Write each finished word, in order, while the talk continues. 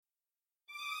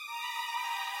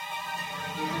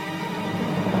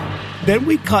then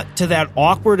we cut to that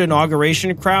awkward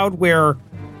inauguration crowd where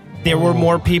there were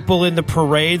more people in the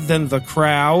parade than the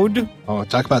crowd. Oh,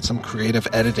 talk about some creative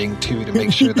editing, too, to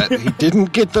make sure that he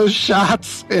didn't get those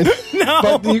shots. No.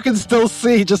 But you can still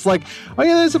see just like, oh,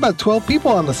 yeah, there's about 12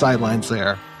 people on the sidelines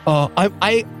there.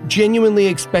 I genuinely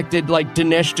expected like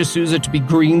Dinesh D'Souza to be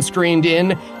green screened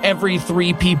in every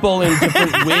 3 people in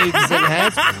different wigs and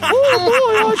hats. Oh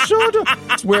boy, I should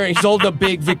have. Where he's holding a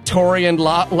big Victorian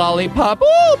lollipop.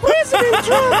 Oh, President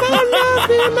Trump, I love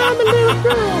him. I'm a little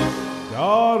girl.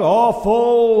 God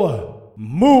awful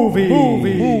movies.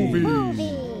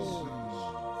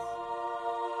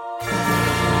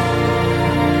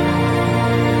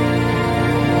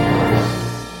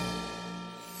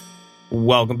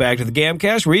 Welcome back to the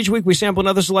Gamcast, where each week we sample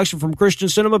another selection from Christian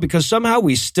cinema because somehow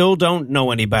we still don't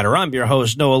know any better. I'm your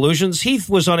host, Noah Illusions. Heath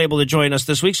was unable to join us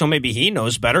this week, so maybe he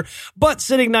knows better. But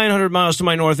sitting 900 miles to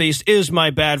my northeast is my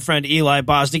bad friend Eli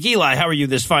Bosnick. Eli, how are you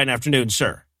this fine afternoon,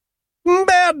 sir?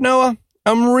 Bad, Noah.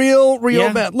 I'm real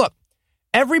bad. Look,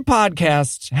 every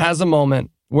podcast has a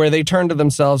moment where they turn to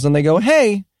themselves and they go,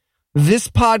 hey, this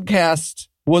podcast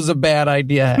was a bad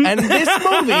idea. And this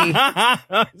movie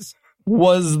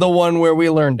was the one where we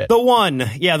learned it. The one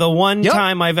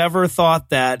time I've ever thought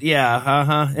that.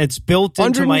 Yeah, It's built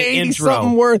into my intro.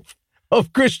 Something worth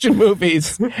of Christian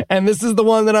movies. And this is the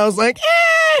one that I was like,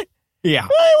 yeah.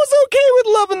 I was okay with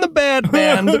loving the bad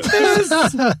band.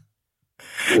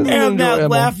 And that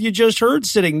laugh you just heard,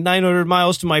 sitting 900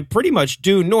 miles to my pretty much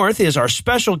due north, is our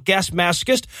special guest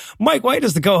masochist. Mike White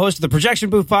is the co-host of the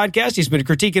Projection Booth podcast. He's been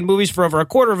critiquing movies for over a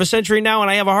quarter of a century now, and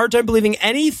I have a hard time believing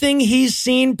anything he's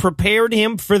seen prepared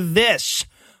him for this.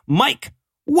 Mike,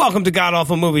 welcome to God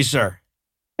Awful Movies, sir.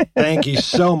 Thank you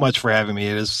so much for having me.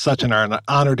 It is such an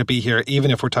honor to be here,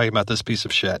 even if we're talking about this piece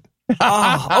of shit.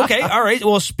 Okay, all right.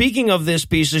 Well, speaking of this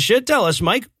piece of shit, tell us,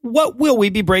 Mike, what will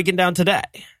we be breaking down today?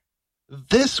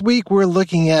 This week, we're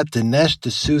looking at Dinesh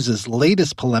D'Souza's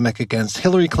latest polemic against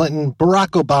Hillary Clinton,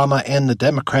 Barack Obama, and the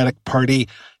Democratic Party,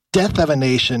 Death of a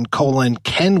Nation,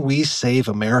 Can We Save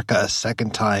America a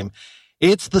Second Time?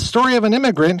 It's the story of an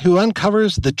immigrant who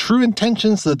uncovers the true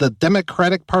intentions of the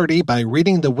Democratic Party by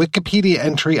reading the Wikipedia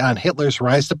entry on Hitler's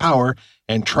rise to power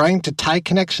and trying to tie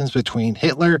connections between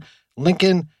Hitler,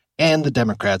 Lincoln, and the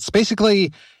Democrats.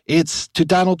 Basically, it's to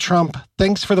Donald Trump,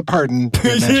 thanks for the pardon.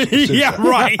 Yeah,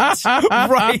 right.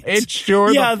 Right. It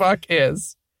sure the fuck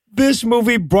is. This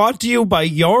movie brought to you by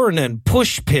yarn and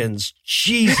push pins.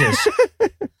 Jesus.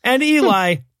 And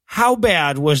Eli, how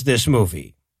bad was this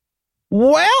movie?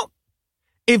 Well,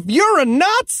 if you're a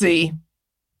Nazi,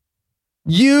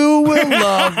 you will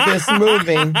love this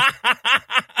movie.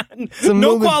 It's a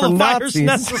no movie qualifiers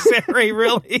necessary,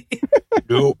 really.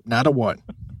 Nope, not a one.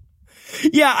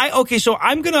 Yeah, so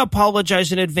I'm going to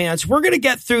apologize in advance. We're going to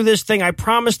get through this thing. I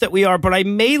promise that we are, but I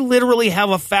may literally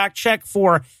have a fact check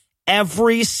for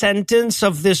every sentence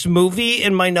of this movie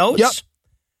in my notes.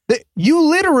 Yep. You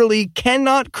literally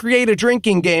cannot create a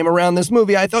drinking game around this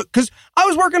movie. I thought, because I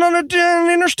was working on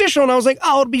an interstitial, and I was like,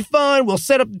 oh, it'll be fun. We'll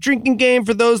set up the drinking game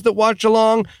for those that watch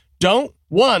along. Don't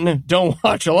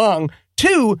watch along.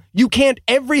 2, you can't.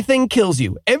 Everything kills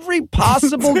you. Every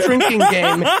possible drinking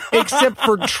game except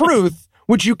for truth,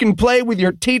 which you can play with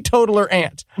your teetotaler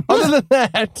aunt. Other than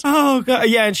that. Oh, God.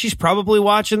 Yeah, and she's probably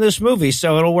watching this movie,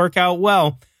 so it'll work out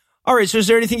well. All right, so is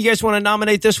there anything you guys want to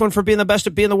nominate this one for being the best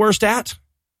at being the worst at?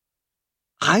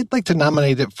 I'd like to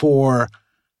nominate it for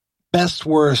best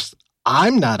worst.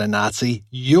 I'm not a Nazi.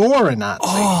 You're a Nazi.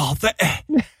 Oh,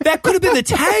 that could have been the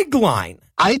tagline.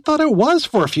 I thought it was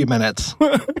for a few minutes.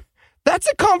 That's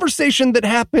a conversation that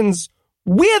happens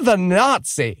with a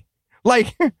Nazi.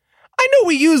 Like, I know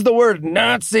we use the word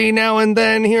Nazi now and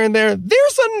then, here and there.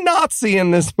 There's a Nazi in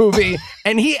this movie,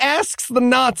 and he asks the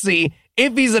Nazi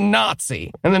if he's a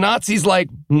Nazi. And the Nazi's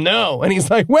like, no. And he's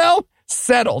like, well,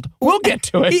 settled. We'll get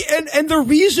to it. And the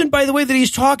reason, by the way, that he's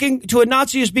talking to a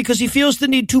Nazi is because he feels the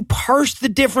need to parse the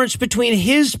difference between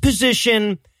his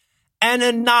position and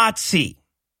a Nazi.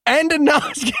 And a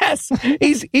Nazi, yes.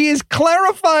 He is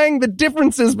clarifying the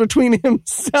differences between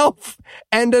himself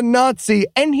and a Nazi,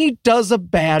 and he does a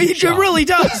bad job. He really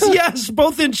does, yes,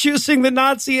 both in choosing the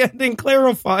Nazi and in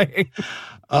clarifying.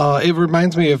 It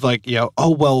reminds me of like,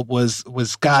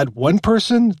 was God one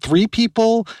person, 3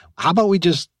 people? How about we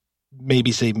just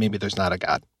maybe say maybe there's not a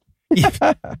God?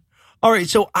 Yeah. All right,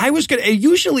 so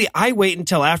usually I wait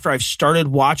until after I've started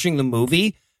watching the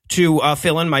movie to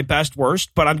fill in my best worst,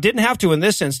 but I didn't have to in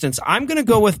this instance. I'm going to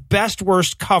go with best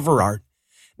worst cover art.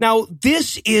 Now,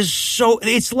 this is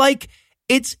it's like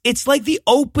the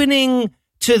opening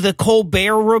to the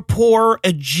Colbert Report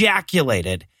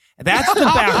ejaculated. That's the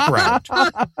background,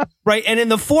 right? And in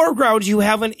the foreground, you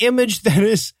have an image that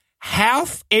is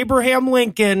half Abraham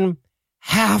Lincoln,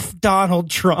 half Donald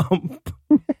Trump.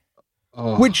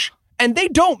 And they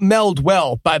don't meld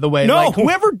well, by the way. No. Like,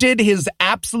 whoever did his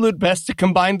absolute best to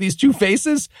combine these two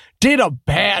faces did a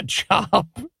bad job.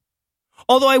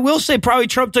 Although I will say probably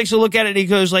Trump takes a look at it and he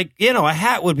goes like, a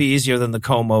hat would be easier than the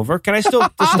comb over. Can I still,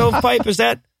 the stovepipe, is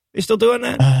that, they still doing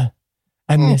that?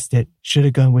 I missed it. Should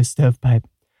have gone with stovepipe.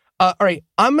 All right,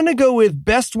 I'm going to go with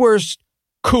best worst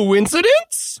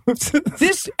coincidence.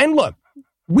 And look,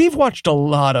 we've watched a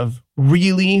lot of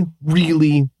really,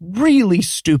 really, really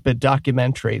stupid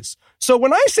documentaries. So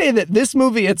when I say that this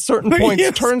movie at certain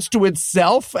points turns to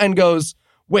itself and goes,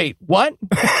 wait, what?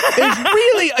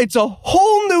 It's a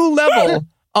whole new level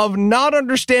of not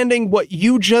understanding what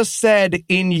you just said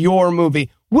in your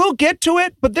movie. We'll get to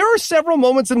it, but there are several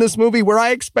moments in this movie where I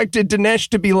expected Dinesh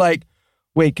to be like,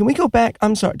 wait, can we go back?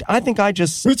 I'm sorry. I think I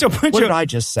just... What did I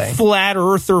just say? Flat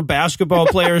earther basketball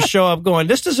players show up going,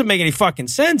 this doesn't make any fucking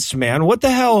sense, man. What the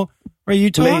hell are you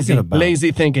talking about?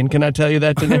 Lazy thinking. Can I tell you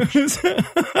that,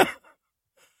 Dinesh?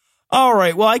 All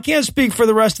right. Well, I can't speak for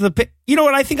the rest of the... You know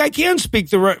what? I think I can speak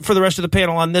for the rest of the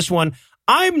panel on this one.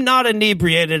 I'm not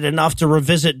inebriated enough to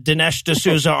revisit Dinesh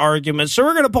D'Souza arguments, so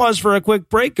we're going to pause for a quick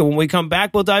break, and when we come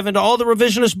back, we'll dive into all the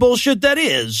revisionist bullshit that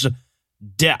is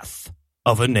Death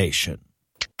of a Nation.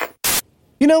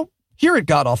 Here at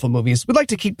God Awful Movies, we'd like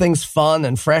to keep things fun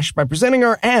and fresh by presenting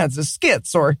our ads as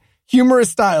skits or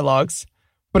humorous dialogues.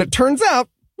 But it turns out,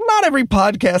 not every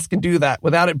podcast can do that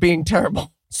without it being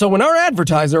terrible. So when our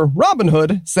advertiser,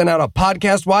 Robinhood, sent out a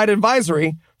podcast-wide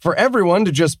advisory for everyone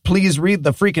to just please read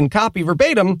the freaking copy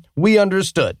verbatim, we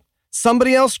understood.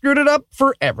 Somebody else screwed it up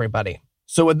for everybody.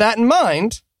 So with that in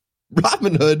mind...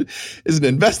 Robinhood is an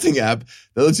investing app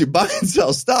that lets you buy and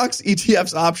sell stocks,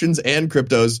 ETFs, options, and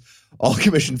cryptos, all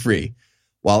commission-free.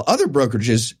 While other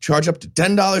brokerages charge up to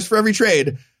 $10 for every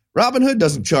trade, Robinhood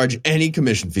doesn't charge any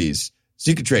commission fees. So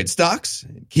you can trade stocks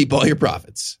and keep all your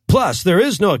profits. Plus, there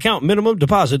is no account minimum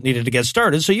deposit needed to get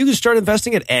started, so you can start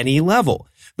investing at any level.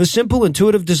 The simple,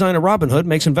 intuitive design of Robinhood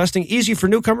makes investing easy for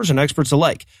newcomers and experts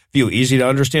alike. View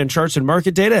easy-to-understand charts and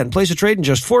market data and place a trade in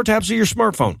just 4 taps of your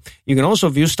smartphone. You can also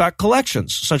view stock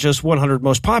collections, such as 100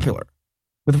 most popular.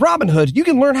 With Robinhood, you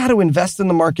can learn how to invest in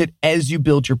the market as you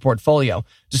build your portfolio.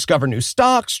 Discover new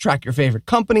stocks, track your favorite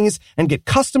companies, and get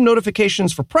custom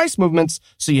notifications for price movements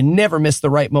so you never miss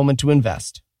the right moment to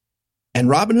invest. And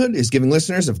Robinhood is giving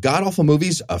listeners of God Awful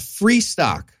Movies a free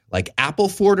stock like Apple,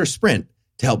 Ford, or Sprint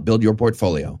to help build your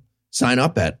portfolio. Sign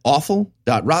up at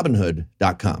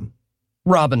awful.robinhood.com.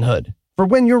 Robinhood, for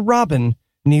when your Robin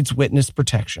needs witness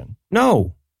protection.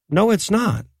 No, it's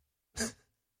not.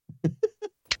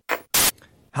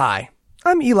 Hi,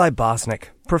 I'm Eli Bosnick,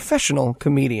 professional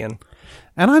comedian.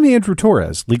 And I'm Andrew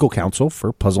Torres, legal counsel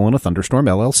for Puzzle in a Thunderstorm,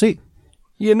 LLC.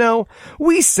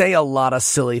 We say a lot of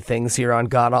silly things here on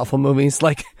God Awful Movies,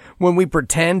 like when we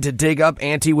pretend to dig up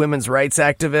anti-women's rights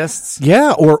activists.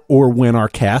 Yeah, or when our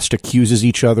cast accuses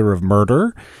each other of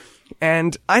murder.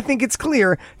 And I think it's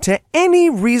clear to any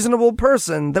reasonable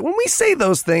person that when we say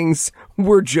those things,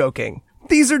 we're joking.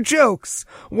 These are jokes,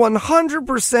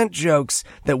 100% jokes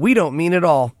that we don't mean at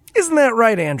all. Isn't that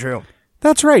right, Andrew?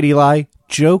 That's right, Eli.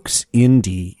 Jokes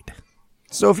indeed.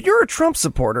 So if you're a Trump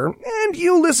supporter and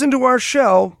you listen to our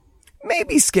show,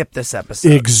 maybe skip this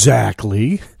episode.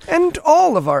 Exactly. And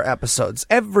all of our episodes,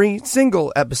 every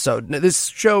single episode. Now, this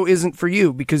show isn't for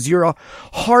you because you're a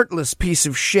heartless piece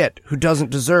of shit who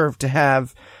doesn't deserve to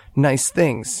have nice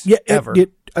things ever.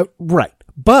 Right.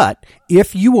 But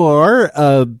if you are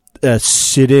a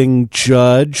sitting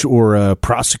judge or a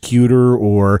prosecutor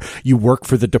or you work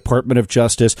for the Department of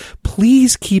Justice,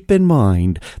 please keep in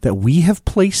mind that we have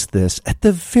placed this at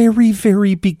the very,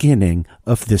 very beginning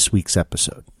of this week's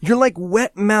episode. You're like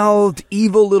wet-mouthed,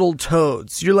 evil little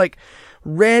toads. You're like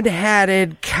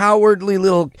red-hatted, cowardly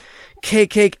little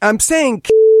KK. I'm saying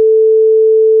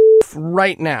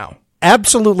right now.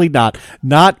 Absolutely not.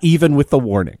 Not even with the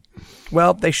warning.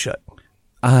 Well, they should.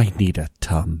 I need a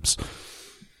Tums.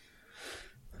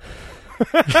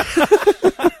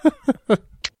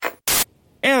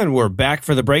 And we're back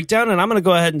for the breakdown, and I'm going to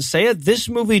go ahead and say it. This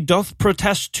movie doth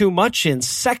protest too much. In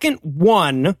second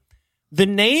one, the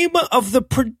name of the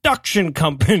production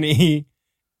company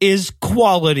is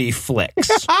Quality Flicks.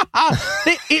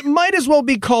 It might as well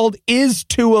be called Is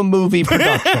to a Movie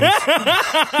Productions.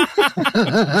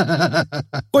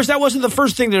 Of course, that wasn't the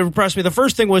first thing that impressed me. The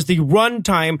first thing was the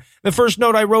runtime. The first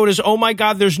note I wrote is, oh my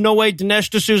God, there's no way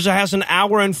Dinesh D'Souza has an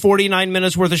hour and 49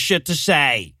 minutes worth of shit to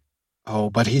say.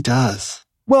 Oh, but he does.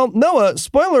 Well, Noah,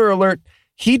 spoiler alert,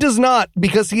 he does not,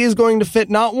 because he is going to fit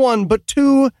not one, but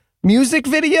two music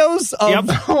videos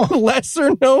of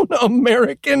lesser known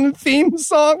American theme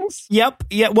songs. Yep.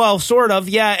 Yeah. Well, sort of.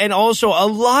 Yeah. And also a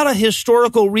lot of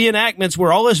historical reenactments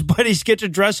where all his buddies get to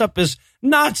dress up as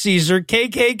Nazis or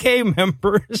KKK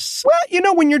members. Well, you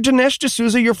know, when you're Dinesh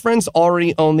D'Souza, your friends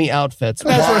already own the outfits.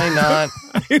 Why not?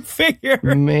 I figure.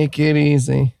 Make it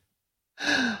easy.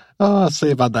 Oh, I'll say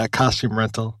about that costume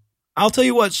rental. I'll tell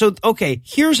you what. So, okay,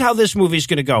 here's how this movie's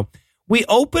going to go. We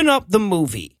open up the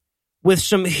movie with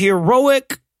some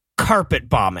heroic carpet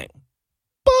bombing.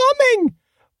 Bombing!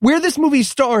 Where this movie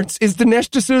starts is Dinesh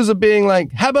D'Souza being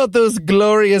like, how about those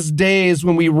glorious days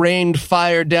when we rained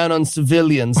fire down on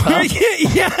civilians, huh?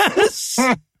 Yes!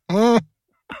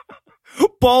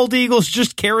 Bald eagles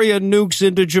just carrying nukes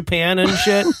into Japan and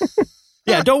shit.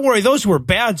 Yeah, don't worry. Those were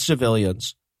bad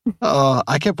civilians.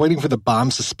 I kept waiting for the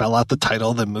bombs to spell out the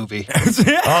title of the movie.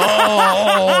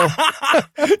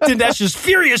 Dinesh is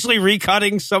furiously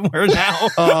recutting somewhere now.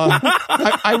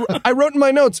 I wrote in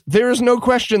my notes, there is no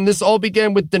question this all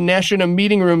began with Dinesh in a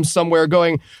meeting room somewhere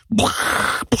going...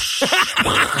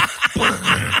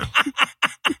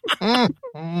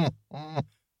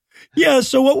 Yeah,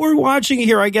 so what we're watching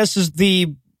here, I guess, is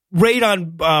the raid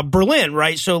on Berlin,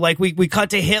 right? So, like, we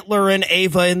cut to Hitler and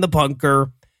Ava in the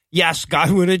bunker. Yes,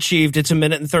 Godwin achieved. It's 1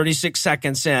 minute and 36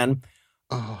 seconds in.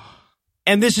 Oh.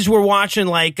 And this is we're watching,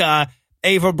 like,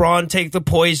 Ava Braun take the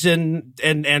poison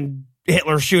and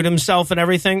Hitler shoot himself and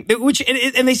everything.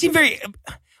 And they seem very,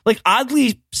 like,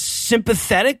 oddly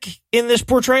sympathetic in this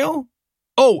portrayal.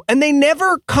 Oh, and they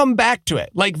never come back to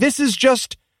it. Like, this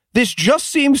just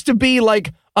seems to be,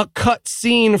 like, a cut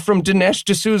scene from Dinesh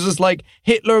D'Souza's, like,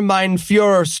 Hitler Mein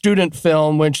Führer student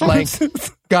film, which, like,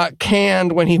 got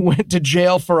canned when he went to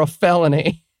jail for a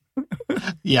felony.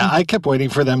 Yeah, I kept waiting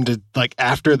for them to, like,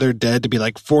 after they're dead, to be,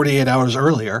 like, 48 hours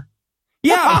earlier.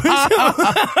 Yeah.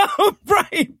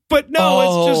 Right. But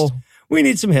no, it's just, we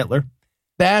need some Hitler.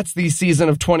 That's the season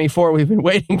of 24 we've been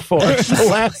waiting for.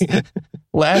 The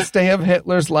last day of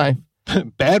Hitler's life.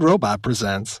 Bad Robot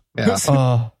presents.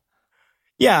 Yeah.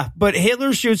 Yeah, but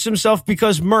Hitler shoots himself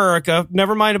because America,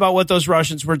 never mind about what those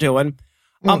Russians were doing.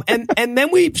 And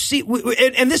then we see,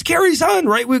 and this carries on,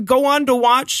 right? We go on to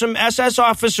watch some SS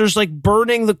officers, like,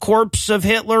 burning the corpse of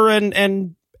Hitler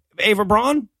and Ava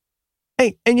Braun.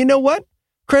 Hey, and you know what?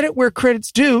 Credit where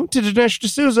credit's due to Dinesh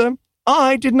D'Souza.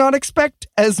 I did not expect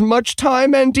as much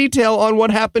time and detail on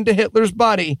what happened to Hitler's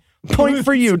body. Point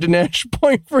for you, Dinesh.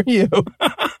 Point for you.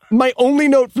 My only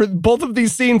note for both of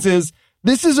these scenes is,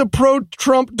 this is a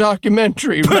pro-Trump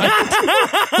documentary, right?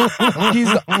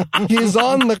 he's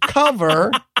on the cover.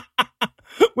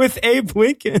 With Abe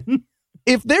Lincoln.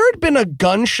 If there had been a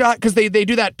gunshot, because they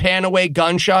do that pan-away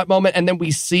gunshot moment, and then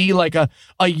we see, like, a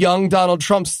young Donald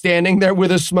Trump standing there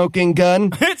with a smoking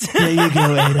gun. There you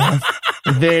go, Adolf.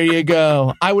 There you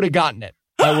go. I would have gotten it.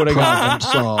 I would have gotten it.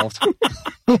 Solved.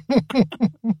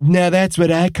 Now that's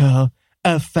what I call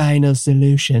a final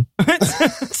solution.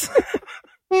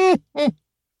 I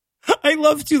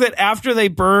love, too, that after they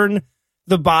burn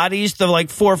the bodies, the, like,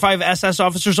 4 or 5 SS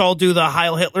officers all do the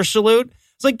Heil Hitler salute.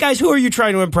 It's like, guys, who are you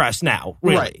trying to impress now?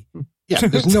 Really? Right. Yeah,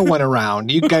 there's no one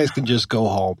around. You guys can just go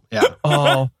home. Yeah.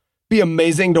 Oh, be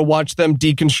amazing to watch them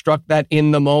deconstruct that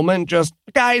in the moment. Just,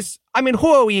 guys, I mean, who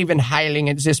are we even heiling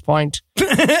at this point?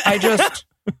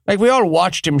 Like, we all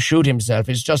watched him shoot himself.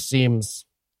 It just seems,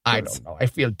 I don't know. I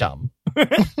feel dumb.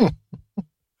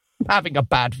 Having a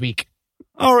bad week.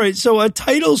 All right, so a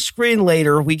title screen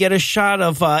later, we get a shot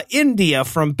of India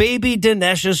from baby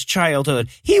Dinesh's childhood.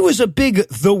 He was a big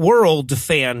The World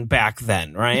fan back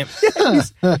then, right?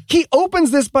 He opens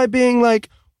this by being like,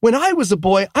 when I was a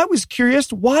boy, I was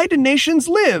curious, why do nations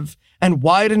live? And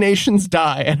why do nations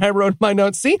die? And I wrote my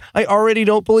notes, see, I already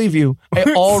don't believe you. I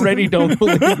already don't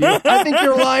believe you. I think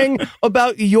you're lying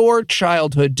about your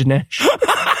childhood, Dinesh.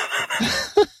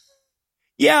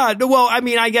 Yeah, well, I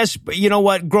mean, I guess, you know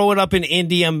what, growing up in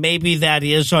India, maybe that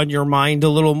is on your mind a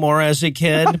little more as a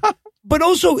kid. But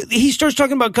also, he starts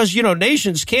talking about, because, you know,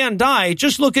 nations can die.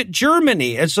 Just look at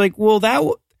Germany. It's like, well,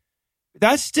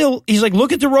 that's still, he's like,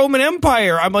 look at the Roman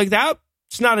Empire. I'm like, that's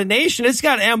not a nation. It's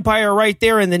got empire right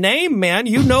there in the name, man.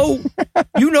 You know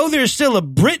there's still a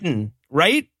Britain,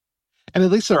 right? And at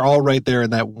least they're all right there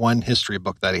in that one history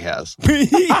book that he has.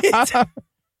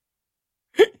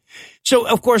 So,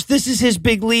 of course, this is his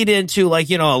big lead into, like,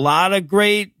 you know, a lot of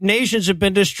great nations have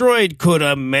been destroyed. Could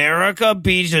America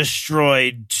be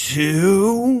destroyed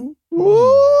too?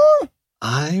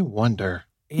 I wonder.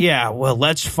 Yeah, well,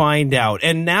 let's find out.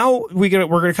 And now we're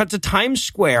gonna cut to Times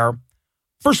Square.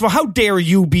 First of all, how dare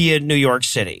you be in New York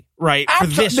City, right? For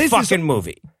this fucking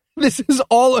movie. This is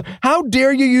all. How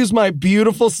dare you use my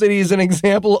beautiful city as an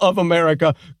example of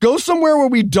America? Go somewhere where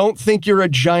we don't think you're a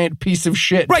giant piece of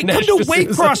shit. Right, come to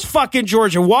Waycross, fucking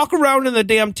Georgia. Walk around in the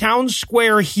damn town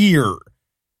square here.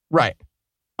 Right.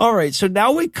 All right, so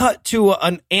now we cut to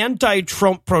an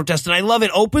anti-Trump protest, and I love it.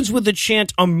 Opens with the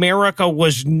chant, "America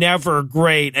was never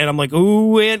great." And I'm like,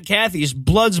 ooh, Aunt Kathy's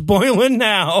blood's boiling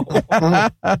now.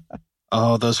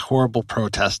 Oh, those horrible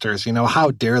protesters. You know, how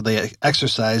dare they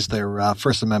exercise their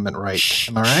First Amendment right?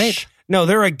 Am I right? No,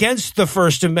 they're against the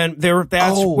First Amendment.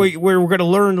 That's where we're going to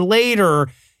learn later.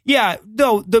 Yeah,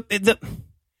 no,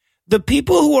 the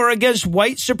people who are against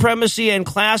white supremacy and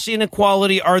class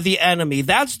inequality are the enemy.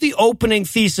 That's the opening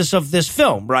thesis of this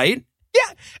film, right?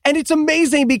 Yeah, and it's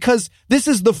amazing because this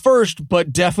is the first,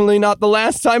 but definitely not the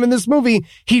last time in this movie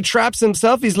he traps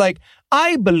himself. He's like,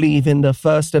 I believe in the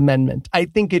First Amendment. I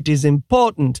think it is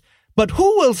important. But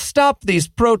who will stop these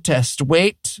protests?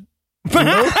 Wait.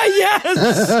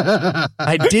 Yes.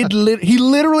 He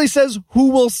literally says,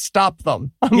 who will stop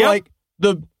them? I'm like,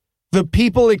 the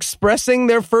people expressing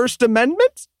their First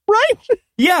Amendment, right?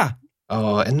 Yeah.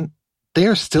 Oh, and they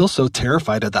are still so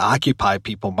terrified of the Occupy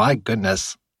people. My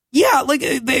goodness. Yeah, like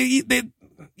the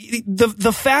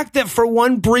fact that for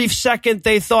one brief second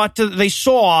they thought they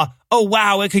saw, oh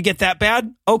wow, it could get that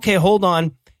bad. Okay, hold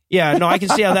on. Yeah, no, I can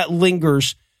see how that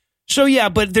lingers. So yeah,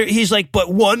 but he's like,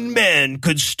 but one man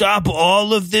could stop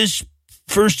all of this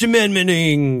First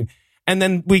Amendmenting, and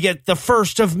then we get the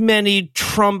first of many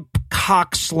Trump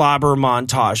cockslobber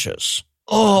montages.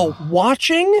 Oh,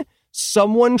 watching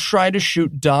someone try to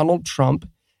shoot Donald Trump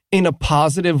in a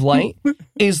positive light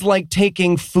is like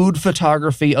taking food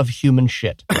photography of human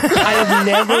shit. I have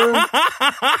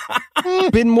never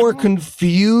been more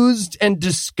confused and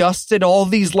disgusted. All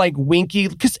these like winky,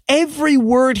 because every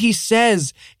word he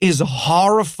says is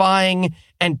horrifying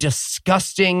and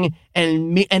disgusting,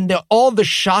 and all the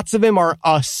shots of him are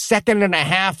a second and a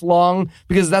half long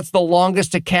because that's the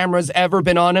longest a camera's ever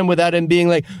been on him without him being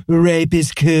like, rape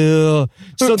is cool.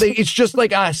 So it's just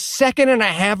like a second and a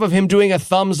half of him doing a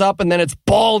thumbs up, and then it's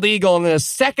bald eagle, and then a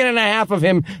second and a half of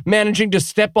him managing to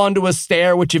step onto a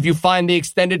stair, which if you find the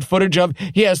extended footage of,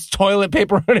 he has toilet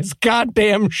paper on his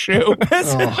goddamn shoe.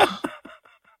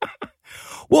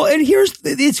 Well, and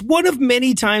it's one of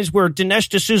many times where Dinesh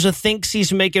D'Souza thinks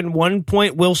he's making one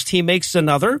point whilst he makes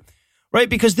another, right?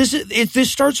 Because this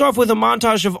starts off with a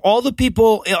montage of all the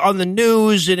people on the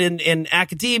news and in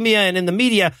academia and in the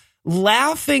media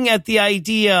laughing at the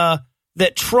idea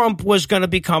that Trump was going to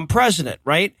become president,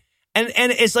 right? And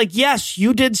it's like, yes,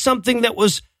 you did something that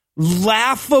was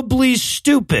laughably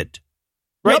stupid,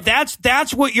 right? Yep.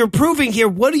 That's what you're proving here.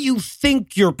 What do you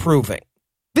think you're proving?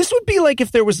 This would be like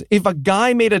if a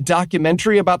guy made a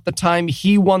documentary about the time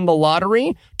he won the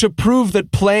lottery to prove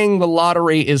that playing the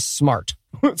lottery is smart.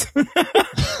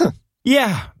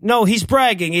 Yeah, no, he's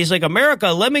bragging. He's like,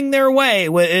 America lemming their way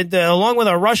along with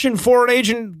a Russian foreign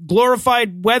agent,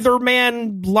 glorified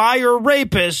weatherman, liar,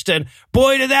 rapist. And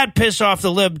boy, did that piss off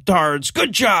the libtards.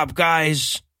 Good job,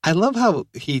 guys. I love how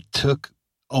he took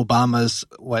Obama's,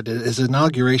 his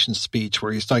inauguration speech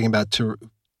where he's talking about to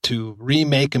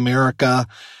remake America.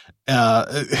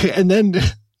 And then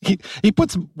he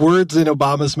puts words in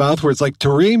Obama's mouth where it's like, to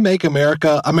remake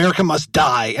America, America must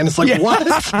die. And it's like, what?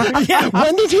 Yeah.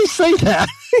 When did he say that?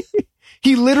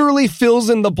 He literally fills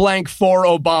in the blank for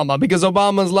Obama because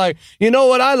Obama's like, you know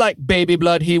what? I like baby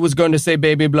blood. He was going to say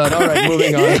baby blood. All right,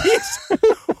 moving on.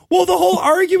 Well, the whole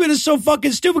argument is so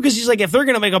fucking stupid because he's like, if they're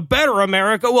going to make a better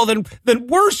America, well, then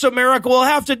worse America will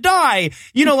have to die.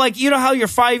 You know how your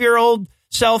 5-year-old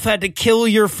self had to kill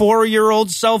your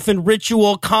 4-year-old self in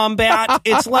ritual combat?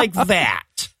 It's like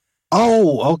that.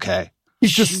 Oh, okay.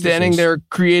 He's just standing there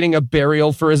creating a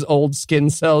burial for his old skin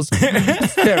cells.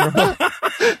 It's terrible.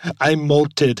 I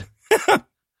molted.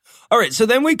 All right, so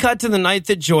then we cut to the night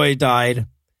that Joy died.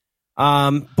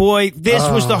 Boy, this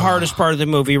was the hardest part of the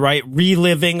movie, right?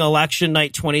 Reliving election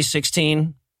night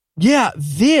 2016. Yeah,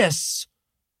 this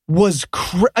was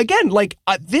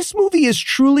this movie is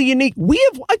truly unique. We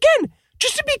have, again,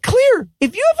 just to be clear,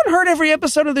 if you haven't heard every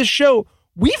episode of this show,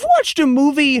 we've watched a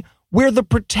movie where the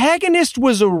protagonist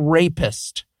was a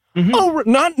rapist. Mm-hmm. Oh,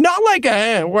 not like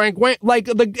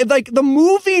the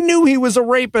movie knew he was a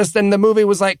rapist, and the movie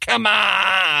was like, come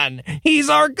on, he's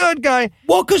our good guy.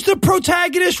 Well, because the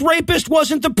protagonist rapist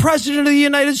wasn't the president of the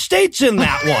United States in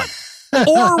that one.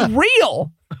 Or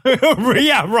real.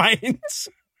 Yeah, right.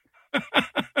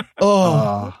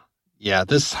 Yeah,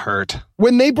 this hurt.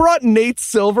 When they brought Nate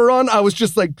Silver on, I was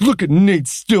just like, look at Nate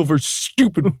Silver's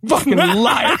stupid fucking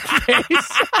liar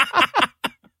face.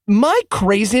 my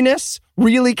craziness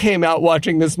really came out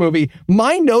watching this movie.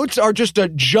 My notes are just a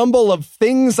jumble of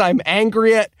things I'm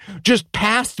angry at, just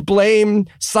past blame,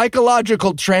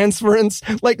 psychological transference.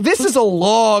 Like, this is a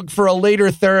log for a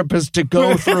later therapist to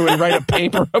go through and write a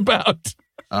paper about.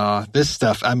 This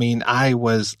stuff, I mean, I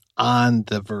was on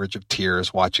the verge of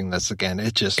tears watching this again.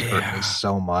 It just hurt me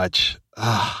so much.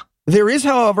 There is,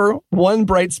 however, one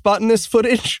bright spot in this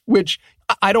footage, which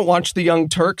I don't watch The Young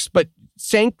Turks, but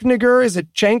Shankniger, is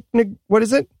it Shankniger? What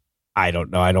is it? I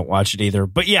don't know. I don't watch it either.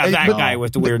 But yeah, that guy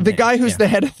with the weird The guy who's the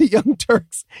head of the Young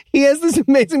Turks. He has this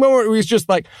amazing moment where he's just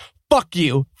like, fuck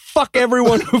you. Fuck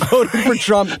everyone who voted for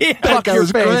Trump. Fuck your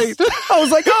face. Great. I was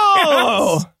like,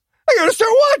 oh, I gotta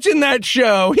start watching that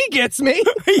show. He gets me.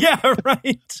 Yeah,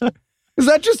 right. Is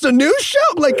that just a news show?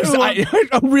 Like,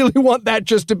 I really want that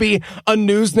just to be a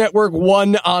news network.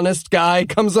 One honest guy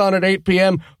comes on at 8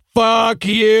 p.m. Fuck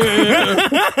you.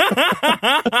 Right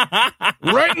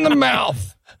in the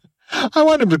mouth. I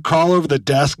want him to crawl over the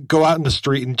desk, go out in the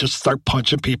street, and just start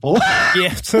punching people.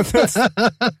 Yeah, so that's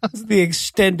the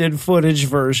extended footage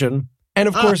version. And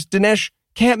of course, Dinesh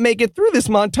can't make it through this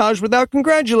montage without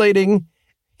congratulating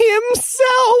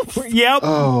himself. Yep.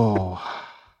 Oh.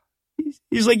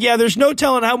 He's like, yeah, there's no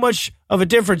telling how much of a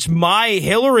difference my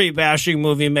Hillary bashing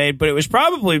movie made, but it was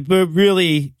probably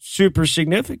really super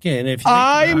significant. If you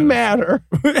I matter.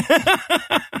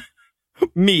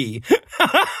 Me.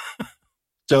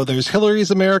 So there's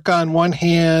Hillary's America on one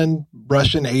hand,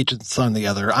 Russian agents on the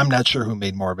other. I'm not sure who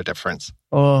made more of a difference.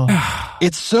 Oh.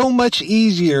 It's so much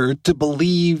easier to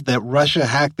believe that Russia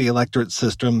hacked the electorate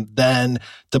system than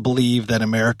to believe that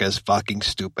America is fucking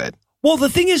stupid. Well, the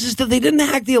thing is that they didn't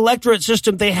hack the electorate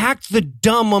system. They hacked the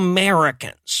dumb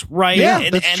Americans, right? Yeah,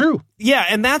 that's true. Yeah,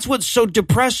 and that's what's so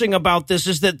depressing about this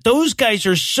is that those guys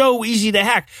are so easy to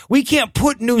hack. We can't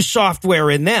put new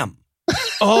software in them.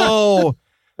 Oh,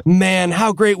 man,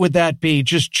 how great would that be?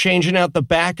 Just changing out the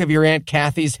back of your Aunt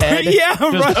Kathy's head. Yeah,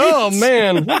 right. Oh,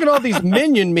 man, look at all these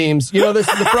Minion memes. You know, this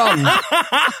is the problem.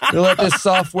 You let this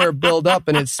software build up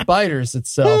and it spiders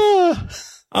itself.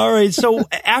 All right, so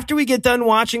after we get done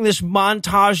watching this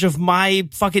montage of my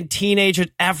fucking teenage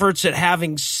efforts at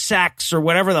having sex or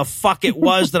whatever the fuck it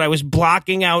was that I was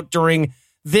blocking out during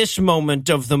this moment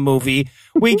of the movie,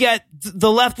 we get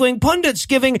the left-wing pundits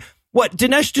giving what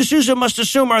Dinesh D'Souza must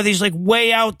assume are these like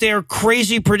way out there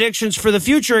crazy predictions for the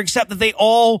future, except that they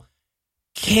all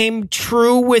came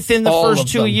true within the first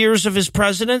 2 years of his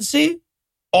presidency.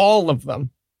 All of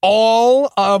them.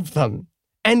 All of them.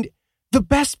 And the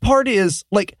best part is,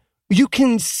 like, you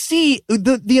can see,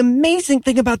 the amazing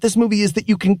thing about this movie is that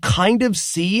you can kind of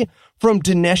see from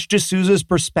Dinesh D'Souza's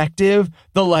perspective,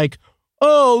 the like,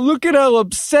 oh, look at how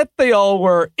upset they all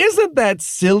were. Isn't that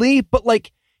silly? But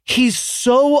like, he's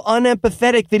so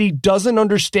unempathetic that he doesn't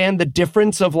understand the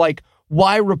difference of like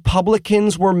why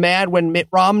Republicans were mad when Mitt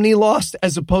Romney lost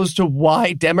as opposed to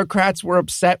why Democrats were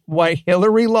upset why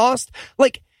Hillary lost.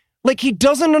 Like he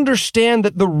doesn't understand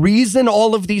that the reason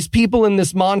all of these people in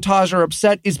this montage are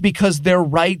upset is because their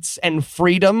rights and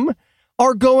freedom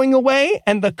are going away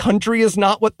and the country is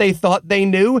not what they thought they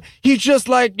knew. He's just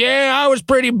like, yeah, I was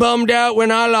pretty bummed out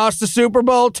when I lost the Super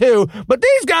Bowl too, but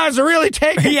these guys are really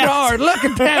taking it hard. Look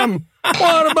at them.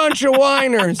 What a bunch of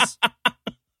whiners.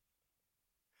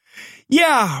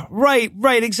 Yeah, right,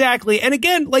 exactly. And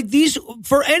again, like these,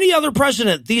 for any other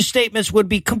president, these statements would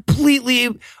be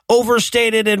completely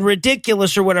overstated and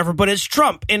ridiculous or whatever, but it's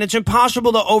Trump, and it's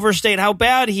impossible to overstate how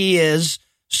bad he is,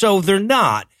 so they're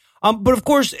not. But of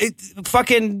course,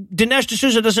 fucking Dinesh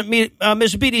D'Souza doesn't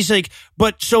miss a beat. He's like,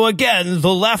 but so again,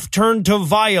 the left turned to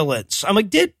violence. I'm like,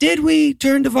 did we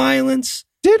turn to violence?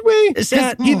 Did we?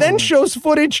 He then shows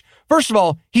footage. First of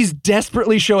all, he's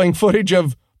desperately showing footage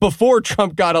of before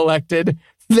Trump got elected.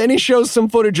 Then he shows some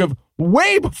footage of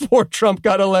way before Trump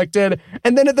got elected.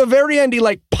 And then at the very end, he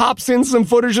like pops in some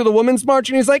footage of the Women's March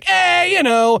and he's like, hey, you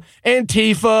know,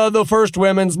 Antifa, the first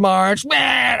Women's March.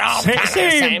 All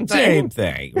same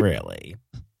thing, really.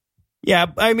 Yeah,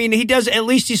 I mean, he does, at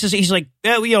least he says, he's like,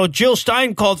 you know, Jill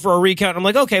Stein called for a recount. I'm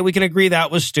like, okay, we can agree that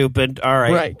was stupid. All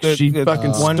right. Right. She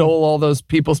fucking stole all those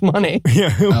people's money.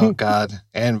 Yeah. Oh, God.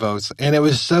 And votes. And it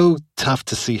was so tough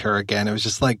to see her again. It was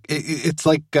just like, it's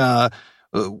like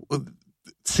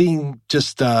seeing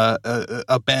just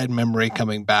a bad memory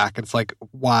coming back. It's like,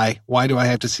 why? Why do I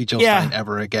have to see Jill Stein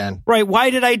ever again? Right. Why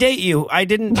did I date you? I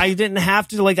didn't have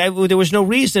to, like, there was no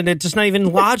reason. It's just not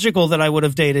even logical that I would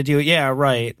have dated you. Yeah,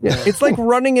 right. Yeah. It's like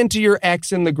running into your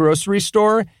ex in the grocery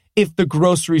store if the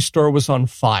grocery store was on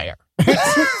fire. I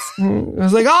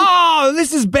was like, oh,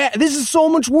 this is bad. This is so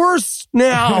much worse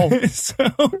now.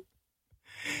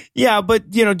 Yeah, but,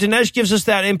 Dinesh gives us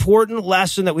that important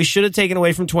lesson that we should have taken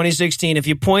away from 2016. If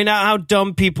you point out how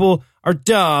dumb people are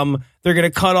dumb, they're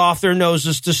going to cut off their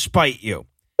noses to spite you.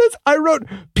 I wrote,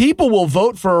 people will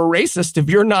vote for a racist if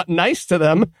you're not nice to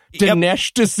them.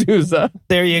 Dinesh D'Souza.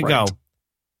 There you go.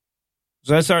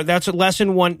 So that's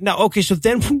lesson one. Now, okay, so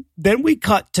then we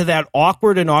cut to that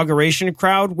awkward inauguration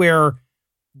crowd where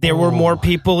there were more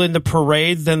people in the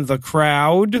parade than the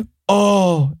crowd.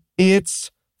 Oh,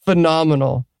 it's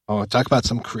phenomenal. Oh, talk about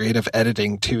some creative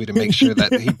editing, too, to make sure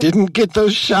that he didn't get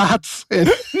those shots.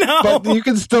 No. But you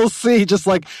can still see just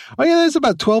like, oh, yeah, there's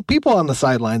about 12 people on the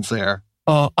sidelines there.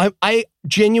 I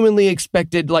genuinely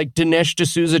expected like Dinesh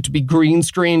D'Souza to be green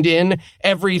screened in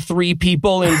every 3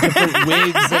 people in different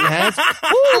wigs and hats.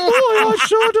 Oh, boy, I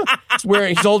should have. It's where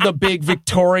he's holding a big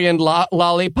Victorian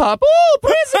lollipop. Oh,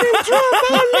 President Trump,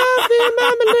 I love him.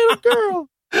 I'm a little girl.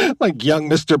 Like young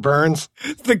Mr. Burns.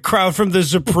 The crowd from the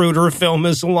Zapruder film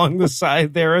is along the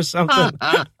side there or something.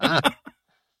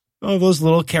 Oh, those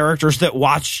little characters that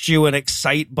watched you in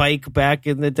Excite Bike back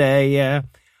in the day. Yeah.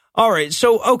 All right.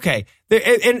 So, okay.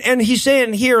 And he's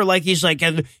saying here, like, he's like,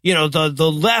 and,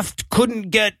 the left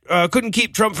couldn't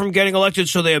keep Trump from getting elected.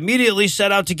 So they immediately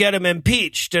set out to get him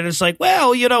impeached. And it's like,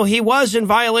 well, he was in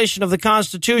violation of the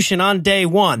Constitution on day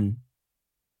one.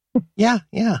 Yeah.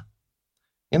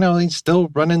 He's still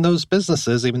running those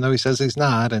businesses, even though he says he's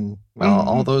not, and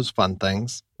all those fun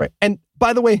things. Right. And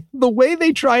by the way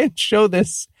they try and show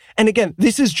this, and again,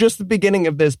 this is just the beginning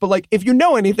of this, but like, if you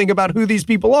know anything about who these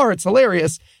people are, it's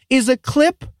hilarious, is a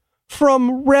clip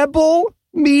from Rebel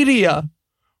Media.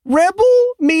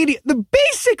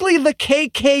 Basically the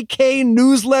KKK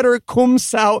newsletter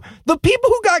comes out. The people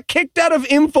who got kicked out of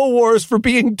InfoWars for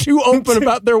being too open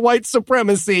about their white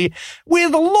supremacy,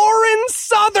 with Lauren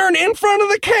Southern in front of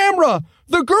the camera.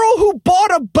 The girl who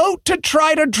bought a boat to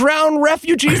try to drown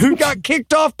refugees and got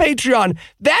kicked off Patreon.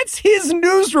 That's his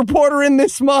news reporter in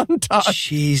this montage.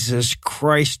 Jesus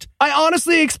Christ. I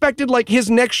honestly expected like his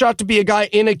next shot to be a guy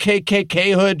in a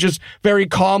KKK hood, just very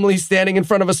calmly standing in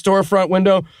front of a storefront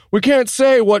window. We can't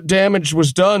say what damage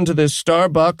was done to this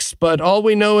Starbucks, but all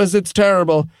we know is it's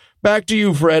terrible. Back to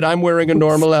you, Fred. I'm wearing a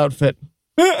normal outfit.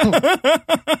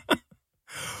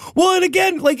 Well, and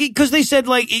again, like, because they said,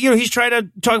 like, he's trying to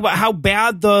talk about how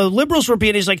bad the liberals were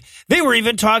being. He's like, they were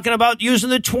even talking about using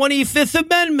the 25th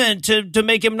Amendment to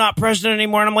make him not president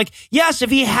anymore. And I'm like, yes, if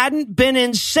he hadn't been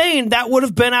insane, that would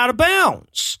have been out of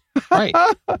bounds. Right.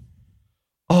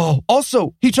 Oh,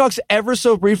 also, he talks ever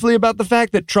so briefly about the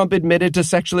fact that Trump admitted to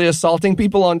sexually assaulting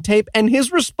people on tape. And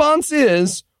his response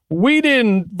is, we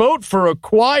didn't vote for a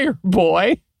choir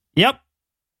boy. Yep.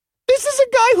 This is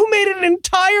a guy who made an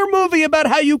entire movie about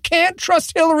how you can't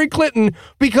trust Hillary Clinton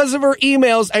because of her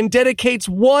emails and dedicates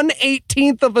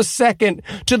 1/18 of a second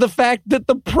to the fact that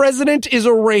the president is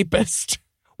a rapist.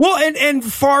 Well, and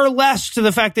far less to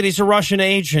the fact that he's a Russian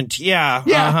agent. Yeah.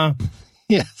 Uh-huh.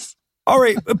 Yes. All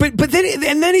right. But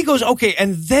then he goes, okay,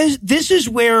 and this is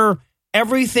where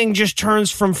everything just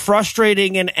turns from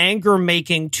frustrating and anger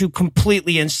making to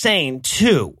completely insane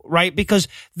too, right? Because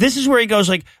this is where he goes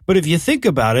like, but if you think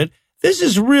about it, this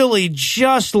is really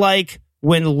just like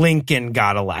when Lincoln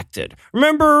got elected.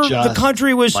 Remember, the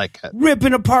country was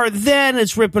ripping apart then,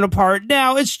 it's ripping apart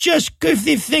now. It's just, if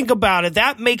you think about it,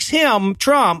 that makes him,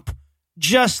 Trump,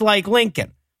 just like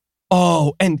Lincoln.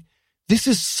 Oh, and this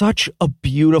is such a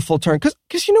beautiful turn.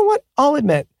 Because you know what? I'll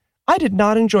admit, I did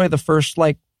not enjoy the first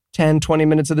 10, 20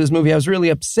 minutes of this movie. I was really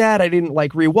upset. I didn't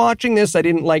like rewatching this. I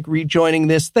didn't like rejoining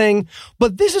this thing.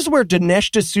 But this is where Dinesh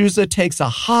D'Souza takes a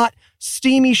hot,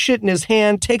 steamy shit in his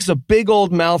hand, takes a big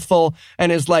old mouthful,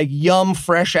 and is like, yum,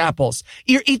 fresh apples.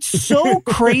 It's so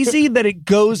crazy that it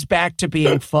goes back to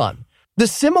being fun. The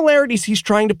similarities he's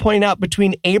trying to point out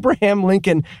between Abraham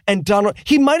Lincoln and Donald,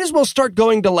 he might as well start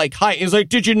going to height. He's like,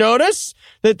 did you notice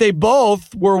that they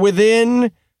both were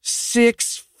within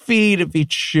 6 feet of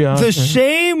each other? The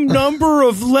same number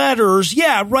of letters.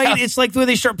 Yeah, right. It's like when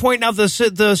they start pointing out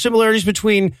the similarities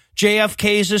between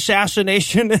JFK's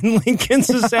assassination and Lincoln's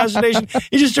assassination.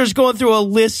 He just starts going through a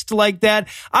list like that.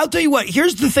 I'll tell you what,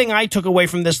 here's the thing I took away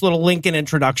from this little Lincoln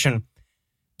introduction.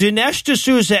 Dinesh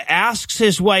D'Souza asks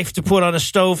his wife to put on a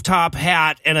stovetop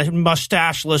hat and a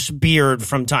mustacheless beard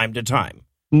from time to time.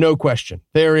 No question.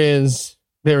 There is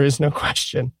no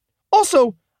question.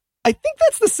 Also, I think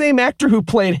that's the same actor who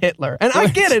played Hitler. And I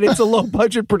get it, it's a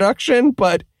low-budget production,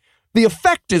 but the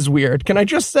effect is weird. Can I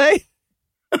just say?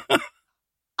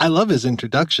 I love his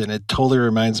introduction. It totally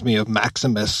reminds me of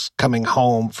Maximus coming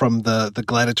home from the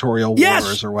gladiatorial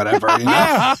wars or whatever. You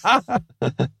know?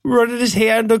 Running his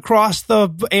hand across the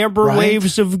amber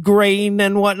waves of grain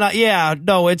and whatnot. Yeah,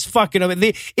 no, it's fucking...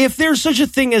 if there's such a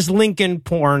thing as Lincoln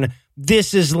porn,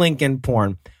 this is Lincoln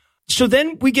porn. So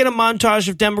then we get a montage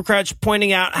of Democrats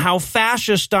pointing out how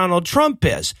fascist Donald Trump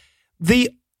is. The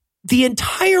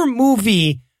entire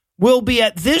movie will be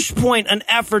at this point an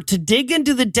effort to dig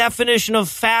into the definition of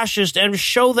fascist and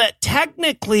show that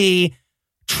technically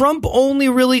Trump only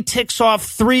really ticks off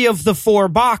 3 of the 4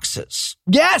 boxes.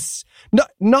 Yes. No,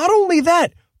 not only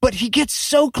that, but he gets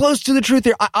so close to the truth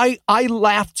here. I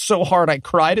laughed so hard I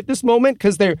cried at this moment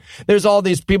because there's all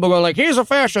these people going like, he's a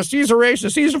fascist, he's a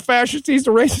racist, he's a fascist, he's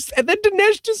a racist. And then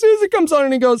Dinesh D'Souza comes on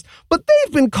and he goes, but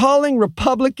they've been calling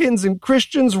Republicans and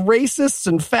Christians racists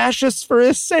and fascists for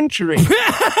a century.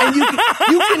 And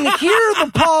you can hear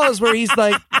the pause where he's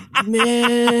like,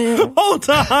 man. Hold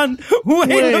on.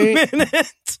 Wait a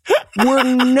minute. Were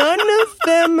none of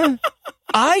them...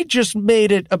 I just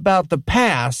made it about the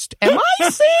past. Am I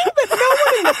saying that no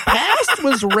one in the past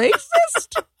was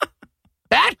racist?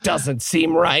 That doesn't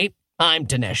seem right. I'm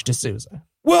Dinesh D'Souza.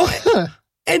 Well,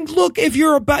 and look, if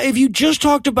you just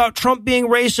talked about Trump being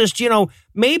racist, you know,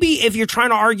 maybe if you're trying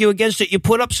to argue against it, you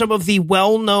put up some of the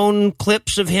well-known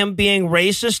clips of him being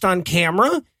racist on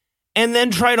camera and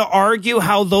then try to argue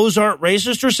how those aren't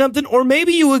racist or something. Or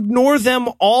maybe you ignore them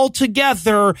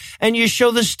altogether and you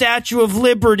show the Statue of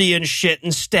Liberty and shit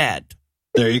instead.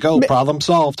 There you go. Problem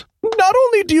solved. Not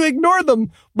only do you ignore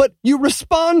them, but you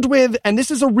respond with, and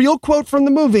this is a real quote from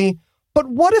the movie, but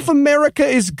what if America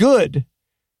is good?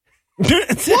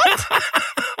 What?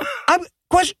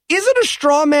 Question, is it a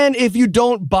straw man if you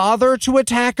don't bother to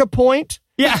attack a point?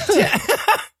 Yeah.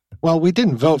 Well, we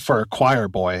didn't vote for a choir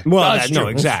boy. Well, no,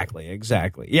 exactly.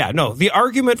 Yeah, no, the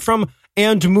argument from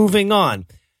and moving on.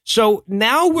 So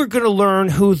now we're going to learn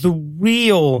who the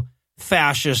real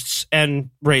fascists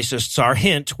and racists are.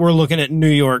 Hint, we're looking at New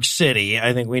York City.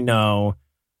 I think we know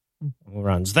who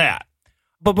runs that.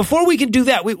 But before we can do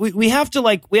that, we have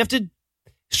to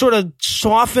sort of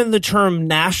soften the term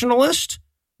nationalist,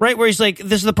 right? Where he's like,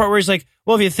 this is the part where he's like,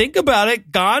 well, if you think about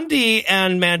it, Gandhi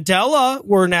and Mandela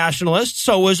were nationalists.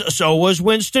 So was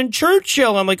Winston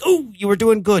Churchill. I'm like, oh, you were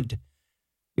doing good.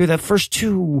 You're the first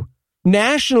 2.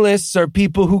 Nationalists are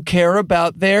people who care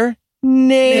about their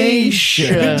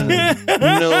nation.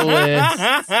 No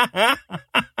less.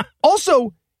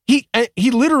 Also, he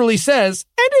literally says,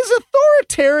 and is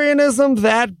authoritarianism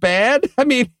that bad? I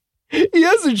mean, he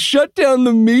hasn't shut down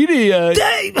the media.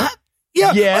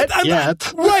 Yeah,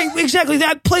 yet. Right, exactly.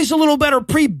 That plays a little better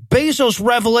pre-Bezos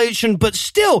revelation, but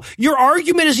still, your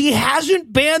argument is he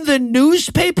hasn't banned the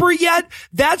newspaper yet?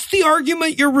 That's the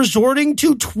argument you're resorting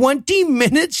to 20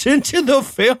 minutes into the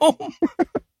film?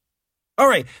 All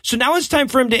right, so now it's time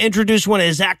for him to introduce one of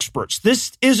his experts.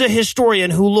 This is a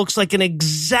historian who looks like an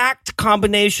exact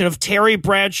combination of Terry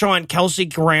Bradshaw and Kelsey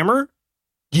Grammer.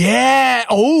 Yeah.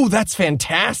 Oh, that's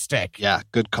fantastic. Yeah,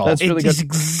 good call. That's really good. It's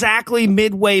exactly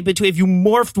midway between. If you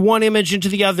morphed one image into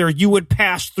the other, you would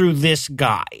pass through this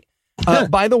guy.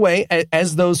 By the way,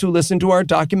 as those who listen to our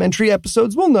documentary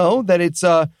episodes will know, that it's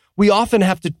we often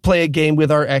have to play a game with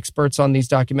our experts on these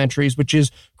documentaries, which is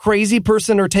crazy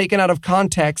person or taken out of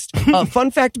context.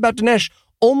 Fun fact about Dinesh,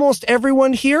 almost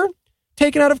everyone here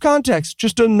taken out of context.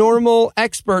 Just a normal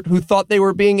expert who thought they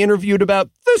were being interviewed about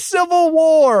the Civil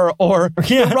War or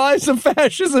the rise of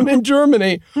fascism in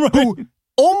Germany, who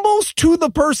almost to the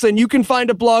person you can find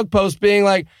a blog post being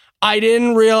like, I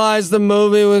didn't realize the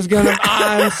movie was gonna.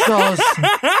 I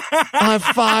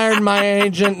fired my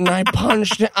agent and I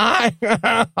punched it.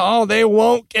 They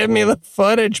won't give me the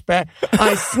footage back.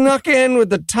 I snuck in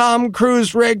with the Tom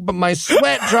Cruise rig, but my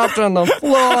sweat dropped on the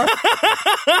floor.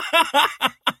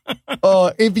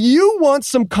 If you want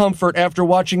some comfort after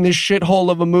watching this shithole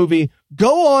of a movie,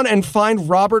 go on and find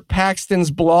Robert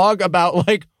Paxton's blog about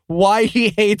like why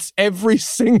he hates every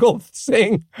single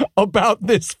thing about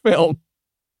this film.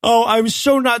 Oh, I'm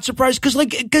so not surprised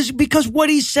because what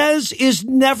he says is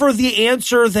never the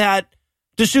answer that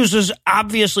D'Souza's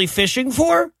obviously fishing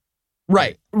for.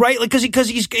 Right. Like, because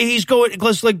he's going,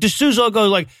 like, D'Souza goes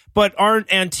like, but aren't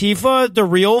Antifa the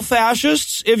real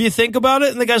fascists if you think about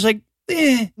it? And the guy's like,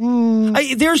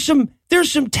 there's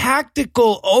some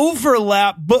tactical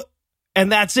overlap,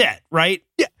 and that's it, right?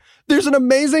 Yeah. There's an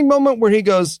amazing moment where he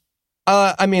goes,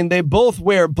 they both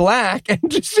wear black, and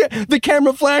just, the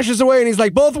camera flashes away, and he's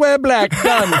like, both wear black.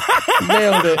 Done.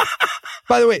 Nailed it.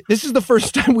 By the way, this is the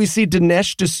first time we see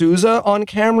Dinesh D'Souza on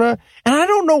camera, and I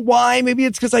don't know why. Maybe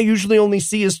it's because I usually only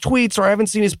see his tweets, or I haven't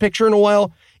seen his picture in a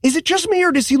while. is it just me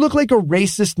or does he look like a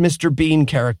racist Mr. Bean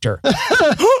character?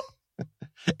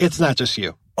 It's not just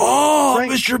you. Oh,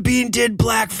 right. Mr. Bean did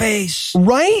blackface.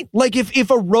 Right? Like if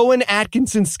a Rowan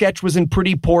Atkinson sketch was in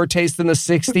pretty poor taste in the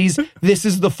 60s, this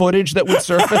is the footage that would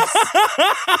surface.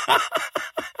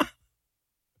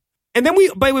 And then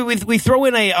we throw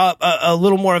in a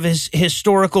little more of his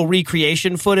historical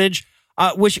recreation footage,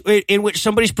 in which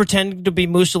somebody's pretending to be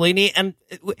Mussolini, and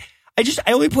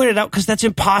I only pointed it out because that's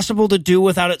impossible to do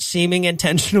without it seeming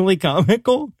intentionally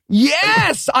comical.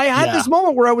 Yes, I had this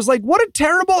moment where I was like, "What a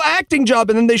terrible acting job!"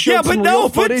 And then they showed some real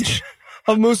footage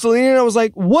of Mussolini, and I was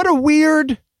like, "What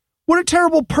a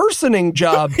terrible personing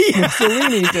job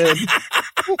Mussolini did."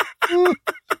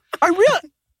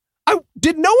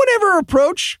 Did no one ever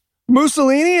approach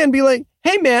Mussolini and be like,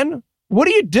 "Hey, man, what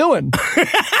are you doing?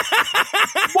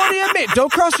 What do you mean?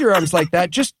 Don't cross your arms like that.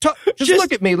 Just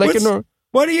look at me like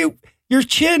your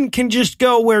chin can just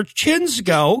go where chins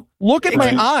go. Look at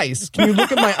my eyes. Can you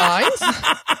look at my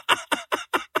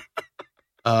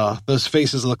eyes?" Those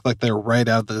faces look like they're right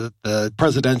out the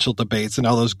presidential debates and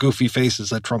all those goofy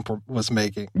faces that Trump was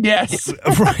making. Yes.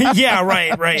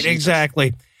 Right,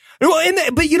 exactly.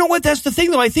 But you know what? That's the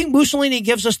thing, though. I think Mussolini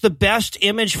gives us the best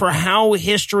image for how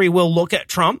history will look at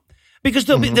Trump, because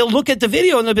they'll look at the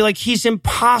video and they'll be like, he's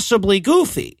impossibly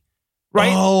goofy,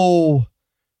 right? Oh,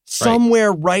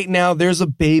 somewhere right now there's a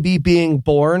baby being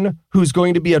born who's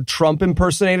going to be a Trump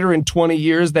impersonator in 20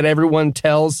 years that everyone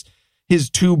tells is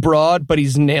too broad, but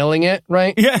he's nailing it,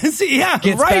 right? Gets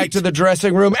back to the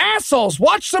dressing room. Assholes,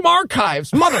 watch some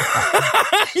archives.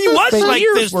 Motherfucker. He was like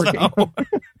this, though.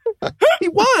 He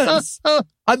was.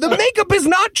 The makeup is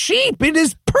not cheap. It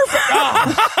is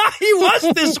perfect. He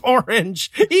was this orange.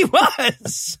 He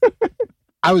was.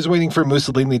 I was waiting for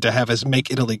Mussolini to have his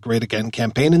Make Italy Great Again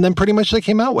campaign, and then pretty much they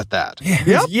came out with that.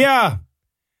 Yep. Yeah.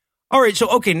 All right,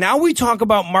 so, now we talk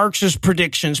about Marxist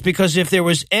predictions, because if there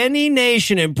was any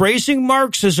nation embracing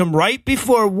Marxism right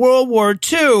before World War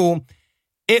II,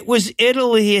 it was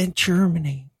Italy and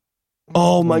Germany.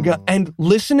 Oh, my God. And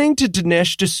listening to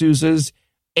Dinesh D'Souza's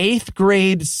 8th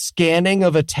grade scanning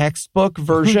of a textbook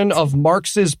version of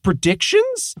Marx's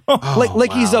predictions,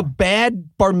 he's a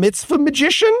bad bar mitzvah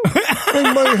magician.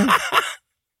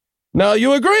 Now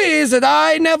you agree that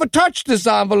I never touched this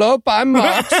envelope. I'm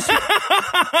Marx.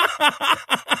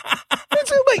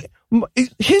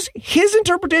 His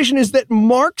interpretation is that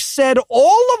Marx said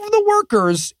all of the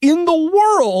workers in the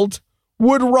world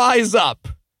would rise up,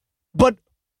 but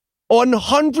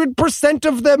 100%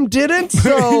 of them didn't,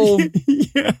 so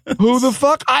who the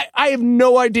fuck? I have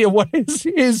no idea what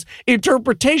his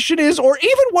interpretation is, or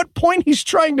even what point he's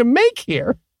trying to make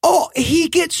here. Oh, he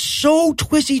gets so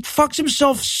twisted. He fucks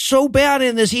himself so bad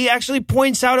in this. He actually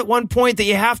points out at one point that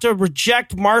you have to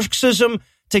reject Marxism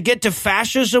to get to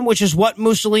fascism, which is what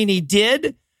Mussolini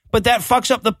did. But that fucks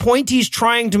up the point he's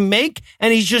trying to make,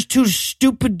 and he's just too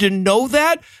stupid to know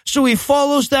that. So he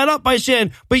follows that up by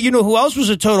saying, but you know who else was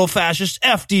a total fascist?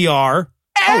 FDR.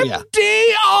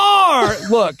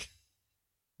 FDR! Look.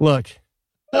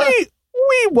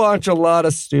 We watch a lot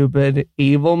of stupid,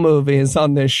 evil movies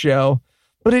on this show,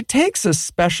 but it takes a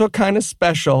special kind of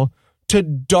special to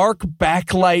dark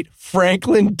backlight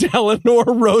Franklin Delano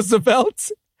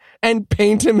Roosevelt and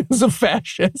paint him as a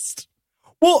fascist.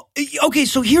 Well, okay,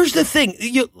 so here's the thing.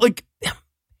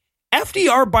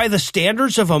 FDR, by the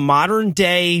standards of a modern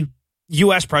day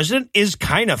U.S. president, is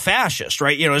kind of fascist,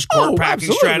 right? You know, his court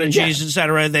packing strategies, et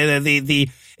cetera. The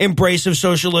embrace of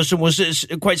socialism was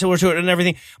quite similar to it and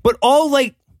everything. But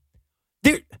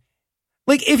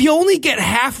if you only get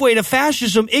halfway to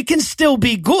fascism, it can still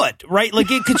be good, right?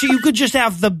 You could just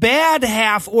have the bad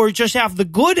half or just have the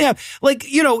good half.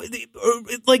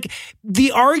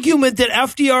 The argument that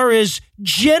FDR is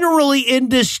generally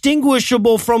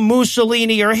indistinguishable from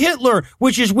Mussolini or Hitler,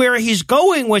 which is where he's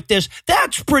going with this,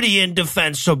 that's pretty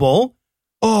indefensible.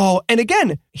 Oh, and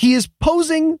again, he is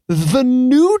posing the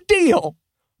New Deal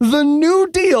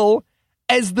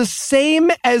as the same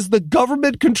as the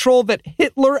government control that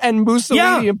Hitler and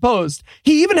Mussolini imposed.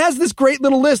 He even has this great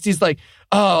little list. He's like,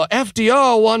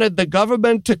 FDR wanted the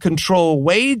government to control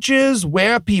wages,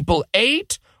 where people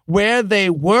ate, where they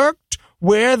worked,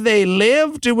 where they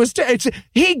lived.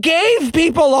 He gave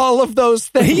people all of those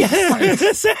things.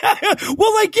 Yes.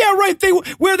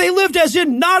 Where they lived, as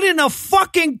in not in a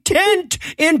fucking tent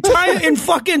in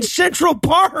fucking Central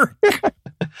Park.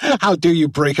 How dare you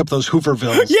break up those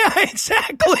Hoovervilles? Yeah,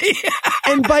 exactly.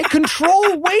 And by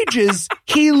control wages,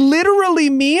 he literally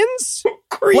means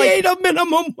create a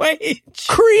minimum wage.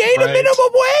 Create a minimum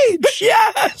wage.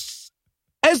 Yes.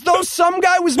 As though some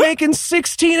guy was making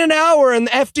 $16 an hour and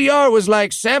FDR was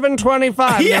like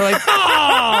 $7.25. Yeah. They're like,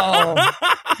 oh,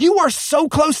 you are so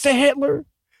close to Hitler.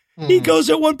 He goes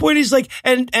at one point, he's like,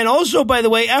 and also, by the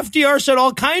way, FDR said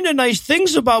all kind of nice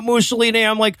things about Mussolini.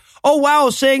 I'm like, oh, wow,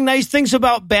 saying nice things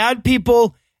about bad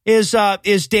people is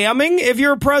damning if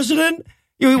you're a president.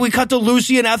 We cut to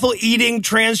Lucy and Ethel eating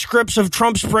transcripts of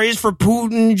Trump's praise for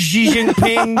Putin, Xi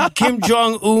Jinping, Kim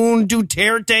Jong-un,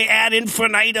 Duterte ad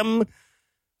infinitum.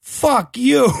 Fuck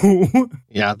you.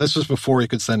 Yeah, this was before he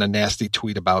could send a nasty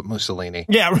tweet about Mussolini.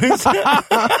 Yeah.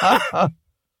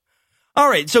 All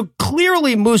right, so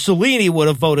clearly Mussolini would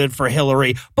have voted for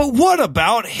Hillary, but what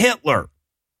about Hitler?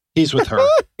 He's with her.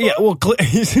 Yeah, well,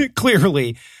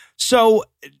 clearly. So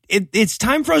it's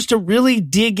time for us to really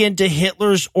dig into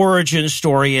Hitler's origin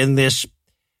story in this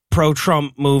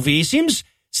pro-Trump movie. Seems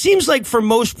like for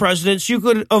most presidents, you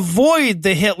could avoid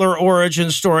the Hitler origin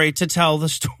story to tell the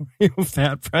story of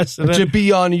that president. To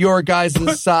be on your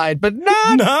guys' side, but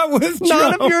not with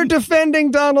none Trump. of you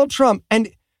defending Donald Trump. And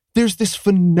there's this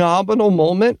phenomenal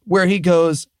moment where he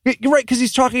goes, you're right, because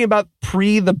he's talking about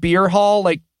pre the beer hall,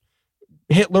 like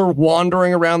Hitler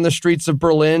wandering around the streets of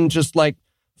Berlin, just like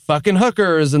fucking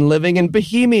hookers and living in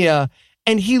Bohemia.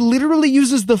 And he literally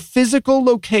uses the physical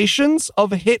locations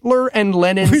of Hitler and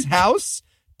Lenin's house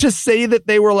to say that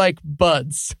they were like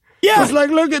buds. Yeah. It's like,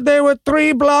 look, they were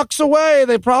 3 blocks away.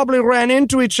 They probably ran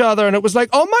into each other. And it was like,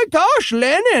 oh my gosh,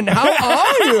 Lenin, how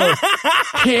are you?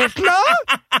 Hitler?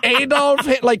 Adolf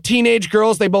Hitler? Like teenage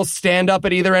girls, they both stand up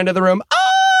at either end of the room.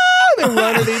 Oh, they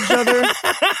run at each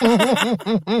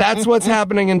other. That's what's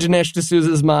happening in Dinesh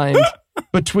D'Souza's mind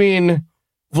between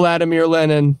Vladimir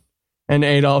Lenin and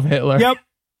Adolf Hitler.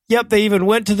 Yep, they even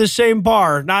went to the same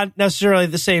bar. Not necessarily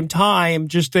the same time,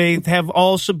 just they have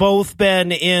also both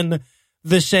been in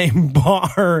the same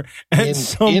bar at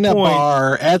some point. In a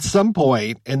bar at some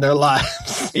point in their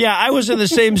lives. Yeah, I was in the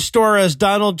same store as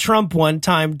Donald Trump one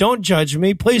time. Don't judge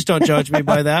me. Please don't judge me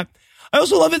by that. I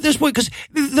also love at this point because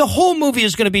the whole movie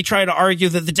is going to be trying to argue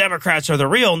that the Democrats are the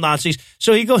real Nazis.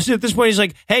 So he goes at this point, he's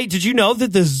like, hey, did you know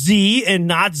that the Z in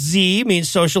Nazi means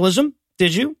socialism?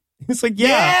 Did you? He's like, yeah.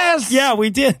 Yes! Yeah,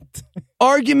 we did.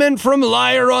 Argument from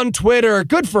Liar on Twitter.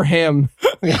 Good for him.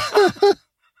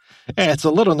 It's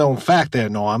a little known fact there,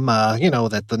 Norm,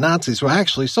 that the Nazis were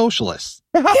actually socialists.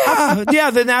 Yeah,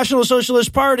 the National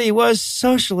Socialist Party was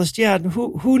socialist. Yeah,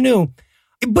 who knew?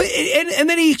 But and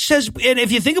then he says, and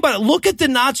if you think about it, look at the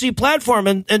Nazi platform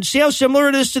and see how similar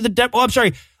it is to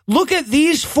the look at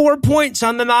these 4 points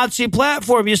on the Nazi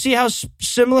platform. You see how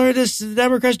similar it is to the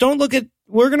Democrats? Don't look at,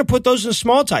 we're going to put those in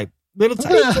small type, little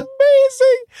type. It's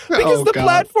amazing. Because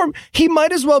platform, he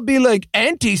might as well be like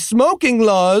anti-smoking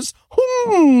laws.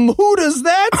 Who does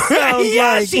that sound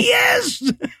yes, like? he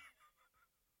is.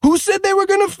 Who said they were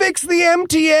going to fix the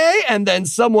MTA and then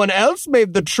someone else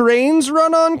made the trains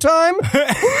run on time?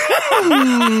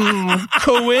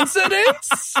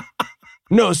 Coincidence?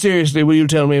 No, seriously, will you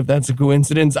tell me if that's a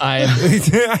coincidence? I'm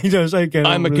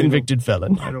a convicted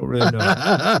felon. I don't really know.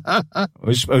 I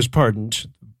was pardoned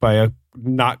by a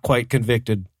not quite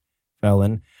convicted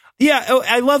felon. Yeah,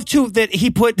 I love, too, that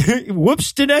he put,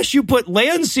 whoops, Dinesh, you put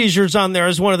land seizures on there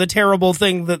as one of the terrible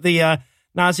things that the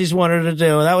Nazis wanted to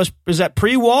do. Was that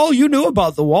pre-wall? You knew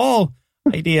about the wall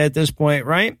idea at this point,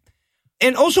 right?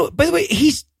 And also, by the way,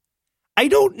 I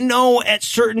don't know at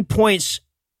certain points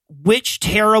which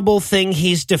terrible thing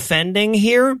he's defending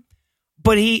here,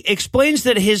 but he explains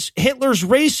that Hitler's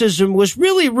racism was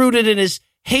really rooted in his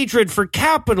hatred for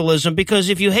capitalism, because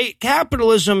if you hate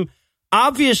capitalism,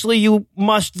 obviously you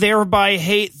must thereby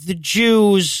hate the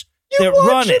Jews that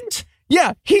run it.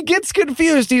 Yeah, he gets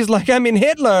confused. He's like,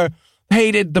 Hitler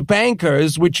hated the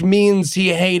bankers, which means he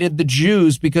hated the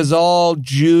Jews because all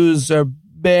Jews are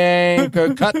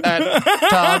banker. Cut that,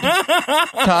 Todd.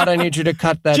 Todd, I need you to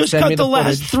cut that. Just Send cut me the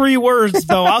last 3 words,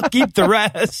 though. I'll keep the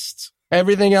rest.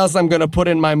 Everything else I'm going to put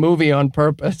in my movie on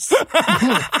purpose.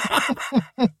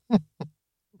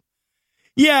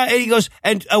 Yeah, and he goes,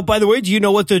 and oh, by the way, do you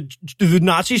know what the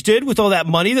Nazis did with all that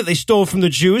money that they stole from the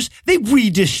Jews? They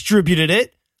redistributed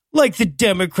it like the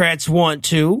Democrats want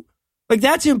to. Like,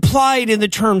 that's implied in the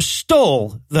term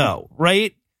stole, though,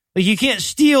 right? Like, you can't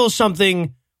steal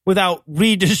something without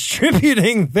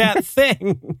redistributing that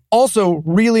thing. Also,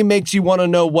 really makes you want to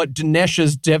know what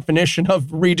Dinesh's definition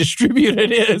of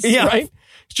redistributed is, right?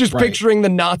 It's just picturing the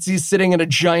Nazis sitting at a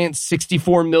giant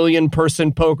 64 million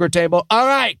person poker table. All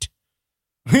right.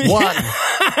 1.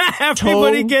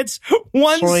 Everybody gets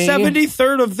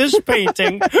 1/73 of this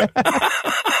painting.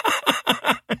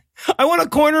 I want a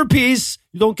corner piece.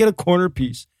 You don't get a corner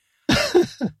piece.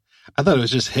 I thought it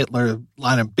was just Hitler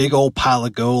on a big old pile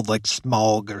of gold like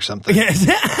Smaug or something. Yes.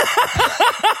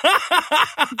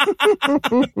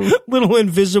 Little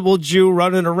invisible Jew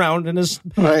running around in his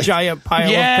giant pile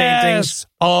of paintings.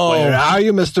 Oh, where are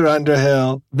you, Mr.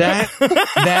 Underhill?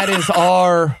 That is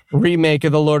our remake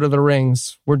of the Lord of the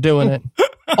Rings. We're doing it.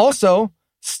 Also,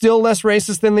 still less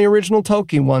racist than the original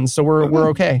Tolkien one, so we're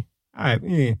okay. All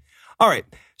right.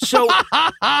 So,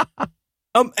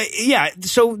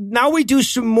 so now we do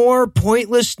some more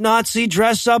pointless Nazi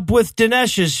dress up with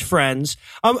Dinesh's friends.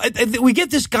 We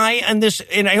get this guy and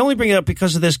I only bring it up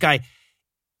because of this guy.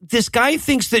 This guy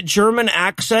thinks that German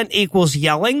accent equals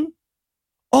yelling.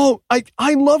 Oh,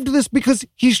 I loved this because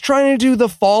he's trying to do the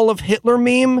fall of Hitler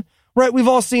meme, right? We've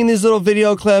all seen these little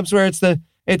video clips where it's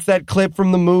that clip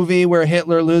from the movie where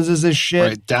Hitler loses his shit.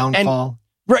 Right, downfall.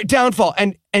 Downfall.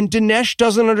 And Dinesh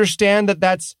doesn't understand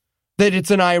that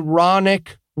it's an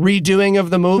ironic redoing of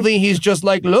the movie. He's just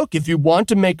like, look, if you want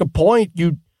to make a point,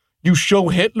 you show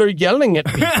Hitler yelling at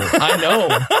people. I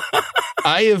know.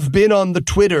 I have been on the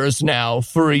Twitters now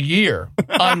for a year.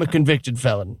 I'm a convicted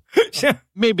felon.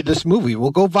 Maybe this movie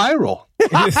will go viral.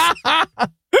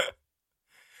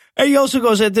 And he also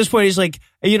goes, at this point, he's like,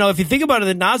 if you think about it,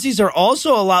 the Nazis are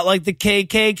also a lot like the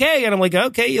KKK. And I'm like,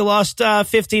 okay, you lost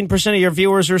 15% of your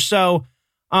viewers or so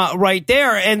right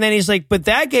there. And then he's like, but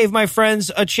that gave my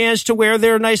friends a chance to wear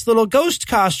their nice little ghost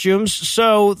costumes.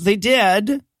 So they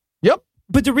did. Yep.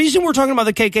 But the reason we're talking about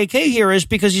the KKK here is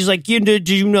because he's like, do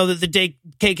you know that the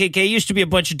KKK used to be a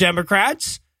bunch of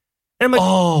Democrats? And I'm like,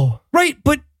 oh, right.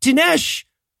 But Dinesh,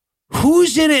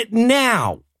 who's in it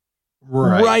now?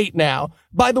 Right now.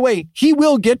 By the way, he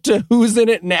will get to who's in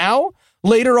it now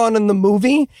later on in the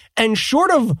movie, and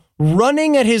short of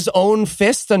running at his own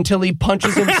fist until he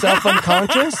punches himself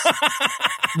unconscious,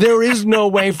 there is no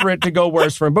way for it to go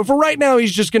worse for him. But for right now,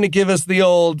 he's just going to give us the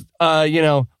old,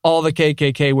 all the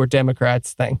KKK were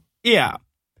Democrats thing. Yeah.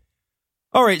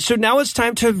 All right, so now it's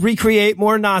time to recreate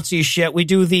more Nazi shit. We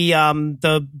do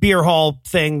the beer hall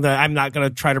thing that I'm not going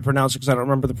to try to pronounce it because I don't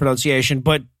remember the pronunciation,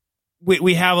 but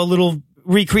we have a little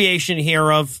recreation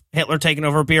here of Hitler taking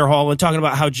over a beer hall and talking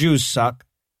about how Jews suck.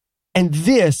 And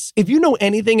this, if you know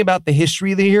anything about the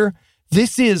history of the year,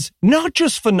 this is not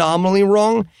just phenomenally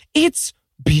wrong, it's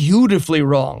beautifully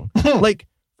wrong. Like,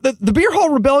 the Beer Hall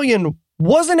Rebellion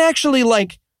wasn't actually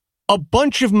like a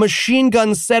bunch of machine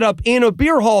guns set up in a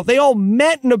beer hall. They all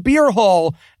met in a beer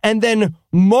hall and then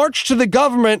marched to the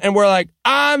government and were like,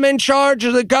 I'm in charge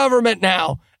of the government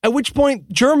now. At which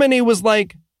point Germany was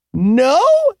like, no,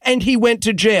 and he went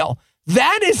to jail.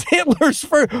 That is Hitler's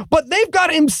but they've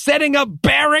got him setting up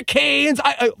barricades.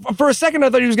 For a second, I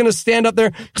thought he was going to stand up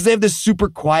there because they have this super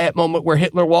quiet moment where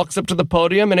Hitler walks up to the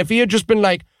podium, and if he had just been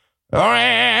like,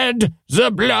 red, the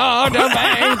blood of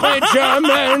angry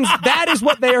Germans, that is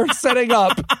what they are setting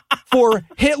up for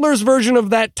Hitler's version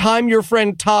of that time your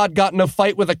friend Todd got in a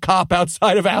fight with a cop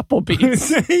outside of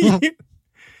Applebee's.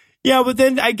 Yeah, but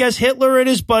then I guess Hitler and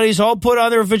his buddies all put on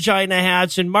their vagina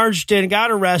hats and marched in, got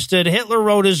arrested. Hitler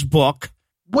wrote his book.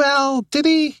 Well, did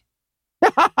he?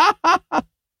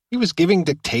 He was giving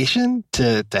dictation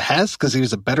to Hess because he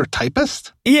was a better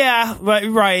typist? Yeah,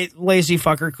 right. Lazy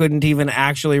fucker couldn't even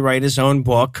actually write his own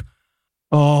book.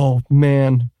 Oh,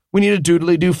 man. We need a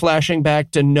doodly-doo flashing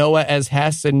back to Noah as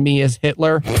Hess and me as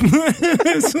Hitler.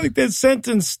 It's like that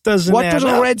sentence doesn't What add do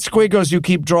the up. red squiggles you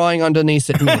keep drawing underneath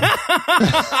it mean?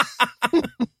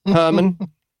 Herman?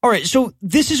 All right, so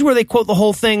this is where they quote the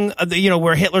whole thing,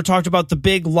 where Hitler talked about the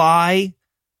big lie.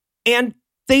 And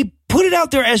they put it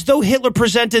out there as though Hitler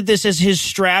presented this as his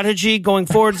strategy going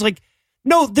forward. It's like,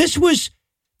 no, this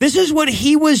is what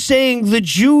he was saying the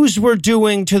Jews were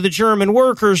doing to the German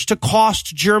workers to cost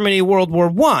Germany World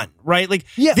War I, right? Like,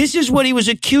 yeah. This is what he was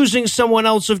accusing someone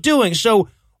else of doing. So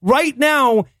right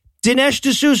now, Dinesh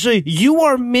D'Souza, you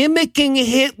are mimicking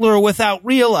Hitler without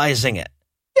realizing it.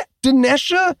 Yeah,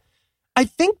 I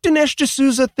think Dinesh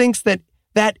D'Souza thinks that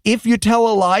if you tell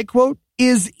a lie quote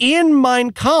is in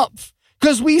Mein Kampf.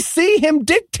 Because we see him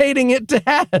dictating it to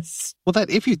Hess. Well,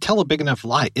 that if you tell a big enough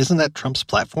lie, isn't that Trump's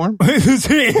platform? Right. That's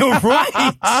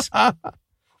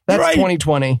right.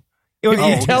 2020. If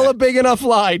you tell a big enough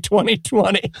lie,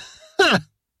 2020.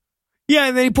 Yeah,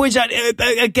 and then he points out,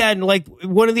 again, like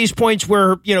one of these points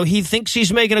where, he thinks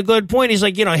he's making a good point. He's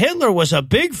like, Hitler was a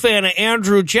big fan of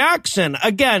Andrew Jackson.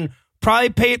 Again,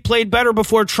 probably played better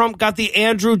before Trump got the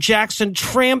Andrew Jackson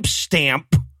tramp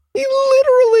stamp. He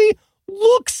literally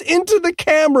looks into the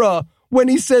camera when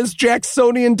he says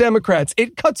Jacksonian Democrats.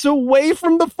 It cuts away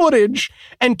from the footage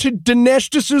and to Dinesh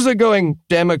D'Souza going,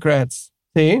 Democrats.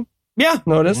 See? Yeah.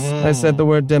 Notice I said the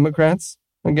word Democrats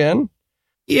again.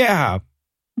 Yeah.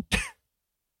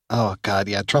 Oh, God,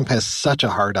 yeah. Trump has such a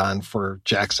hard-on for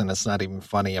Jackson. It's not even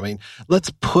funny. I mean, let's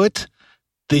put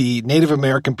the Native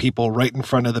American people right in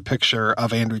front of the picture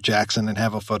of Andrew Jackson and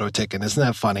have a photo taken. Isn't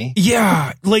that funny?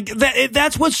 Yeah, like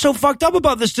that's what's so fucked up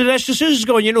about this. Dinesh D'Souza's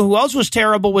going, you know who else was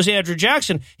terrible was Andrew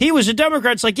Jackson. He was a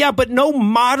Democrat. It's like, yeah, but no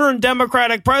modern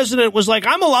Democratic president was like,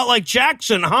 I'm a lot like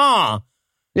Jackson, huh?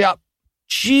 Yeah.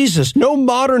 Jesus. No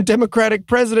modern Democratic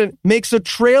president makes a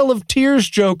Trail of Tears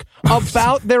joke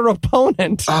about their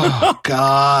opponent. Oh,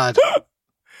 God.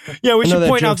 Yeah, we should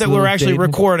point out that we're actually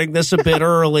recording this a bit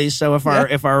early, so if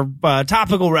our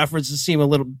topical references seem a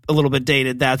little bit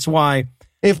dated, that's why.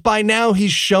 If by now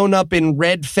he's shown up in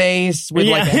red face with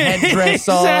like a headdress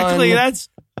exactly, on. That's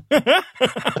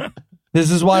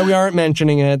This is why we aren't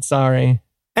mentioning it, sorry.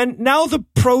 And now the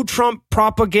pro-Trump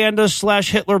propaganda /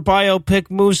 Hitler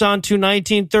biopic moves on to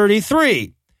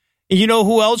 1933. You know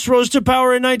who else rose to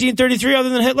power in 1933 other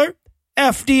than Hitler?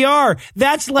 FDR.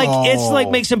 That's like, It's like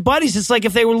makes them buddies. It's like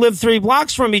if they lived 3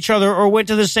 blocks from each other or went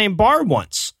to the same bar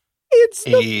once. It's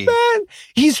the bad.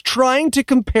 He's trying to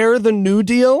compare the New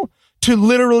Deal to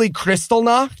literally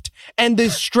Kristallnacht, and the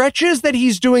stretches that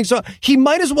he's doing. So he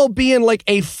might as well be in like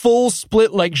a full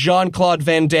split like Jean-Claude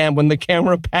Van Damme when the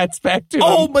camera pats back to him.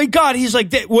 Oh my God. He's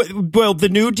like, well, the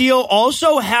New Deal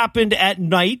also happened at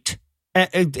night,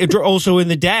 also in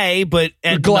the day, but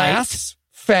at glass. Night.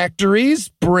 Factories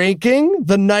breaking,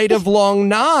 the night of long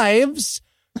knives,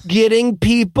 getting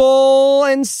people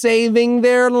and saving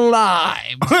their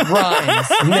lives. Rhymes.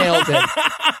 Nailed it.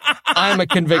 I'm a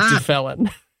convicted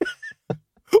felon.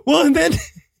 Well, and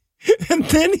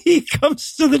then he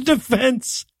comes to the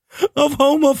defense of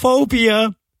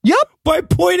homophobia. Yep. By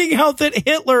pointing out that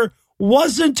Hitler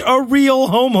wasn't a real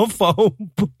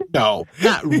homophobe. No,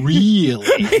 not really.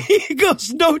 He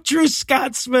goes, no true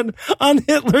Scotsman on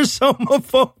Hitler's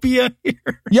homophobia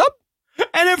here. Yep.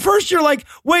 And at first you're like,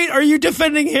 wait, are you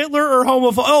defending Hitler or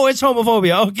homophobia? Oh, it's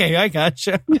homophobia. Okay, I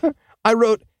gotcha. I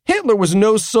wrote, Hitler was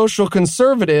no social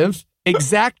conservative.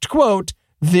 Exact quote,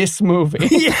 this movie.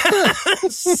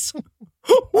 Yes.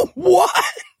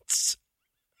 What?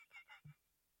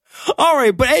 All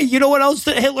right, but hey, you know what else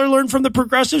that Hitler learned from the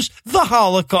progressives? The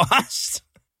Holocaust.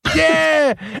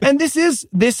 Yeah, and this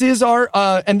is our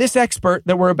and this expert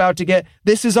that we're about to get.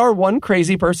 This is our one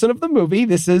crazy person of the movie.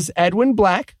 This is Edwin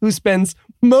Black, who spends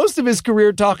most of his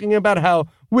career talking about how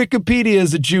Wikipedia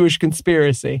is a Jewish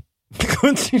conspiracy.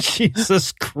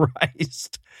 Jesus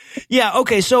Christ. Yeah.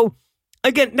 Okay. So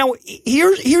again, now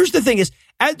here's the thing: is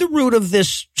at the root of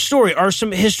this story are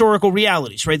some historical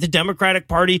realities, right? The Democratic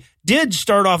Party did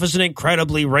start off as an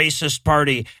incredibly racist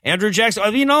party. Andrew Jackson,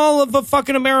 I mean, all of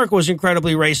fucking America was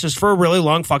incredibly racist for a really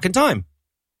long fucking time.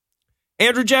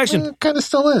 Andrew Jackson kind of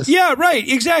still is. Yeah, right.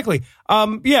 Exactly.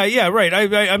 Yeah, right.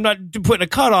 I'm not putting a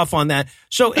cutoff on that.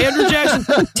 So Andrew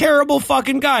Jackson, terrible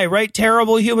fucking guy, right?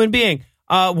 Terrible human being.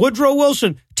 Woodrow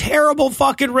Wilson, terrible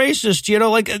fucking racist. You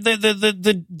know, like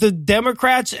the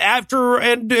Democrats after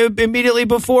and immediately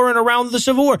before and around the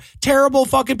Civil War, terrible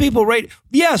fucking people, right?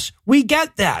 Yes, we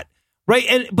get that,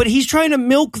 right? But he's trying to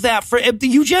milk that for the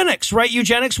eugenics, right?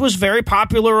 Eugenics was very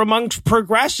popular amongst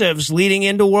progressives leading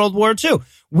into World War II.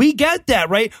 We get that,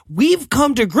 right? We've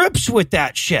come to grips with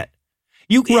that shit.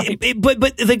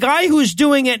 But the guy who's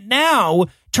doing it now,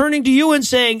 turning to you and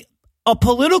saying, a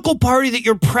political party that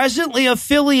you're presently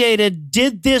affiliated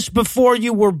did this before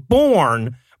you were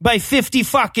born by 50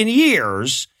 fucking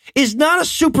years is not a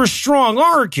super strong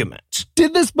argument.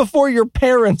 Did this before your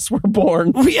parents were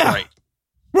born. Yeah.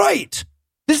 Right.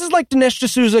 This is like Dinesh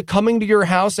D'Souza coming to your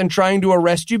house and trying to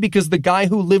arrest you because the guy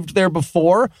who lived there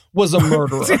before was a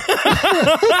murderer.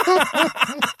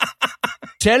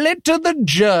 Tell it to the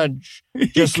judge.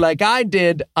 Just like I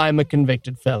did, I'm a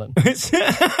convicted felon.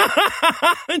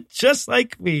 Just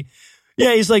like me.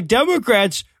 Yeah, he's like,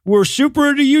 Democrats were super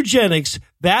into eugenics.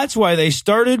 That's why they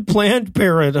started Planned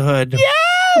Parenthood.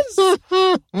 Yes!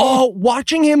 Oh,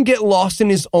 watching him get lost in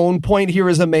his own point here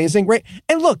is amazing, right?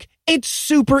 And look, it's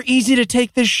super easy to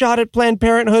take this shot at Planned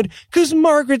Parenthood because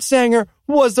Margaret Sanger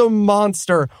was a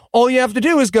monster. All you have to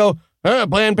do is go,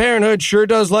 Planned Parenthood sure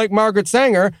does like Margaret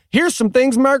Sanger. Here's some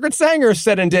things Margaret Sanger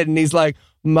said and did. And he's like,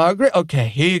 Margaret, okay,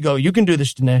 here you go. You can do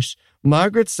this, Dinesh.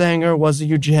 Margaret Sanger was a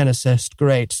eugenicist.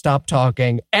 Great, stop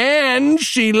talking. And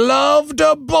she loved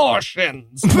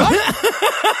abortions.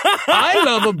 I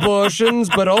love abortions,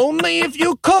 but only if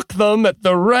you cook them at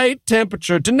the right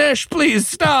temperature. Dinesh, please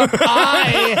stop.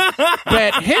 I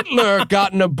bet Hitler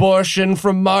got an abortion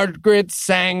from Margaret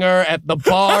Sanger at the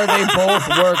bar they both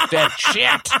worked at.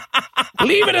 Shit.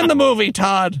 Leave it in the movie,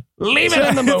 Todd. Leave it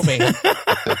in the movie.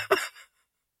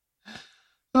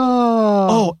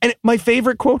 Oh, and my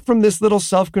favorite quote from this little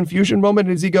self-confusion moment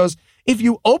is he goes, if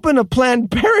you open a Planned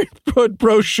Parenthood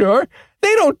brochure,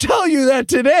 they don't tell you that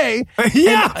today.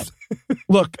 Yeah.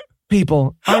 Look,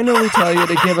 people, I know we tell you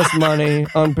to give us money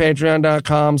on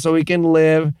patreon.com so we can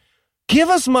live. Give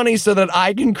us money so that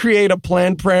I can create a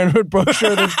Planned Parenthood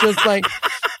brochure that's just like,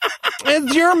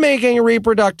 as you're making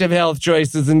reproductive health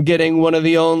choices and getting one of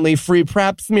the only free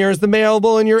PrEP smears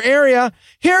available in your area,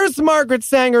 here's Margaret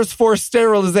Sanger's forced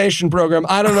sterilization program.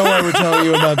 I don't know why we're telling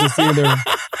you about this either.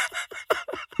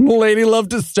 Lady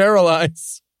loved to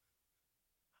sterilize.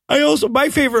 My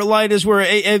favorite line is where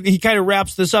he kind of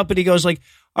wraps this up and he goes like,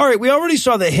 all right, we already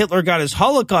saw that Hitler got his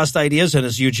Holocaust ideas and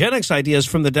his eugenics ideas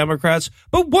from the Democrats,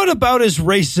 but what about his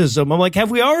racism? I'm like,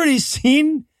 have we already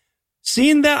seen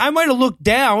that? I might have looked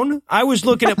down. I was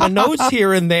looking at my notes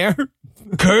here and there.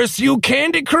 Curse you,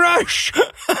 Candy Crush!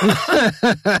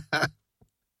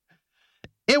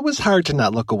 It was hard to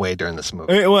not look away during this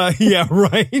movie. Well, yeah,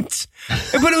 right.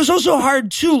 But it was also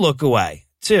hard to look away,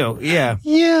 too. Yeah.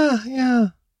 Yeah.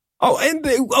 Oh, and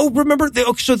remember,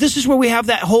 so this is where we have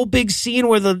that whole big scene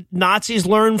where the Nazis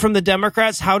learn from the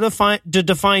Democrats how to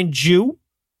define Jew.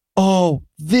 Oh,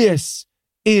 this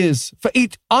is,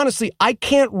 honestly, I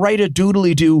can't write a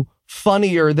doodly-doo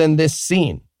funnier than this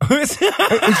scene. It's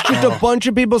just a bunch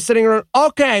of people sitting around.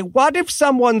 Okay, what if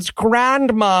someone's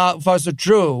grandma was a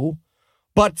Jew,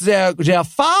 but their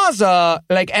father,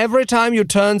 like every time you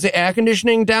turn the air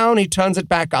conditioning down, he turns it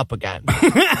back up again.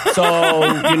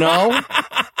 So,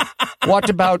 what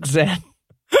about that?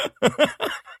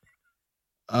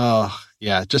 Oh,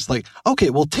 yeah, just like, okay,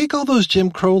 we'll take all those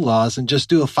Jim Crow laws and just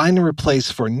do a find and replace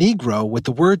for Negro with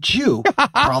the word Jew.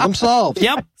 Problem solved.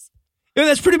 Yep. Yeah,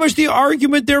 that's pretty much the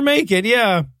argument they're making,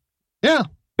 yeah. Yeah.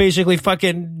 Basically,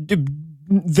 fucking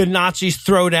the Nazis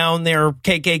throw down their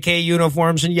KKK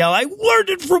uniforms and yell, I learned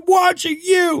it from watching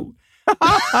you.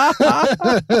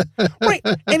 Right,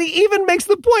 and he even makes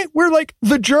the point where, like,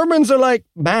 the Germans are like,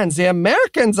 man, the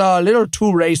Americans are a little too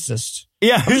racist.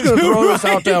 Yeah, I'm just going to throw this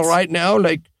out there right now.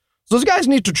 Like, those guys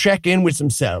need to check in with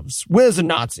themselves. Where's the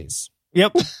Nazis?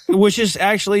 Yep, which is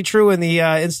actually true in the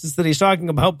instance that he's talking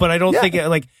about, but I don't think it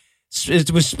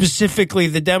was specifically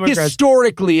the Democrats.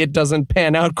 Historically, it doesn't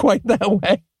pan out quite that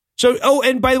way. So,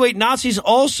 and by the way, Nazis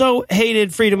also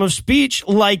hated freedom of speech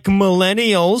like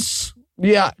millennials.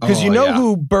 Yeah, because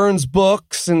who burns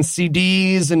books and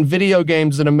CDs and video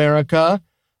games in America?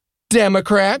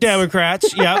 Democrats,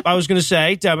 yeah, I was going to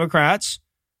say Democrats.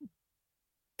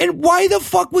 And why the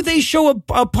fuck would they show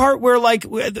a part where, like,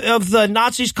 of the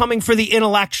Nazis coming for the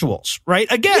intellectuals,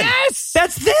 right? Again, yes!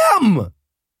 That's them!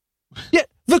 Yeah,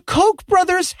 the Koch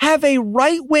brothers have a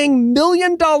right-wing $1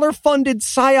 million funded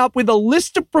psyop with a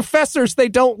list of professors they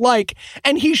don't like,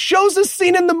 and he shows a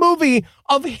scene in the movie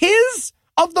of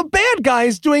the bad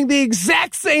guys doing the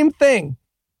exact same thing.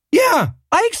 Yeah.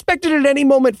 I expected at any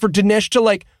moment for Dinesh to,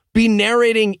 like, be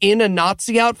narrating in a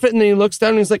Nazi outfit, and then he looks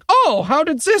down and he's like, oh, how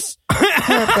did this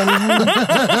happen?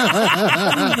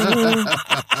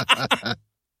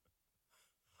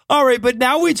 All right, but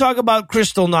now we talk about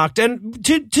Kristallnacht, and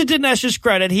to Dinesh's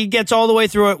credit, he gets all the way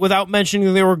through it without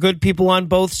mentioning there were good people on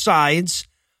both sides.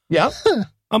 Yeah.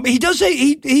 He does say,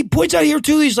 he points out here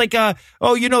too, he's like,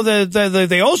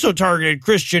 they also targeted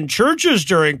Christian churches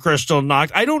during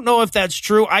Kristallnacht. I don't know if that's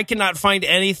true. I cannot find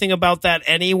anything about that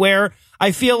anywhere.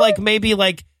 I feel like maybe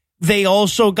like they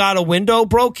also got a window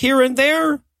broke here and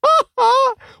there.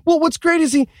 Well, what's great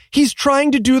is he's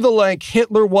trying to do the, like,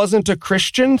 Hitler wasn't a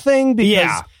Christian thing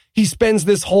because he spends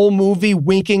this whole movie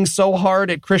winking so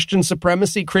hard at Christian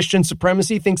supremacy. Christian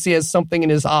supremacy thinks he has something in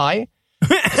his eye.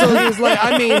 So he's like,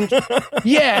 I mean,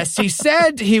 yes, he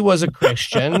said he was a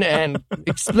Christian and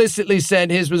explicitly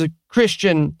said his was a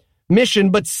Christian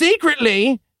mission, but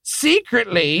secretly,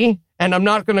 and I'm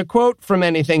not going to quote from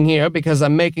anything here because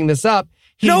I'm making this up,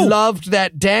 he loved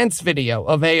that dance video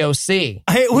of AOC.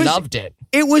 Loved it.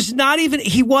 It was not even,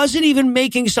 he wasn't even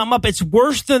making some up. It's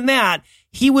worse than that.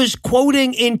 He was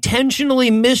quoting intentionally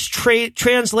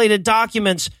mistranslated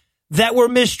documents that were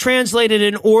mistranslated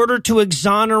in order to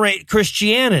exonerate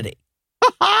Christianity.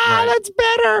 Right. That's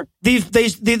better.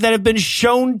 That have been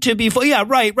shown to be, yeah,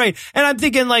 right. And I'm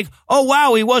thinking like, oh,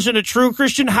 wow, he wasn't a true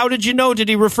Christian. How did you know? Did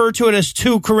he refer to it as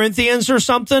 2 Corinthians or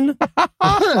something?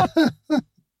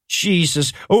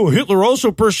 Jesus. Oh, Hitler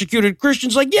also persecuted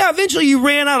Christians. Like, yeah, eventually you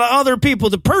ran out of other people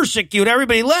to persecute.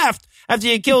 Everybody left after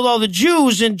you killed all the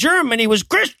Jews in Germany was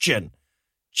Christian.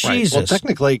 Jesus. Right. Well,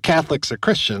 technically, Catholics are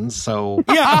Christians, so...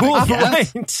 Yeah, well,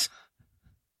 right.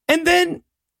 And then,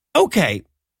 okay,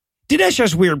 Dinesh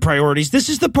has weird priorities. This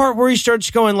is the part where he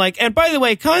starts going like, and by the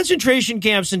way, concentration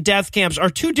camps and death camps are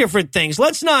two different things.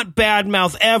 Let's not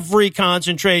badmouth every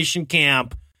concentration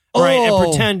camp, right, and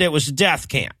pretend it was a death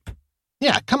camp.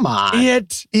 Yeah, come on.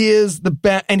 It is the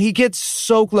best. And he gets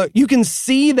so close. You can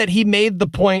see that he made the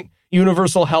point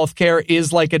universal healthcare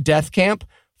is like a death camp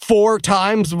 4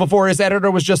 times before his editor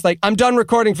was just like, I'm done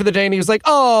recording for the day. And he was like,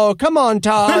 oh, come on,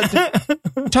 Todd.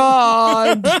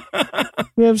 Todd.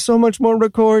 We have so much more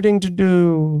recording to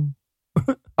do.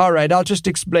 All right, I'll just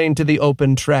explain to the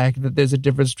open track that there's a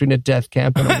difference between a death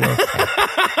camp and a work camp.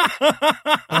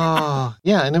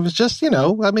 Yeah, and it was just,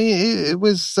 it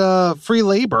was free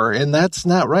labor, and that's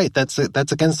not right. That's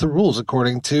against the rules,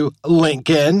 according to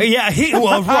Lincoln. Yeah,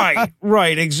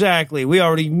 right, exactly. We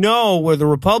already know where the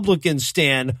Republicans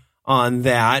stand on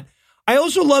that. I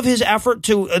also love his effort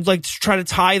to try to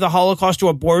tie the Holocaust to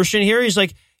abortion here. He's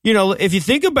like, if you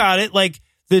think about it, like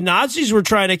the Nazis were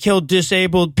trying to kill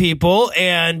disabled people,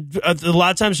 and a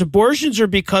lot of times abortions are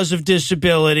because of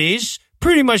disabilities.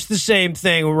 Pretty much the same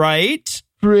thing, right?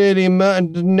 Pretty much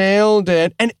nailed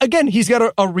it. And again, he's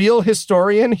got a real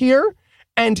historian here.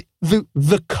 And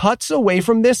the cuts away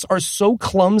from this are so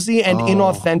clumsy and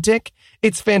inauthentic.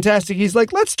 It's fantastic. He's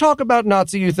like, let's talk about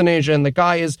Nazi euthanasia. And the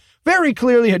guy is very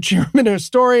clearly a German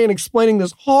historian explaining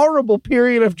this horrible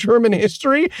period of German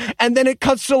history. And then it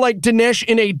cuts to like Dinesh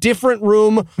in a different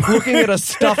room looking at a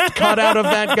stuffed cutout of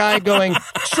that guy going,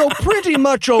 so pretty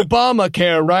much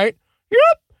Obamacare, right? Yep.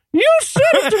 You said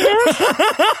it, Dinesh.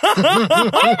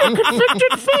 I'm a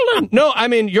convicted felon. No, I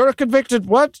mean, you're a convicted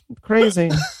what? Crazy.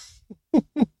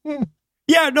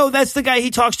 Yeah, no, that's the guy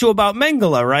he talks to about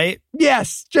Mengele, right?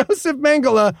 Yes, Joseph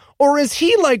Mengele, or as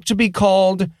he liked to be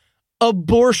called,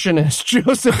 abortionist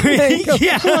Joseph Mengele.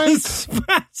 Yes.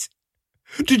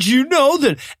 Did you know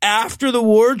that after the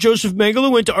war, Joseph Mengele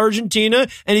went to Argentina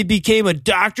and he became a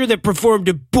doctor that performed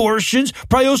abortions?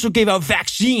 Probably also gave out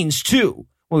vaccines, too,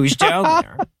 when he was down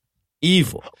there.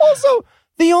 Evil. Also,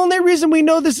 the only reason we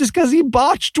know this is because he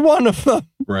botched one of them.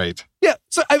 Right. Yeah.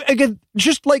 So again,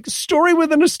 just like story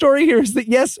within a story here is that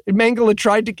yes, Mengele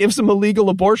tried to give some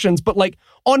illegal abortions, but like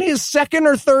on his second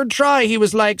or third try, he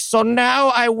was like, so now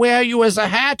I wear you as a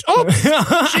hat. Oops,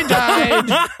 she died.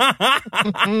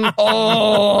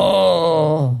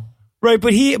 Oh. Right.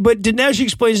 But Dinesh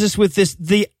explains this with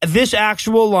this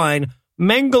actual line.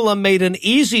 Mengele made an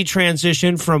easy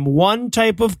transition from one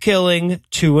type of killing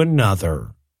to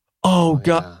another. Oh,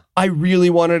 God. Yeah. I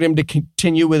really wanted him to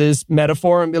continue with his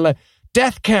metaphor and be like,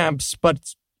 death camps,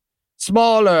 but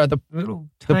smaller, the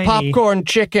popcorn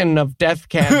chicken of death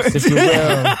camps, if you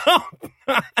will.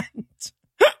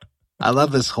 I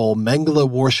love this whole Mengele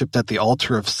worshipped at the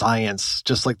altar of science,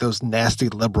 just like those nasty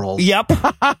liberals. Yep.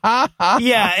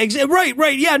 Yeah,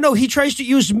 right. Yeah, no, he tries to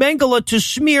use Mengele to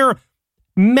smear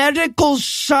medical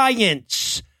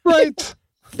science. Right.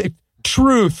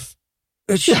 Truth.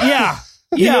 Yeah.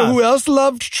 You know who else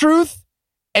loved truth?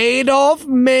 Adolf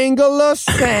Mengele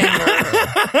Sanger.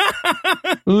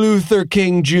 Luther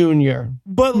King Jr.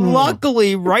 But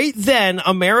luckily, right then,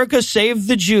 America saved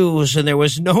the Jews and there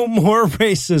was no more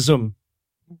racism.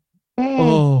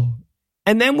 Oh.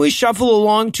 And then we shuffle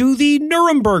along to the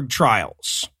Nuremberg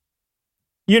trials.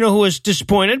 You know who was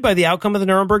disappointed by the outcome of the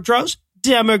Nuremberg trials?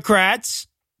 Democrats.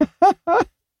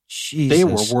 Jesus. They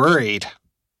were worried.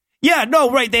 Yeah, no,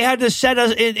 right. They had to set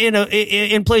us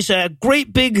in place a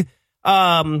great big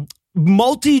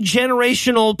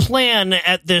multi-generational plan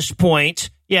at this point.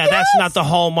 Yeah, yes. That's not the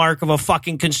hallmark of a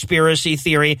fucking conspiracy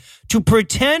theory, to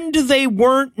pretend they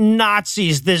weren't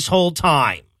Nazis this whole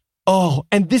time. Oh,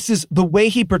 and this is the way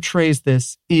he portrays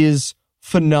this is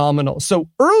phenomenal. So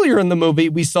earlier in the movie,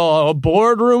 we saw a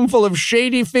boardroom full of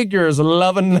shady figures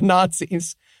loving the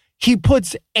Nazis. He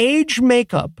puts age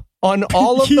makeup on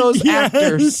all of those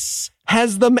actors,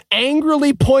 has them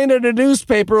angrily point at a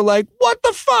newspaper like, what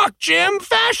the fuck, Jim?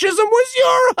 Fascism was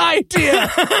your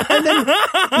idea. And then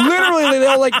literally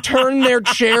they'll like turn their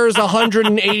chairs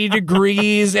 180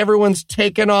 degrees. Everyone's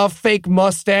taking off fake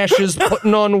mustaches,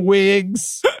 putting on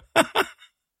wigs.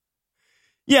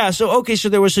 Yeah, so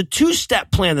there was a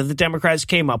 2-step plan that the Democrats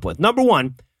came up with. Number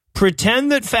 1,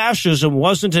 pretend that fascism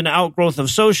wasn't an outgrowth of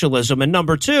socialism. And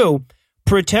number 2,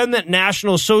 pretend that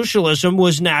National Socialism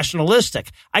was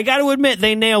nationalistic. I got to admit,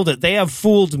 they nailed it. They have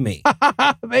fooled me.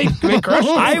 they crushed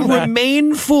it. I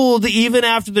remain fooled even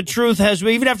after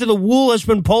even after the wool has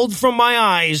been pulled from my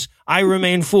eyes. I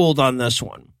remain fooled on this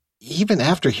one. Even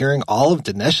after hearing all of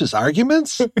Dinesh's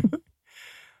arguments?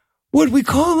 Would we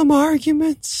call them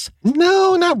arguments?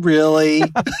 No, not really.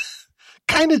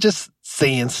 Kind of just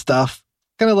saying stuff.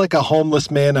 Kind of like a homeless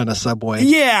man on a subway.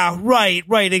 Yeah,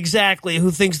 right, exactly.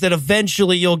 Who thinks that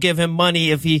eventually you'll give him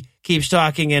money if he keeps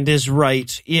talking and is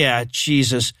right. Yeah,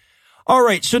 Jesus. All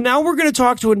right, so now we're going to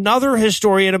talk to another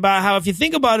historian about how, if you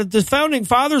think about it, the founding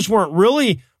fathers weren't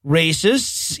really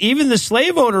racists. Even the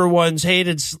slave owner ones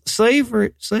hated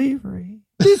slavery.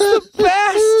 It's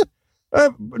the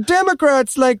best.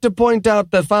 Democrats like to point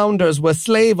out the founders were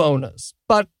slave owners,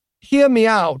 but hear me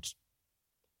out.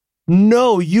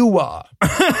 No, you are.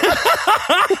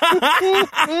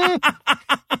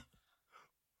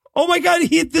 Oh my God,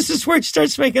 this is where he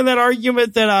starts making that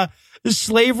argument that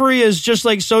slavery is just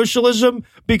like socialism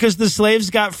because the slaves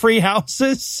got free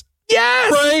houses.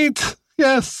 Yes! Right.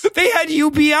 Yes. They had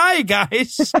UBI,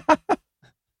 guys.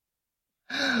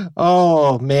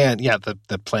 Oh, man. Yeah,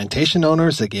 the plantation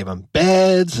owners, they gave them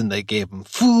beds and they gave them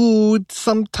food.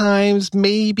 Sometimes,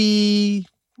 maybe.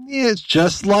 Yeah, it's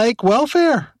just like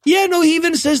welfare. Yeah, no, he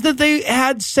even says that they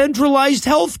had centralized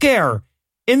health care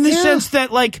in the sense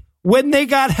that, like, when they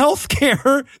got health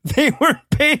care, they weren't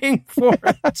paying for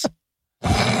it.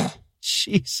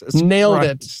 Jesus Nailed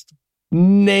Christ. it.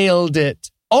 Nailed it.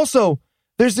 Also,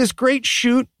 there's this great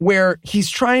shoot where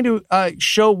he's trying to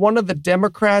show one of the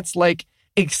Democrats, like,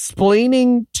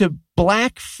 explaining to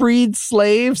black freed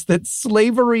slaves that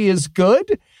slavery is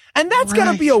good. And that's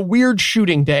got to be a weird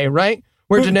shooting day, right?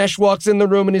 Where Dinesh walks in the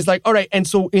room and he's like, all right, and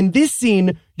so in this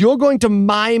scene, you're going to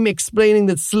mime explaining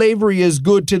that slavery is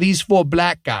good to these 4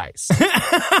 black guys.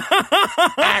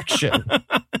 Action.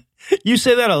 You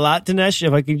say that a lot, Dinesh,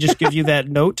 if I can just give you that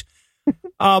note.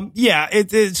 Yeah,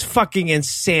 it's fucking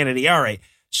insanity. All right.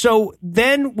 So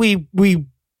then we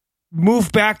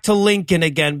move back to Lincoln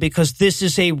again because this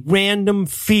is a random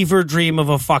fever dream of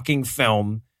a fucking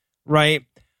film, right?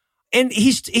 And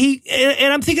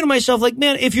and I'm thinking to myself, like,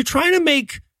 man, if you're trying to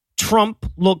make Trump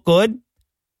look good,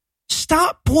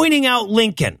 stop pointing out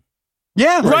Lincoln.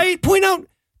 Yeah. Right? Point out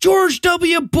George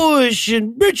W. Bush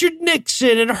and Richard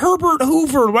Nixon and Herbert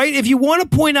Hoover, right? If you want to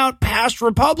point out past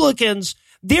Republicans,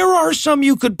 there are some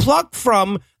you could pluck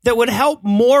from that would help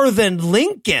more than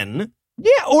Lincoln.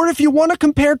 Yeah, or if you want to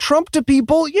compare Trump to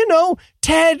people,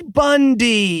 Ted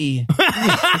Bundy.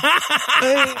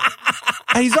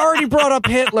 He's already brought up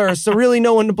Hitler, so really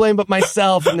no one to blame but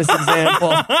myself in this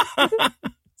example.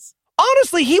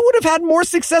 Honestly, he would have had more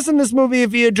success in this movie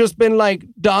if he had just been like,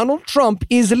 Donald Trump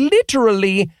is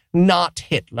literally not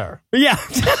Hitler. Yeah.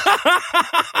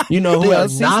 You know who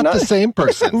else is not the same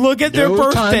person. Look at their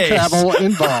birthdays. Time travel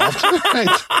involved. Right.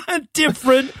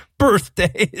 Different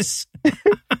birthdays.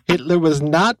 Hitler was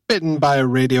not bitten by a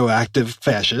radioactive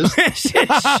fascist.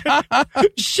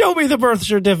 Show me the birth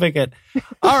certificate.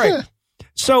 All right.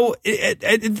 So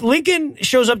Lincoln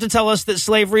shows up to tell us that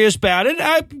slavery is bad.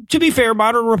 And to be fair,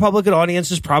 modern Republican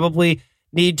audiences probably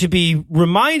need to be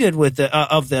reminded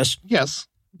of this. Yes.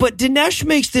 But Dinesh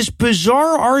makes this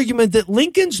bizarre argument that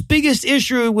Lincoln's biggest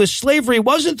issue with slavery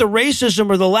wasn't the racism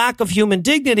or the lack of human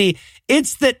dignity.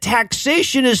 It's that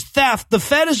taxation is theft. The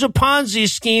Fed is a Ponzi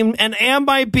scheme. And am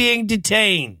I being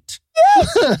detained?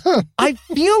 Yes. I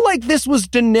feel like this was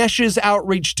Dinesh's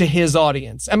outreach to his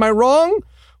audience. Am I wrong?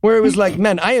 Where it was like,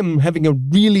 man, I am having a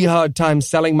really hard time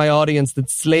selling my audience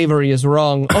that slavery is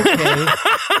wrong. Okay.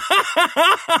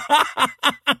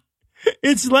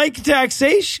 It's like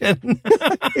taxation.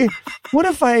 What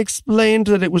if I explained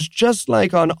that it was just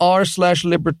like on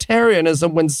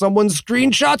r/libertarianism when someone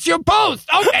screenshots your post?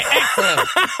 Okay, excellent.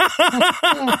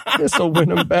 This will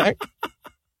win him back.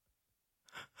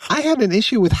 I had an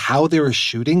issue with how they were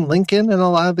shooting Lincoln in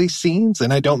a lot of these scenes,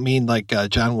 and I don't mean like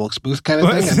John Wilkes Booth kind of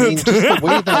thing. I mean just the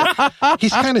way that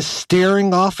he's kind of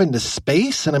staring off into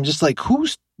space, and I'm just like,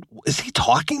 is he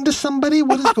talking to somebody?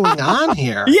 What is going on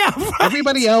here? Yeah, right.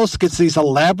 Everybody else gets these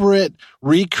elaborate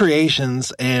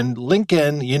recreations, and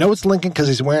Lincoln, it's Lincoln because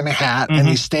he's wearing a hat and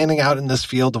he's standing out in this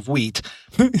field of wheat.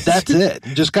 That's it.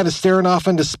 Just kind of staring off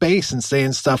into space and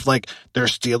saying stuff like, they're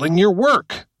stealing your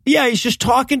work. Yeah, he's just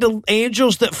talking to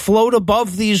angels that float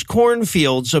above these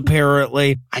cornfields,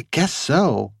 apparently. I guess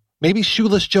so. Maybe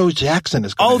Shoeless Joe Jackson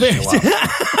is going to show up.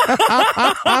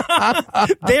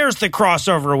 There's the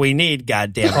crossover we need,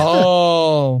 goddammit.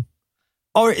 Oh.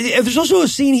 Or there's also a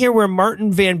scene here where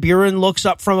Martin Van Buren looks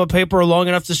up from a paper long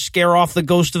enough to scare off the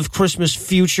ghost of Christmas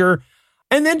future.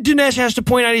 And then Dinesh has to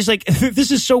point out, he's like, this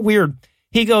is so weird.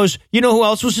 He goes, you know who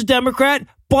else was a Democrat?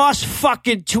 Boss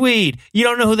fucking Tweed. You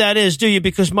don't know who that is, do you?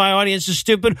 Because my audience is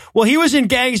stupid. Well, he was in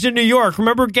Gangs in New York.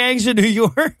 Remember Gangs in New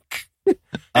York?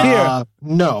 Here.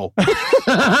 No.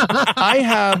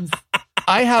 I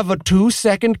have a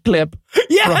 2-second clip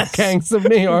from Gangs of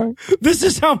New York. This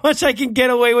is how much I can get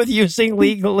away with using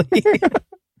legally.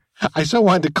 I so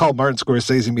wanted to call Martin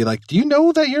Scorsese and be like, do you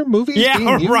know that your movie is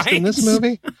being used in this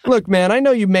movie? Look, man, I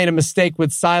know you made a mistake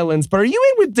with Silence, but are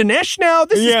you in with Dinesh now?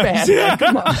 This is bad. Man.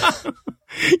 Come on.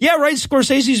 Yeah, right.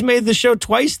 Scorsese's made the show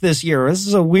twice this year. This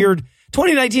is a weird...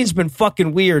 2019's been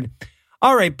fucking weird.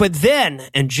 All right, but then,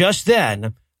 and just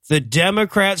then, the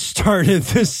Democrats started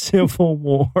the Civil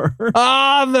War.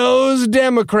 Ah, those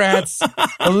Democrats.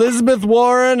 Elizabeth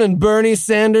Warren and Bernie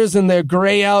Sanders in their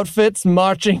gray outfits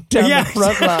marching down the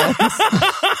front lines.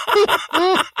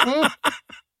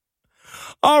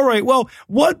 All right, well,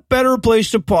 what better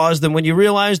place to pause than when you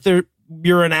realize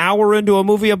you're an hour into a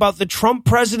movie about the Trump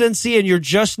presidency and you're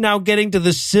just now getting to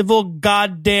the Civil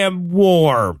Goddamn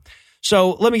War.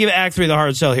 So let me give Act 3 the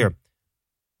hard sell here.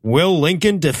 Will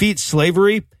Lincoln defeat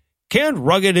slavery? Can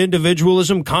rugged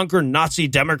individualism conquer Nazi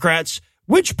Democrats?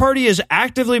 Which party is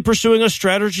actively pursuing a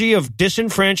strategy of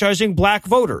disenfranchising black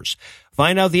voters?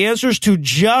 Find out the answers to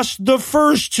just the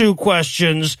first two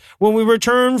questions when we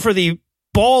return for the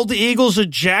bald eagles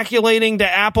ejaculating to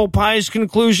apple pie's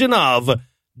conclusion of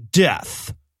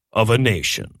Death of a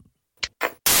Nation.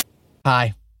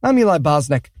 Hi, I'm Eli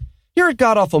Bosnick. Here at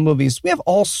God Awful Movies, we have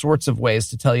all sorts of ways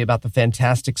to tell you about the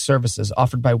fantastic services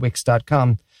offered by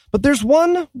Wix.com. But there's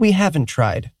one we haven't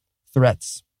tried.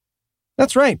 Threats.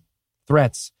 That's right.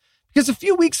 Threats. Because a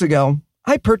few weeks ago,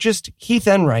 I purchased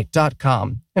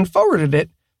HeathEnright.com and forwarded it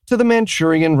to the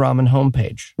Manchurian Ramen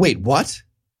homepage. Wait, what?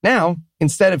 Now,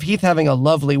 instead of Heath having a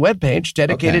lovely webpage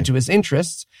dedicated to his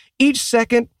interests, each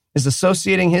second is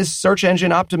associating his search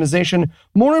engine optimization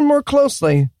more and more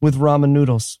closely with ramen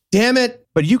noodles. Damn it.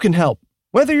 But you can help.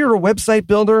 Whether you're a website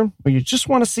builder or you just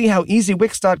want to see how easy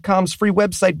Wix.com's free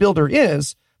website builder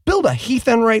is, build a Heath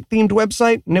Enright themed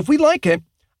website, and if we like it,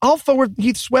 I'll forward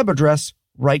Heath's web address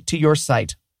right to your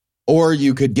site. Or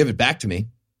you could give it back to me.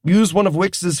 Use one of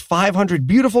Wix's 500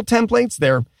 beautiful templates,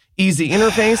 their easy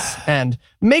interface, and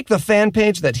make the fan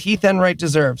page that Heath Enright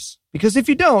deserves. Because if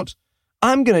you don't,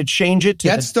 I'm going to change it to...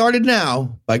 Get started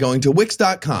now by going to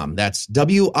Wix.com. That's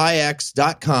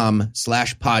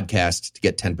Wix.com/podcast to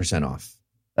get 10% off.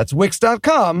 That's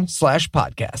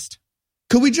Wix.com/podcast.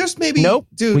 Could we just maybe... Nope,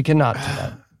 we cannot do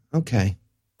that. Okay.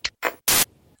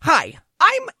 Hi,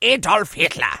 I'm Adolf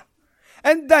Hitler.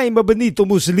 And I'm Benito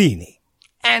Mussolini.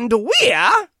 And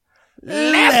we're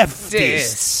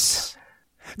leftists.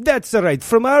 That's right.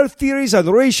 From our theories on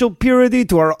racial purity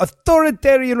to our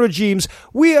authoritarian regimes,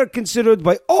 we are considered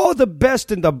by all the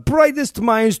best and the brightest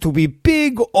minds to be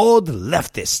big old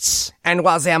leftists. And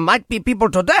while there might be people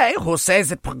today who say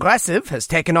that progressive has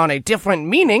taken on a different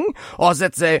meaning, or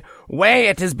that the way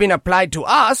it has been applied to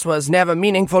us was never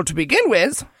meaningful to begin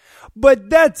with. But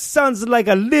that sounds like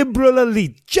a liberal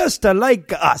elite, just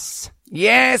like us.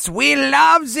 Yes, we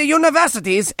love the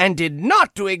universities and did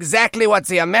not do exactly what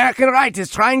the American right is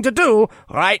trying to do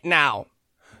right now.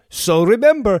 So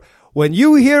remember, when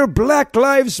you hear Black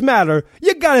Lives Matter,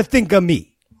 you gotta think of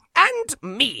me. And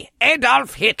me,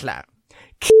 Adolf Hitler.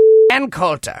 And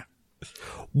Coulter.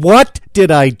 What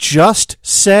did I just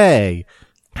say?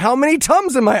 How many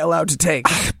Tums am I allowed to take?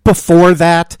 Before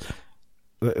that?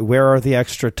 Where are the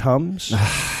extra Tums?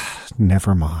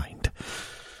 Never mind.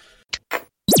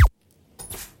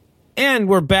 And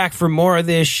we're back for more of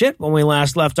this shit. When we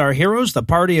last left our heroes, the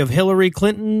party of Hillary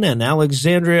Clinton and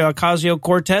Alexandria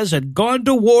Ocasio-Cortez had gone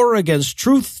to war against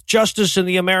truth, justice, and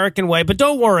the American way. But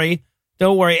don't worry,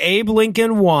 Abe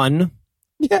Lincoln won.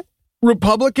 Yeah.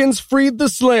 Republicans freed the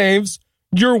slaves.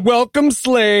 You're welcome,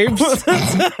 slaves.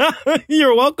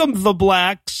 You're welcome, the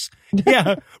blacks.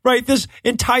 Yeah, right. This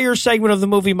entire segment of the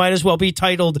movie might as well be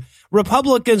titled,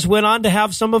 Republicans went on to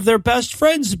have some of their best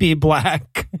friends be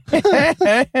black.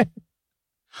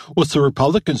 Well, it's the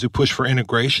Republicans who push for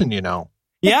integration, you know.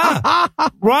 Yeah,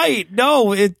 right.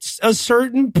 No, it's a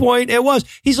certain point it was.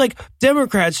 He's like,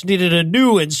 Democrats needed a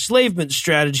new enslavement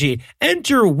strategy.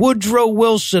 Enter Woodrow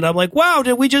Wilson. I'm like, wow,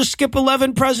 did we just skip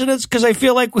 11 presidents? Because I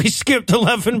feel like we skipped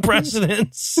 11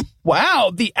 presidents.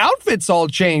 Wow, the outfits all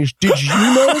changed. Did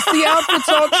you notice the outfits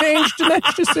all changed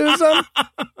to Susan?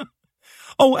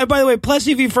 Oh, and by the way,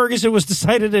 Plessy v. Ferguson was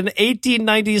decided in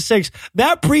 1896.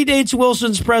 That predates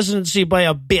Wilson's presidency by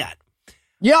a bit.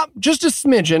 Yeah, just a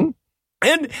smidgen.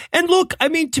 And look, I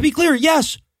mean, to be clear,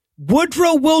 yes,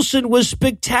 Woodrow Wilson was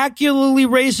spectacularly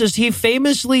racist. He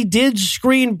famously did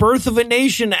screen Birth of a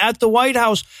Nation at the White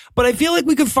House. But I feel like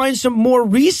we could find some more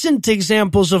recent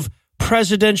examples of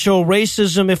presidential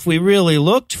racism if we really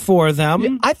looked for them.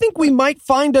 Yeah, I think we might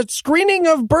find a screening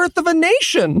of Birth of a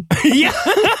Nation. Yeah.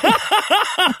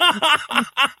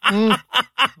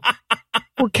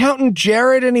 We're counting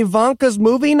Jared and Ivanka's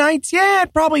movie nights. Yeah,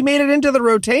 it probably made it into the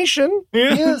rotation.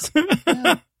 Yes.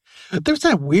 Yeah. There's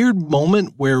that weird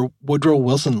moment where Woodrow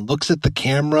Wilson looks at the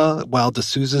camera while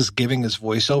D'Souza's giving his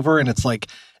voiceover, and it's like,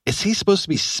 is he supposed to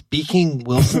be speaking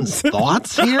Wilson's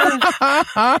thoughts here?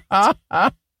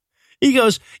 He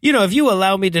goes, if you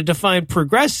allow me to define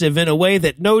progressive in a way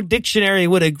that no dictionary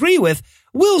would agree with,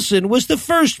 Wilson was the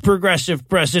first progressive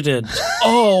president.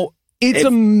 Oh, it's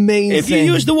amazing. If you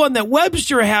use the one that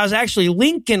Webster has, actually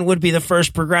Lincoln would be the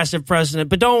first progressive president.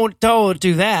 But don't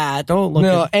do that. Don't look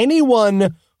at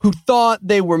anyone who thought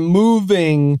they were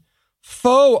moving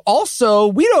forward. Also,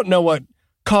 we don't know what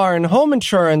car and home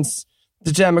insurance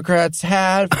the Democrats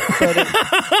had,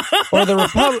 or the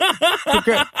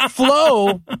Republican.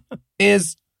 Flo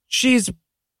she's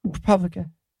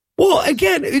Republican. Well,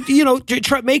 again,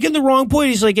 making the wrong point.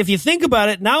 He's like, if you think about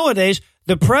it nowadays,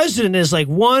 the president is like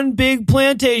one big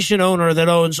plantation owner that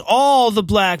owns all the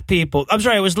black people. I'm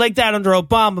sorry, it was like that under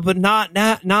Obama, but not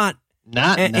now.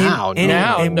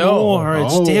 Anymore.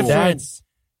 It's different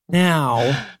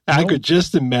now. I could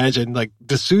just imagine, like,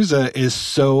 D'Souza is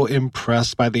so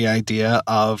impressed by the idea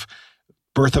of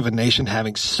Birth of a Nation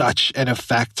having such an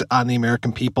effect on the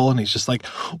American people, and he's just like,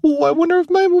 oh, I wonder if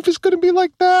my movie's going to be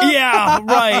like that. Yeah,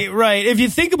 right. If you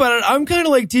think about it, I'm kind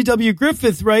of like T.W.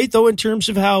 Griffith, right? Though in terms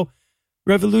of how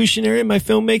revolutionary my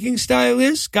filmmaking style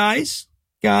is, guys.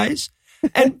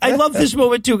 And I love this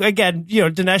moment too. Again,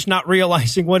 Dinesh not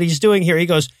realizing what he's doing here. He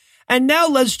goes, and now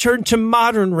let's turn to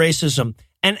modern racism.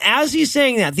 And as he's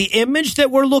saying that, the image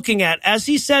that we're looking at, as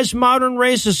he says modern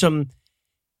racism,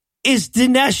 is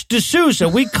Dinesh D'Souza.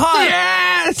 We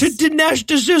caught to Dinesh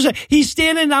D'Souza. He's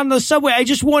standing on the subway. I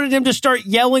just wanted him to start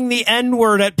yelling the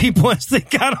N-word at people as they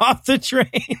got off the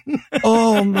train.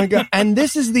 Oh my God. And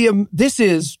this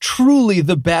is truly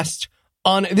the best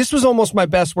this was almost my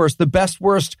best worst. The best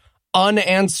worst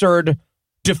unanswered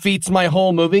defeats my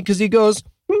whole movie, because he goes,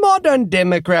 modern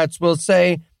Democrats will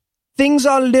say things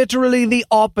are literally the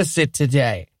opposite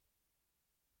today.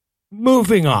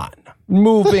 Moving on.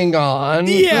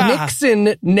 Yeah.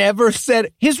 Nixon never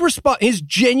said his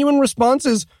genuine response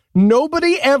is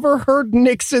nobody ever heard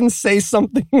Nixon say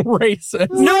something racist.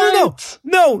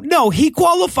 No. He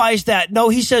qualifies that. No,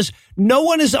 he says no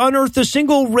one has unearthed a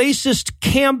single racist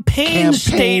campaign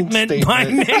statement by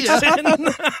Nixon.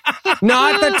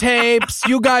 Not the tapes.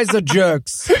 You guys are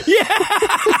jerks. Yeah.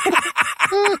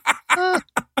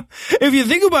 If you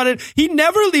think about it, he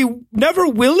never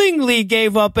willingly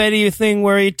gave up anything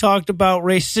where he talked about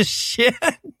racist shit.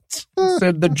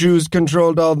 Said the Jews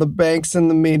controlled all the banks and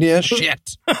the media.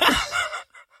 Shit.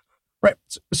 Right.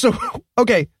 So,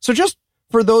 okay. So just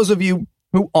for those of you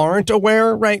who aren't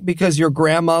aware, right, because your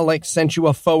grandma sent you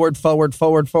a forward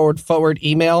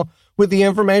email with the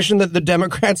information that the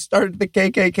Democrats started the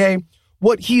KKK,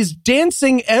 what he's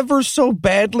dancing ever so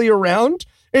badly around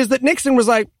is that Nixon was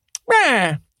like,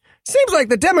 seems like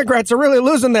the Democrats are really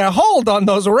losing their hold on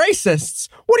those racists.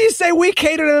 What do you say we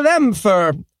cater to them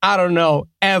for, I don't know,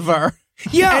 ever?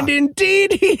 Yeah. And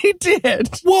indeed he did.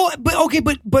 Well,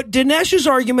 but Dinesh's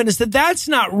argument is that that's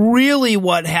not really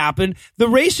what happened. The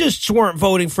racists weren't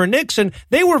voting for Nixon.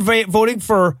 They were voting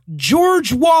for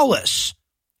George Wallace,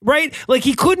 right? Like,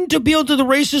 he couldn't appeal to the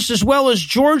racists as well as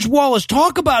George Wallace.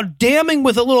 Talk about damning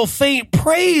with a little faint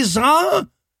praise, huh?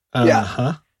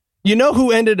 Yeah. You know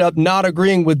who ended up not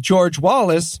agreeing with George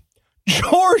Wallace?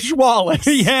 George Wallace.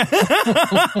 Yeah.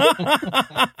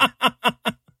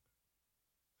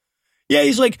 Yeah,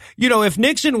 he's like, if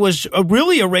Nixon was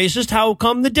really a racist, how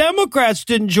come the Democrats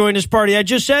didn't join his party? I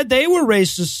just said they were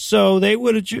racist, so they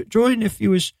would have joined if he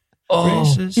was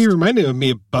racist. He reminded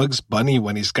me of Bugs Bunny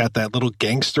when he's got that little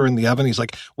gangster in the oven. He's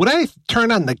like, would I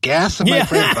turn on the gas if my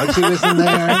friend Bugsy was in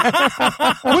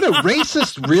there? Would a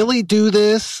racist really do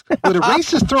this? Would a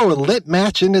racist throw a lit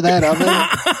match into that oven?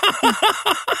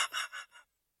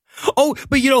 Oh,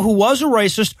 but who was a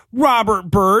racist?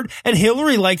 Robert Byrd, and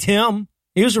Hillary liked him.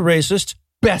 He was a racist.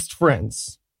 Best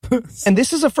friends. And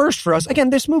this is a first for us. Again,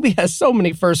 this movie has so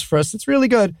many firsts for us. It's really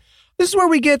good. This is where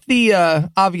we get the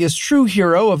obvious true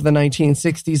hero of the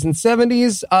 1960s and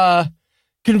 70s.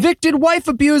 Convicted wife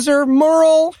abuser,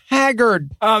 Merle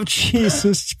Haggard. Oh,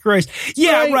 Jesus Christ.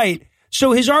 Yeah, right.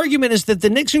 So his argument is that the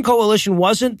Nixon coalition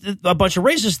wasn't a bunch of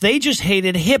racists. They just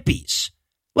hated hippies.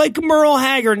 Like Merle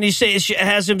Haggard, and he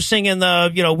has him singing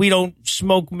the, we don't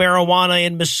smoke marijuana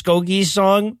in Muskogee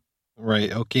song.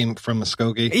 Right, Okie from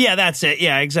Muskogee. Yeah, that's it.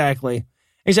 Yeah, exactly.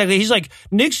 He's like,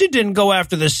 Nixon didn't go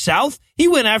after the South. He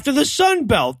went after the Sun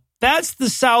Belt. That's the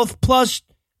South plus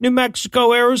New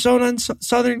Mexico, Arizona, and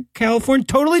Southern California.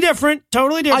 Totally different.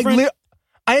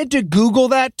 I had to Google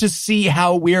that to see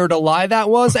how weird a lie that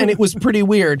was, and it was pretty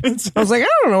weird. I was like, I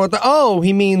don't know what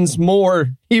he means more.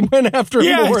 He went after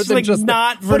more than like just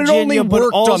not Virginia, but it only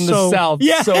worked also, on the South.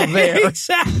 Yeah, so there.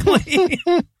 Exactly.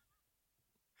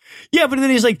 Yeah, but then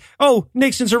he's like, oh,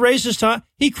 Nixon's a racist, huh?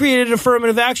 He created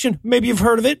affirmative action. Maybe you've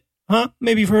heard of it, huh?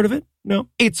 Maybe you've heard of it. No,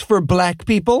 it's for black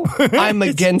people. I'm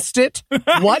against it.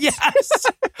 What? Yes,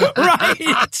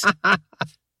 right.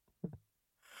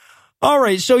 All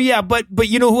right, so yeah, but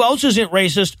you know who else isn't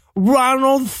racist?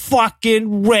 Ronald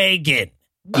fucking Reagan.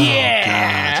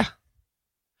 Yeah.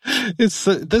 Oh,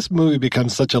 this movie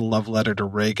becomes such a love letter to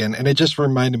Reagan, and it just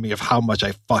reminded me of how much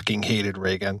I fucking hated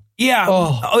Reagan.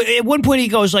 Yeah. At one point he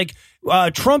goes like,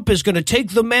 Trump is going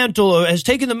to has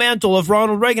taken the mantle of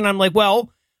Ronald Reagan. I'm like,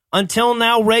 well, until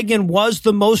now, Reagan was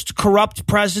the most corrupt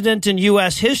president in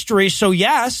U.S. history, so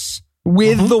yes.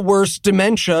 With the worst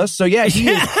dementia, so yeah, he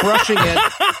is crushing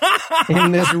it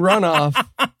in this runoff.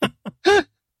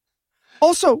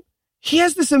 Also, he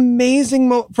has this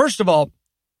amazing First of all,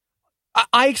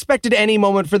 I expected any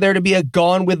moment for there to be a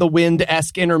Gone with the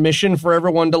Wind-esque intermission for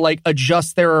everyone to like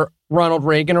adjust their Ronald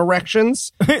Reagan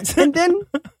erections. and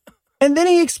then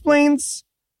he explains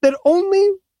that only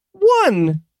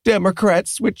one Democrat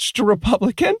switched to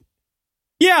Republican.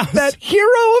 Yeah. That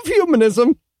hero of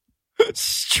humanism.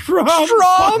 Strom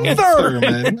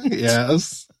Thurmond.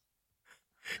 Yes.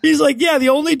 He's like, yeah, the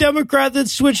only Democrat that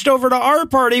switched over to our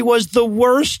party was the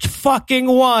worst fucking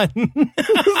one.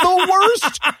 The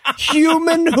worst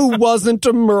human who wasn't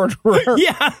a murderer.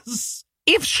 Yes.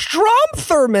 If Strom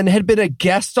Thurmond had been a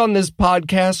guest on this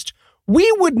podcast,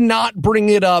 we would not bring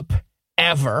it up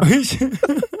ever.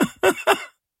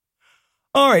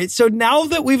 All right, so now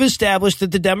that we've established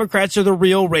that the Democrats are the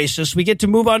real racists, we get to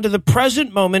move on to the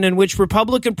present moment in which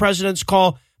Republican presidents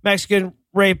call Mexican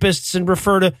rapists and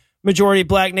refer to majority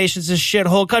black nations as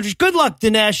shithole countries. Good luck,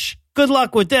 Dinesh. Good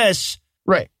luck with this.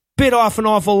 Right. Bit off an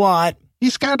awful lot.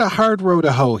 He's got a hard row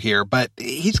to hoe here, but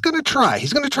he's going to try.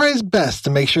 He's going to try his best to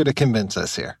make sure to convince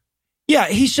us here. Yeah,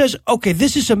 he says, okay,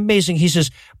 this is amazing. He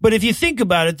says, but if you think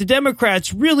about it, the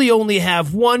Democrats really only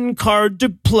have one card to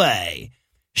play.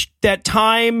 That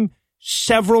time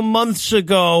several months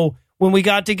ago when we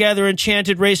got together and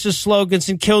chanted racist slogans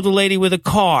and killed a lady with a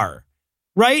car,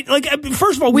 right? Like,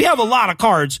 first of all, we have a lot of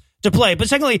cards to play, but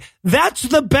secondly, that's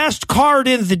the best card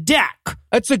in the deck.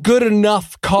 That's a good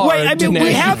enough card. Wait, I mean,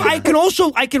 we have, I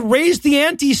can raise the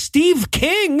ante Steve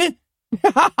King.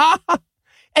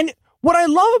 And what I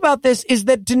love about this is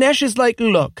that Dinesh is like,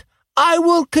 look, I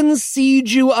will concede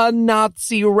you a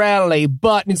Nazi rally,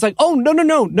 but it's like, oh,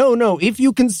 no. If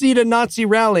you concede a Nazi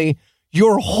rally,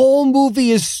 your whole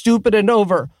movie is stupid and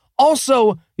over.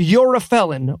 Also, you're a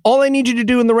felon. All I need you to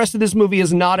do in the rest of this movie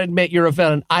is not admit you're a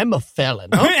felon. I'm a felon.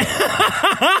 Okay.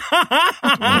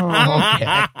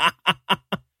 Okay.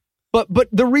 But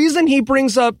the reason he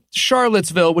brings up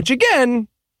Charlottesville, which again,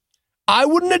 I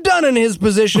wouldn't have done in his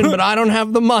position, but I don't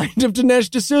have the mind of Dinesh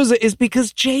D'Souza, is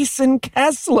because Jason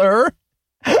Kessler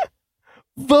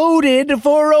voted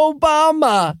for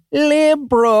Obama.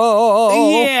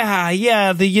 Liberal.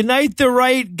 Yeah. The Unite the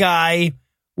Right guy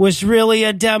was really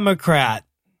a Democrat.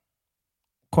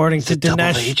 According to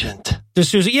Dinesh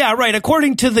D'Souza. Yeah, right.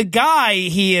 According to the guy,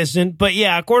 he isn't. But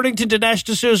yeah, according to Dinesh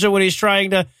D'Souza, when he's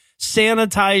trying to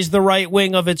sanitize the right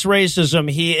wing of its racism,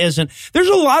 he isn't. There's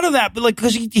a lot of that, but like,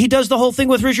 because he does the whole thing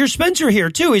with Richard Spencer here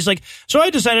too. He's like, so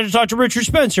I decided to talk to Richard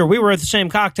Spencer. We were at the same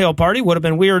cocktail party. Would have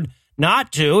been weird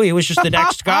not to. He was just the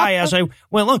next guy as I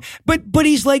went along. But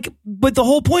he's like, but the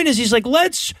whole point is he's like,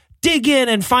 let's dig in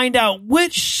and find out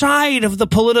which side of the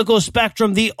political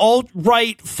spectrum the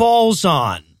alt-right falls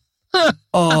on.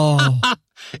 Oh.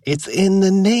 It's in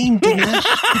the name, Dinesh.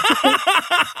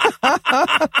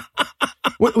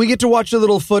 We get to watch a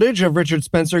little footage of Richard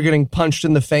Spencer getting punched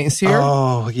in the face here.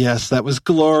 Oh, yes, that was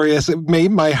glorious. It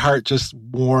made my heart just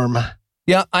warm.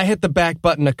 Yeah, I hit the back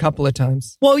button a couple of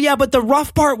times. Well, yeah, but the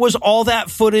rough part was all that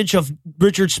footage of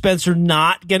Richard Spencer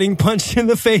not getting punched in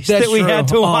the face that we had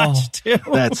to watch, too.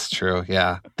 That's true,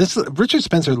 yeah. Richard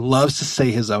Spencer loves to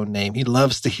say his own name. He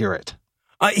loves to hear it.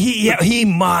 He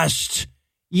must.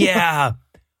 Yeah.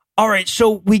 All right,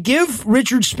 so we give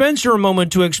Richard Spencer a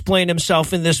moment to explain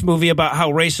himself in this movie about how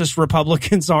racist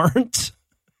Republicans aren't.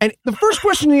 And the first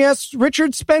question he asks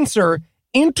Richard Spencer,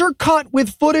 intercut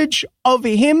with footage of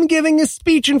him giving a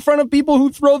speech in front of people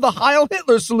who throw the Heil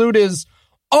Hitler salute, is,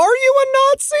 "Are you a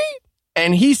Nazi?"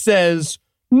 And he says,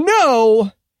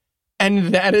 "No."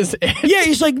 And that is it. Yeah,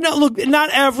 he's like, no, look,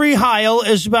 not every Heil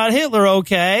is about Hitler,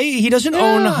 okay? He doesn't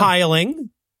own heiling.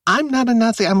 I'm not a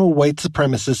Nazi. I'm a white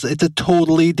supremacist. It's a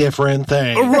totally different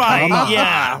thing. Right.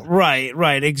 Yeah.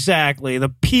 Right. Exactly. The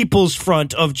People's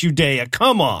Front of Judea.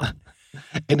 Come on.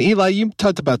 And Eli, you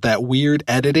talked about that weird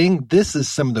editing. This is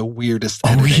some of the weirdest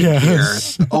editing here.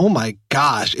 Oh my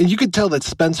gosh. And you can tell that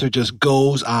Spencer just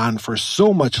goes on for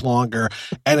so much longer.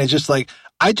 And it's just like,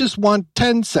 I just want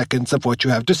 10 seconds of what you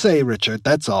have to say, Richard.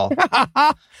 That's all.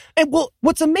 And well,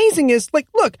 what's amazing is, like,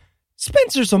 look,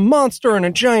 Spencer's a monster and a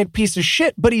giant piece of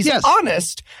shit, but he's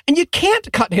honest, and you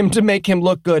can't cut him to make him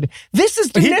look good. This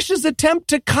is Dinesh's attempt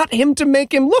to cut him to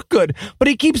make him look good, but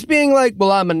he keeps being like,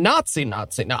 well, I'm a Nazi. Well,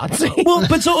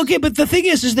 but the thing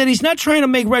is that he's not trying to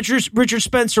make Richard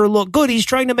Spencer look good. He's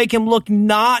trying to make him look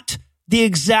not the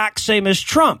exact same as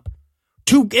Trump.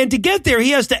 To get there, he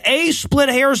has to A, split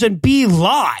hairs, and B,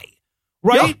 lie,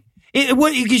 right? Yeah.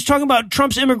 He's talking about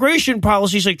Trump's immigration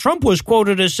policies. Like, Trump was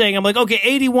quoted as saying, I'm like, okay,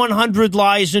 8,100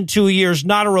 lies in 2 years,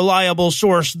 not a reliable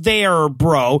source there,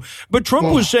 bro. But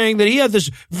Trump was saying that he had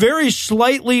this very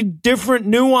slightly different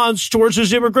nuance towards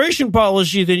his immigration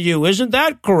policy than you. Isn't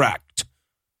that correct?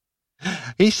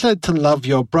 He said to love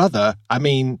your brother. I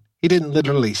mean, he didn't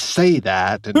literally say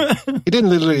that. And he didn't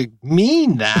literally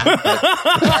mean that.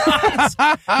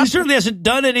 He certainly hasn't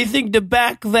done anything to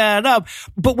back that up.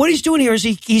 But what he's doing here is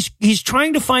he's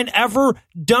trying to find ever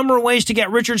dumber ways to get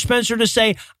Richard Spencer to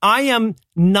say, I am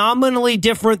nominally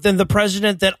different than the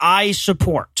president that I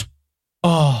support.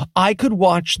 Oh, I could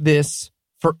watch this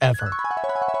forever.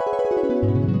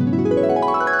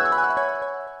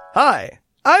 Hi.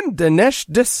 I'm Dinesh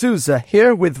D'Souza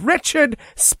here with Richard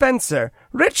Spencer.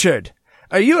 Richard,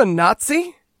 are you a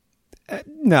Nazi?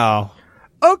 No.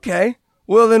 Okay.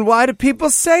 Well, then why do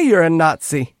people say you're a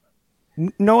Nazi?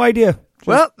 No idea.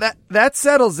 Well, that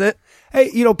settles it. Hey,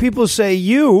 people say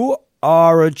you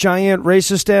are a giant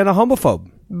racist and a homophobe.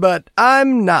 But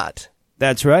I'm not.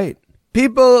 That's right.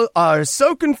 People are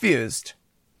so confused.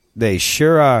 They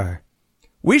sure are.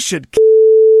 We should...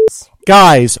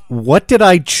 Guys, what did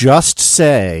I just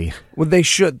say? Well, they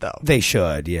should, though. They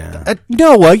should, yeah.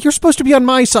 Noah, you're supposed to be on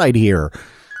my side here.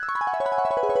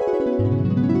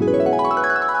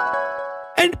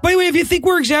 And by the way, if you think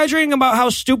we're exaggerating about how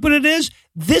stupid it is,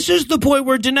 this is the point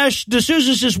where Dinesh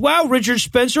D'Souza says, wow, Richard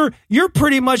Spencer, you're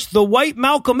pretty much the white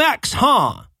Malcolm X,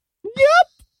 huh?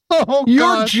 Yep. Oh,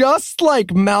 you're just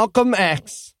like Malcolm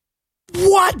X.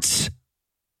 What?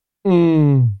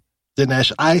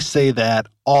 Dinesh, I say that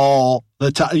all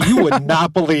the time. You would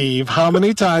not believe how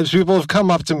many times people have come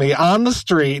up to me on the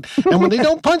street, and when they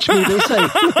don't punch me, they say,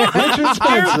 Richard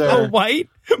Spencer,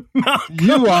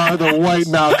 you are the white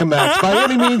Malcolm X by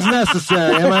any means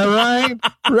necessary. Am I right?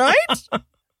 Right?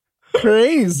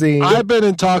 Crazy. I've been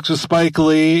in talks with Spike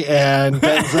Lee and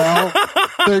Denzel.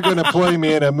 They're going to play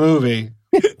me in a movie.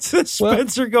 So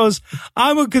Spencer goes,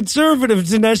 I'm a conservative.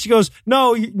 Dinesh goes,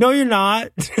 no, you're not.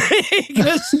 He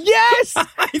goes, yes,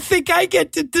 I think I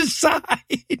get to decide.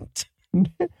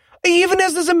 He even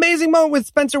has this amazing moment with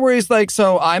Spencer where he's like,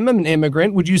 so I'm an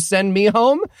immigrant. Would you send me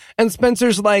home? And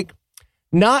Spencer's like,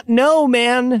 not no,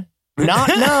 man. Not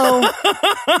no.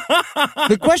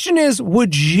 The question is,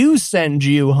 would you send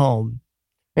you home?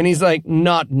 And he's like,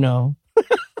 not no.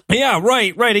 Yeah,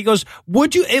 right. He goes,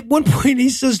 would you, at one point he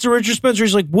says to Richard Spencer,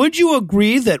 he's like, would you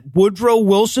agree that Woodrow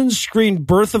Wilson screened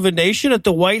Birth of a Nation at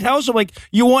the White House? I'm like,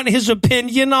 you want his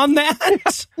opinion on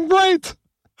that? Right.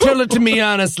 Tell it to me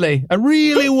honestly. I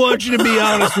really want you to be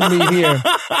honest with me here.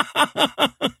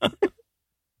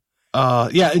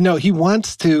 He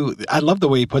wants to, I love the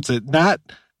way he puts it, not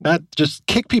just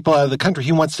kick people out of the country.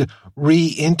 He wants to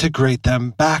reintegrate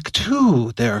them back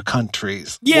to their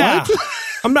countries. Yeah. What?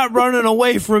 I'm not running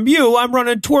away from you. I'm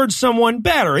running towards someone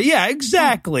better. Yeah,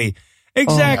 exactly.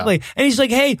 Exactly. Oh, yeah. And he's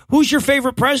like, hey, who's your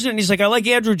favorite president? And he's like, I like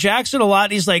Andrew Jackson a lot.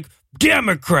 And he's like,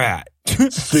 Democrat.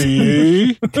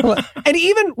 See? And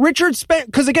even Richard Spencer,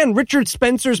 because again, Richard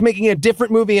Spencer's making a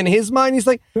different movie in his mind. He's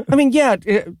like, I mean, yeah,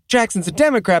 Jackson's a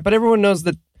Democrat, but everyone knows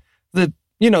that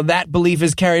that belief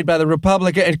is carried by the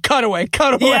Republican. And cut away.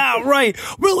 Yeah, right.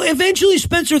 Well, eventually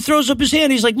Spencer throws up his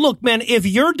hand. He's like, look, man, if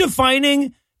you're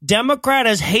defining Democrat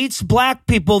as hates black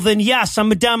people, then yes,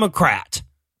 I'm a Democrat.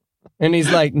 And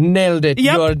he's like, nailed it.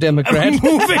 Yep. You're a Democrat.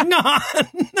 Moving on.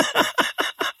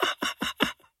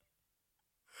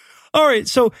 All right,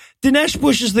 so Dinesh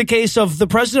pushes the case of the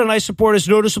president I support is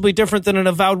noticeably different than an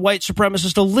avowed white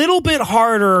supremacist a little bit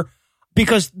harder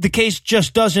because the case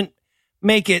just doesn't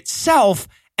make itself.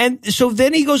 And so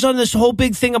then he goes on this whole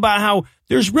big thing about how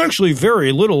there's actually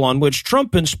very little on which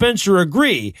Trump and Spencer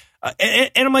agree.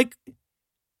 And I'm like,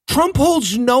 Trump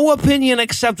holds no opinion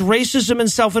except racism and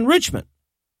self-enrichment.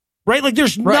 right? Like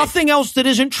there's nothing else that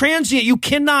isn't transient. You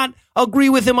cannot agree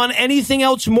with him on anything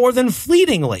else more than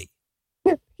fleetingly.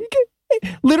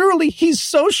 Literally, he's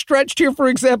so stretched here for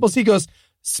examples. He goes,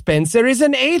 Spencer is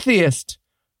an atheist.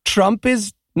 Trump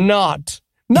is not.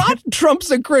 Not Trump's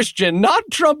a Christian. Not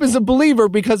Trump is a believer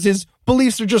because his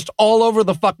beliefs are just all over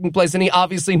the fucking place and he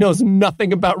obviously knows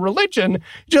nothing about religion.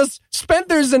 Just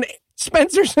Spencer's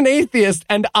an atheist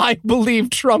and I believe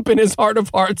Trump in his heart of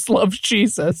hearts loves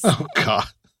Jesus. Oh, God.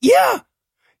 Yeah.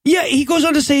 Yeah, he goes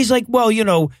on to say, he's like, well,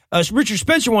 Richard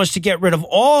Spencer wants to get rid of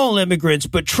all immigrants,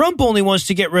 but Trump only wants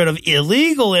to get rid of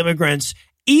illegal immigrants.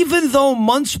 Even though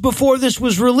months before this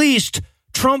was released,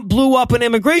 Trump blew up an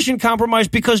immigration compromise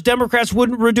because Democrats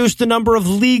wouldn't reduce the number of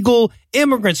legal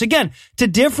immigrants. Again, to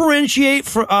differentiate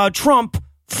Trump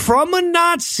from a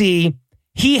Nazi,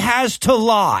 he has to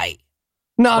lie.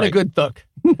 Not a good look.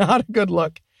 Not a good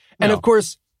look. And No. of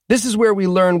course, this is where we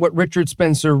learn what Richard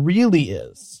Spencer really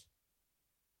is.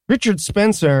 Richard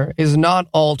Spencer is not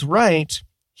alt-right.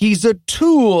 He's a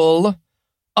tool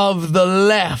of the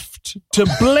left to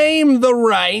blame the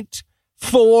right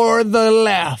for the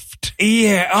left.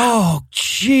 Yeah. Oh,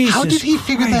 Jesus. How did he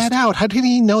figure that out? How did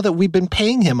he know that we've been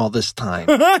paying him all this time?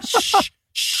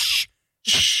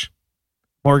 Shh.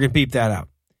 Morgan, beep that out.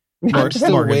 I'm still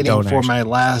Morgan, waiting don't for actually. my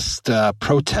last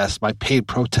protest, my paid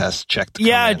protest check to come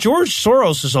Yeah, in. George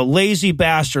Soros is a lazy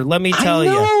bastard, let me tell I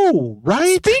you. know,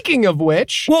 right? Speaking of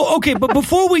which, Well, okay, but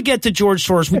before we get to George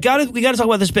Soros, we got to talk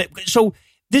about this bit. So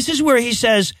this is where he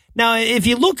says, now, if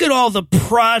you look at all the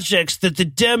projects that the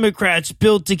Democrats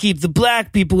built to keep the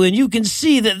black people in, you can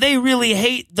see that they really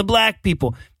hate the black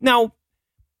people. Now,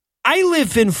 I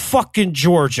live in fucking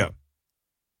Georgia.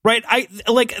 Right?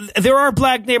 There are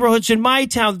black neighborhoods in my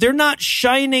town. They're not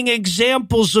shining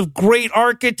examples of great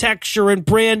architecture and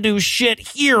brand new shit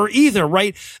here either,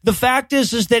 right? The fact is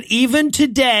that even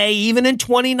today, even in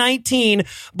 2019,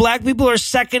 black people are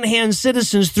secondhand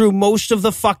citizens through most of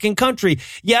the fucking country.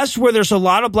 Yes, where there's a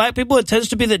lot of black people, it tends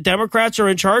to be that Democrats are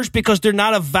in charge because they're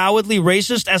not avowedly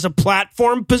racist as a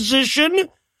platform position.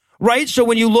 Right? So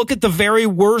when you look at the very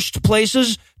worst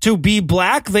places to be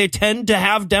black, they tend to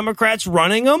have Democrats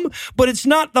running them, but it's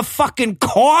not the fucking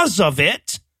cause of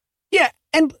it. yeah,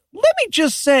 and let me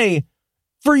just say,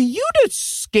 for you to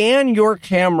scan your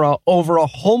camera over a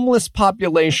homeless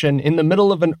population in the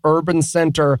middle of an urban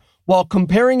center while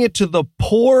comparing it to the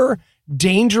poor,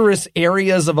 dangerous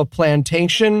areas of a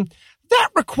plantation, that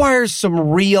requires some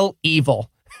real evil.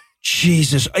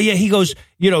 Jesus. Yeah, he goes,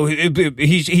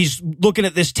 he's looking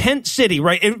at this tent city,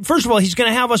 right? And first of all, he's going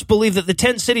to have us believe that the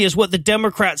tent city is what the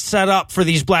Democrats set up for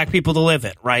these black people to live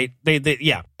in, right?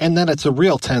 Yeah. And then it's a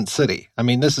real tent city. I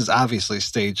mean, this is obviously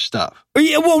staged stuff.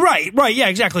 Yeah, well, right. Yeah,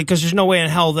 exactly. Because there's no way in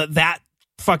hell that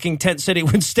fucking tent city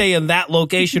would stay in that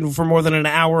location for more than an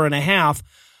hour and a half.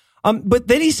 But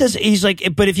then he says, he's like,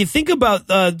 but if you think about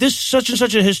this, such and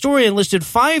such a historian listed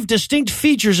 5 distinct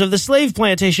features of the slave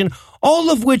plantation,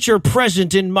 all of which are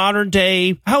present in modern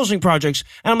day housing projects.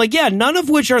 And I'm like, yeah, none of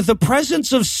which are the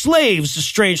presence of slaves,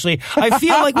 strangely. I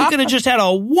feel like we could have just had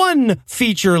a 1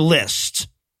 feature list.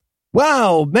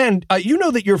 Wow, man, you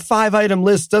know that your 5-item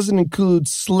list doesn't include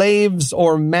slaves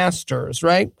or masters,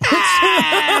 right?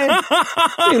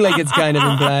 I feel like it's kind of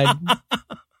implied.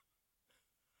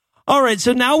 All right,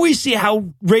 so now we see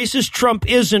how racist Trump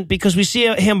isn't because we see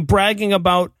him bragging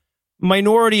about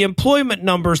minority employment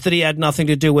numbers that he had nothing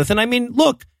to do with. And I mean,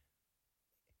 look,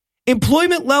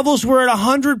 employment levels were at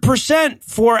 100%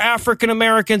 for African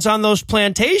Americans on those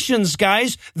plantations,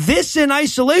 guys. This in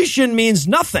isolation means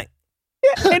nothing.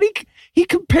 Yeah, and he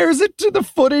compares it to the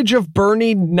footage of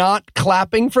Bernie not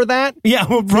clapping for that. Yeah,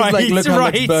 right. He's like, look how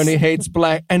right. much Bernie hates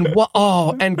black. And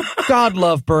and God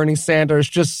love Bernie Sanders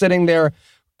just sitting there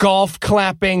golf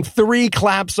clapping, 3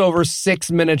 claps over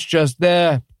 6 minutes just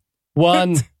there.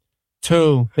 1,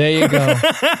 2. There you go.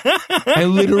 I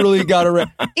literally got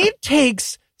it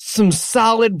takes some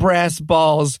solid brass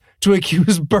balls to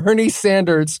accuse Bernie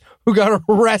Sanders, who got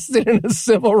arrested in a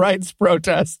civil rights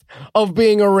protest, of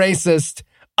being a racist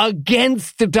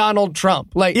against Donald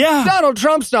Trump. Like, yeah. Donald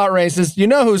Trump's not racist. You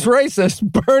know who's racist?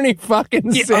 Bernie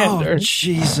fucking Sanders. Oh,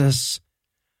 Jesus.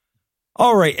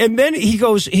 All right. And then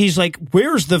he's like,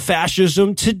 where's the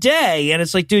fascism today? And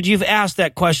it's like, dude, you've asked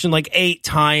that question like 8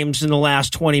 times in the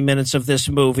last 20 minutes of this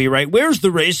movie, right? Where's the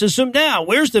racism now?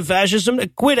 Where's the fascism?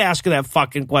 Quit asking that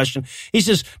fucking question. He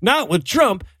says, not with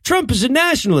Trump. Trump is a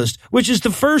nationalist, which is the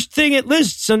first thing it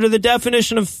lists under the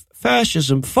definition of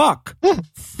fascism. Fuck.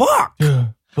 Fuck.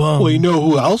 Well, you know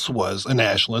who else was a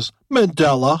nationalist?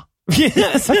 Mandela.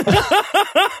 Yes.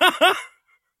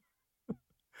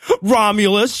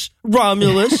 Romulus.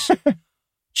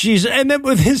 Jeez, and then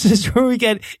this is where we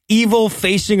get evil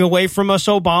facing away from us,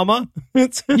 Obama.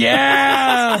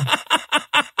 Yeah.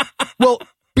 Well,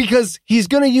 because he's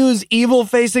going to use evil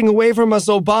facing away from us,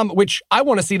 Obama, which I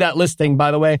want to see that listing,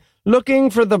 by the way. Looking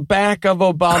for the back of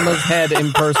Obama's head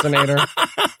impersonator.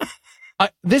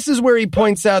 This is where he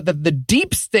points out that the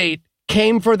deep state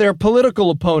came for their political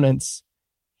opponents.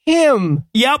 Him.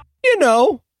 Yep. You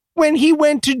know, when he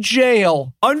went to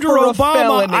jail. Under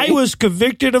Obama, I was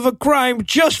convicted of a crime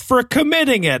just for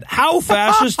committing it. How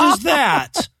fascist is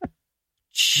that?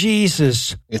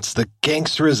 Jesus. It's the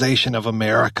gangsterization of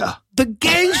America. The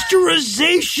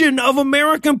gangsterization of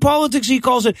American politics, he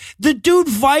calls it. The dude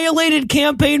violated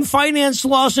campaign finance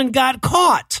laws and got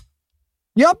caught.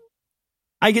 Yep.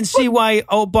 I can see why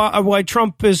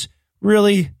Trump is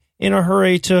really in a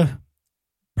hurry to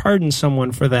pardon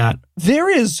someone for that. There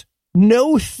is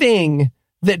no thing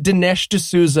that Dinesh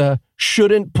D'Souza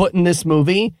shouldn't put in this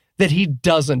movie that he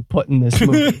doesn't put in this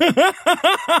movie.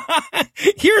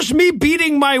 Here's me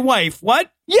beating my wife.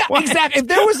 What? Yeah, what? Exactly. If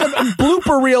there was a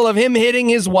blooper reel of him hitting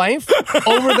his wife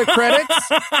over the credits,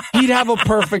 he'd have a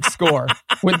perfect score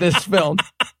with this film.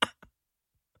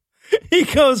 He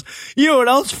goes, you know what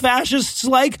else fascists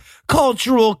like?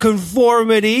 Cultural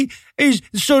conformity.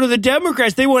 So do the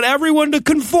Democrats. They want everyone to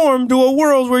conform to a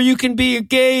world where you can be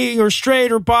gay or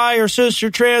straight or bi or cis or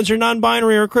trans or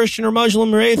non-binary or Christian or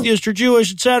Muslim or atheist or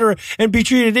Jewish, etc., and be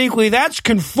treated equally. That's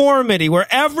conformity, where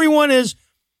everyone is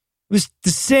the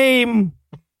same.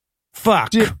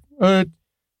 Fuck. You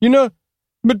know,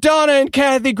 Madonna and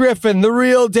Kathy Griffin, the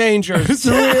real dangers,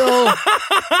 the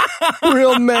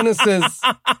real menaces.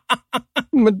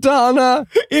 Madonna.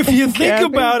 If you think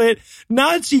about it,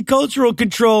 Nazi cultural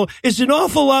control is an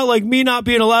awful lot like me not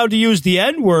being allowed to use the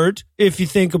N-word, if you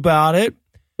think about it.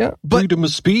 Yeah, freedom of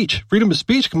speech. Freedom of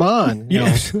speech, come on.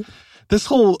 Yes. You know, this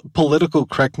whole political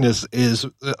correctness is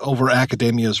over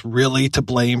academia is really to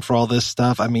blame for all this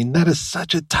stuff. I mean, that is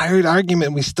such a tired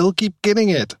argument. We still keep getting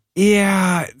it.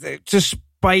 Yeah,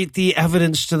 despite the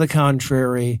evidence to the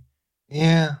contrary.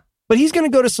 Yeah. But he's going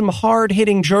to go to some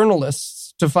hard-hitting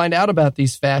journalists to find out about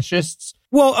these fascists.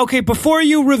 Well, okay, before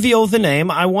you reveal the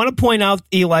name, I want to point out,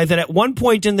 Eli, that at one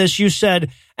point in this you said,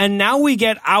 and now we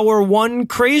get our one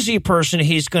crazy person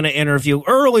he's going to interview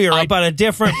earlier about a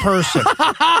different person.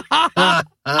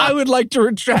 I would like to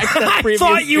retract that previous I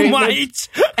thought you statement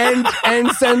might.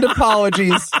 and send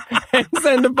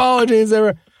apologies.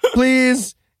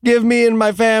 Please give me and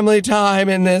my family time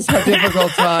in this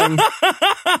difficult time.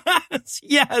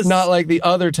 Yes. Not like the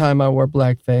other time I wore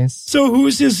blackface. So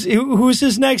who's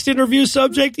his next interview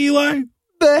subject, Eli?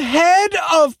 The head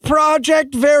of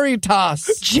Project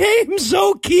Veritas. James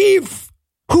O'Keefe.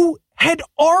 Who had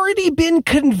already been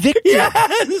convicted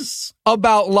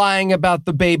about lying about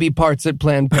the baby parts at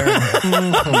Planned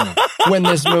Parenthood when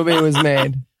this movie was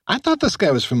made. I thought this guy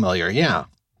was familiar, yeah.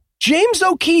 James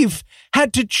O'Keefe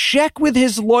had to check with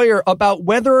his lawyer about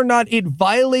whether or not it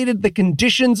violated the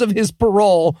conditions of his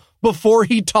parole before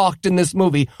he talked in this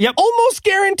movie. Yep. Almost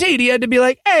guaranteed he had to be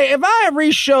like, hey, if I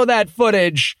re-show that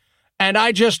footage and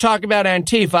I just talk about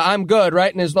Antifa, I'm good,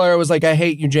 right? And his lawyer was like, I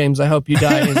hate you, James. I hope you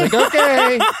die. And he's like,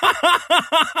 okay.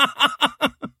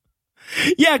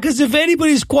 Yeah, because if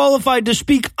anybody's qualified to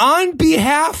speak on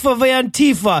behalf of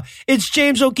Antifa, it's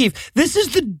James O'Keefe. This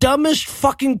is the dumbest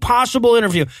fucking possible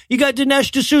interview. You got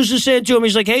Dinesh D'Souza saying to him,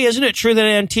 he's like, hey, isn't it true that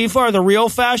Antifa are the real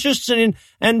fascists?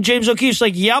 And James O'Keefe's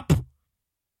like, yep.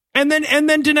 And then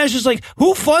Dinesh is like,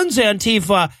 who funds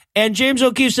Antifa? And James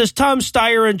O'Keefe says, Tom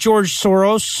Steyer and George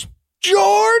Soros.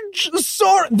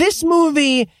 This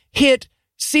movie hit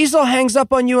Cecil hangs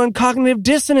up on you on cognitive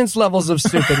dissonance levels of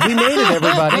stupid. We made it,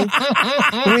 everybody.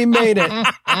 We made it.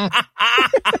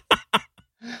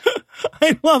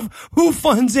 I love who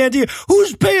funds Antifa.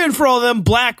 Who's paying for all them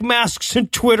black masks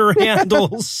and Twitter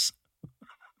handles?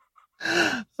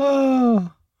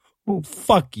 Oh,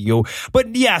 fuck you.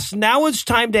 But yes, now it's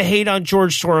time to hate on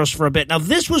George Soros for a bit. Now,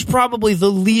 this was probably the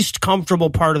least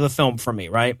comfortable part of the film for me,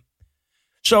 right?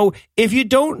 So if you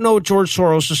don't know George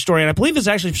Soros' story, and I believe it's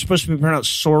actually supposed to be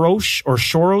pronounced Soros or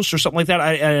something like that.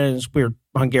 It's a weird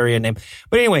Hungarian name.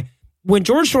 But anyway, when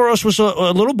George Soros was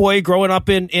a little boy growing up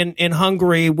in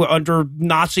Hungary under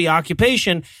Nazi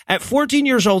occupation, at 14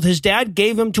 years old, his dad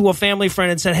gave him to a family friend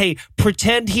and said, hey,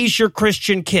 pretend he's your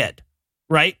Christian kid,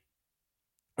 right?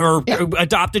 Or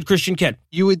adopted Christian kid.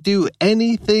 You would do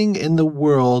anything in the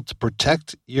world to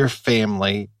protect your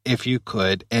family if you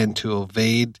could and to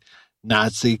evade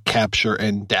Nazi capture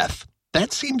and death.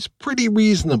 That seems pretty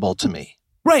reasonable to me.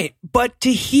 Right, but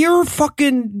to hear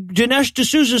fucking Dinesh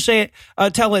D'Souza say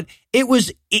it, tell it,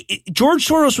 George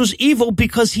Soros was evil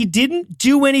because he didn't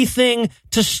do anything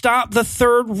to stop the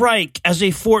Third Reich as a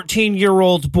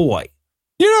 14-year-old boy.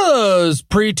 You know those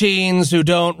preteens who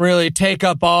don't really take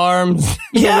up arms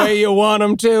the way you want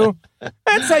them to?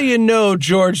 That's how you know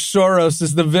George Soros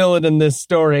is the villain in this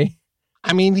story.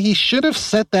 I mean, he should have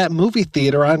set that movie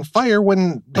theater on fire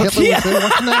when Hitler was there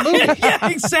watching that movie. Yeah,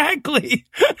 exactly.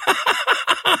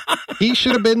 He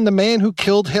should have been the man who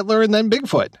killed Hitler and then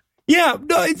Bigfoot. Yeah,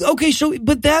 no, okay, so,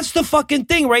 but that's the fucking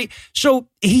thing, right? So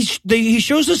he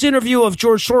shows this interview of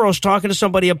George Soros talking to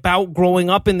somebody about growing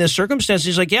up in this circumstance.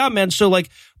 He's like, yeah, man, so like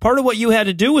part of what you had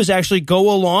to do was actually go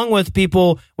along with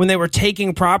people when they were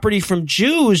taking property from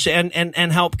Jews and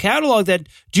help catalog that.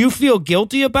 Do you feel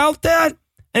guilty about that?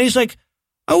 And he's like,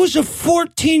 I was a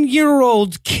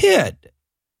 14-year-old kid.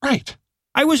 Right.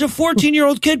 I was a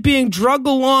 14-year-old kid being drugged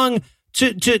along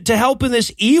to help in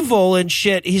this evil and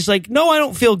shit. He's like, no, I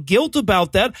don't feel guilt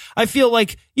about that. I feel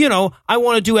like, I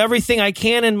want to do everything I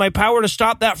can in my power to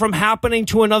stop that from happening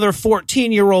to another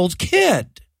 14-year-old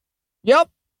kid. Yep.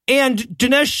 And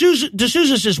Dinesh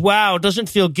D'Souza says, wow, doesn't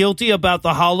feel guilty about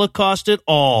the Holocaust at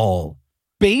all.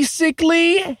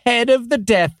 Basically head of the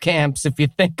death camps, if you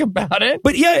think about it.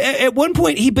 But yeah, at one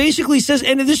point, he basically says,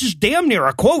 and this is damn near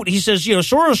a quote, he says,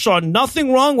 Soros saw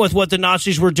nothing wrong with what the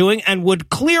Nazis were doing and would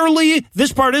clearly,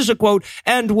 this part is a quote,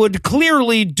 and would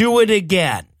clearly do it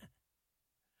again.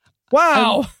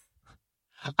 Wow.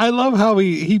 I love how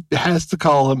he has to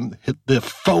call him the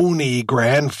phony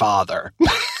grandfather.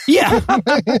 Yeah.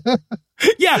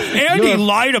 Yeah, and he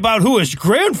lied about who his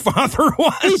grandfather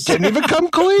was. He didn't even come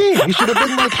clean. He should have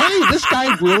been like, hey, this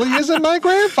guy really isn't my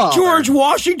grandfather. George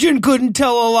Washington couldn't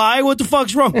tell a lie. What the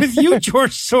fuck's wrong with you,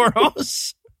 George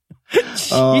Soros?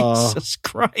 Jesus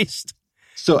Christ.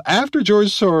 So after George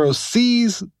Soros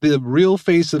sees the real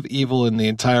face of evil in the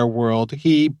entire world,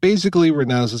 he basically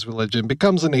renounces religion,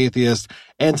 becomes an atheist,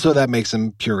 and so that makes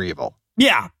him pure evil.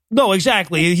 Yeah. No,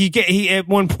 exactly. He at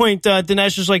one point,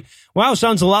 Dinesh was like, wow,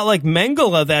 sounds a lot like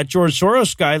Mengele, that George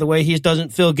Soros guy, the way he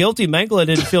doesn't feel guilty. Mengele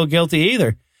didn't feel guilty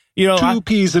either. Two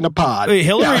peas in a pod.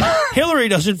 Hillary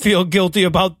doesn't feel guilty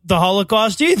about the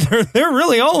Holocaust either. They're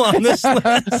really all on this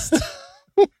list.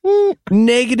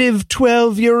 Negative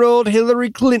 12-year-old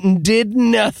Hillary Clinton did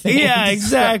nothing. Yeah,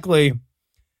 exactly.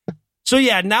 So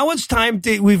yeah, now it's time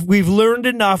we've learned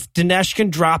enough. Dinesh can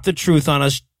drop the truth on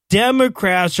us.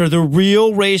 Democrats are the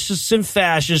real racists and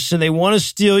fascists, and they want to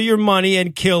steal your money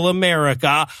and kill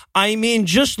America. I mean,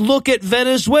 just look at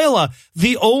Venezuela,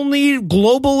 the only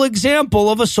global example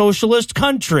of a socialist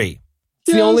country.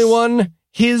 It's the only one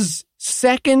his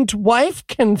second wife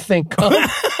can think of.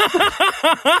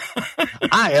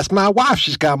 I asked my wife,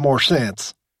 she's got more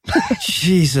sense.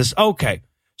 Jesus. Okay.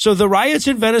 So the riots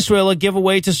in Venezuela give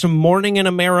away to some Morning in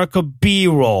America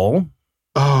B-roll.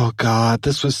 Oh, God,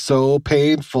 this was so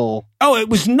painful. Oh, it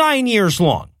was 9 years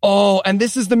long. Oh, and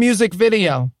this is the music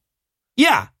video.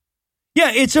 Yeah.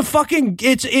 Yeah, it's a fucking,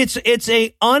 it's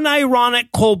a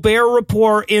unironic Colbert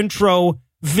Report intro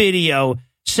video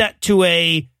set to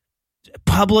a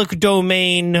public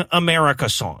domain America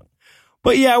song.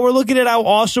 But yeah, we're looking at how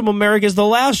awesome America is. The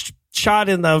last shot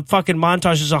in the fucking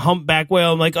montage is a humpback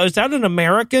whale. I'm like, oh, is that an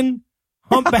American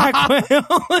humpback whale?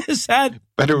 Is that...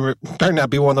 Better not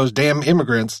be one of those damn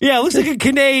immigrants. Yeah, it looks like a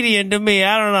Canadian to me.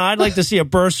 I don't know. I'd like to see a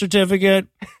birth certificate.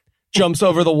 Jumps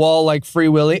over the wall like Free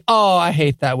Willy. Oh, I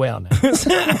hate that whale now.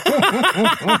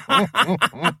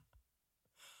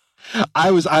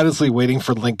 I was honestly waiting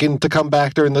for Lincoln to come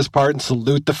back during this part and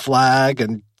salute the flag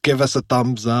and give us a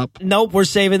thumbs up. Nope, we're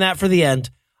saving that for the end.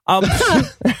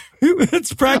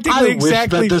 It's practically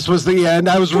exactly. I wish that this was the end.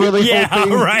 I was really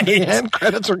hoping right. The end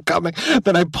credits were coming.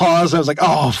 Then I paused. I was like,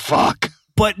 oh, fuck.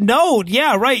 But no,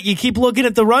 yeah, right. You keep looking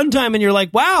at the runtime and you're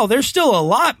like, wow, there's still a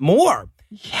lot more.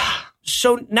 Yeah.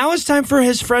 So now it's time for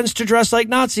his friends to dress like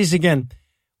Nazis again.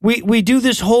 We do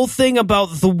this whole thing about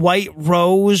the White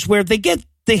Rose where they get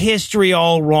the history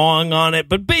all wrong on it.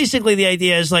 But basically the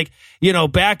idea is like,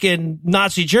 back in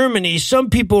Nazi Germany, some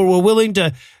people were willing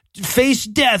to face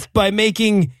death by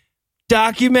making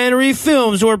documentary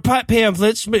films or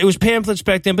pamphlets. It was pamphlets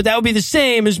back then, but that would be the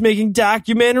same as making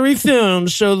documentary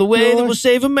films. So the way that we'll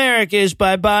save America is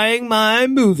by buying my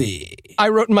movie. I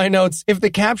wrote in my notes, if the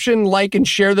caption like and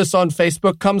share this on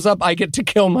Facebook comes up, I get to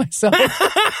kill myself.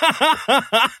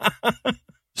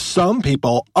 Some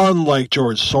people, unlike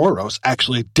George Soros,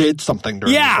 actually did something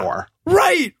during the war.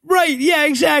 Right. Yeah,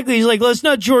 exactly. He's like, let's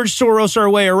not George Soros our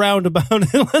way around about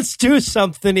it. Let's do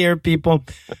something here, people.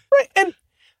 Right. And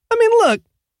I mean, look,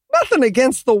 nothing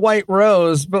against the White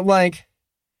Rose, but like,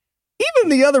 even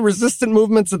the other resistant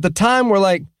movements at the time were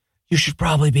like, you should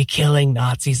probably be killing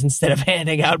Nazis instead of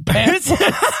handing out pamphlets.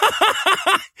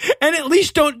 And at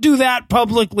least don't do that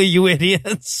publicly, you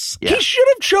idiots. Yeah. He should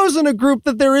have chosen a group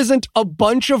that there isn't a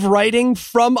bunch of writing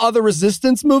from other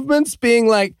resistance movements being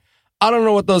like, I don't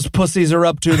know what those pussies are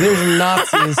up to. There's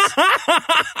Nazis.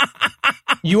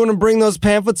 You want to bring those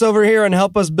pamphlets over here and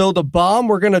help us build a bomb?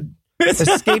 We're going to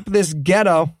escape this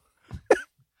ghetto.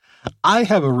 I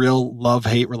have a real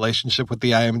love-hate relationship with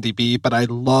the IMDb, but I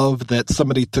love that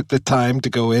somebody took the time to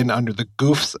go in under the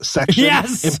goofs section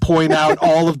and point out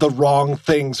all of the wrong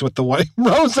things with the white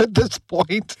rose at this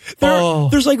point.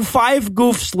 There's like 5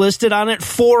 goofs listed on it.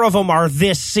 4 of them are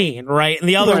this scene, right? And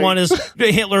the other one is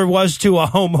Hitler was to a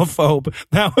homophobe.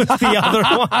 That was the other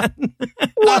one.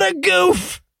 What a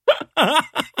goof!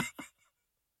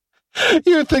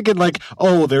 You're thinking like,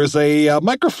 oh, there's a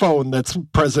microphone that's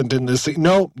present in this scene.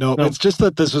 No, it's just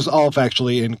that this is all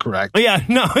factually incorrect. Yeah,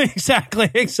 no, exactly.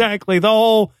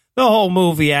 The whole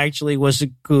movie actually was a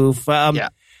goof. Yeah.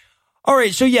 All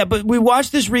right, so but we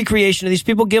watched this recreation of these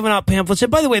people giving out pamphlets.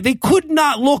 And by the way, they could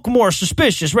not look more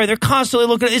suspicious, right? They're constantly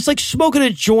looking. It's like smoking a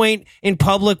joint in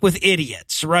public with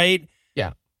idiots, right?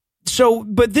 Yeah. So,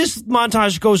 but this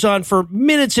montage goes on for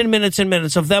minutes and minutes and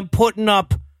minutes of them putting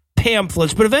up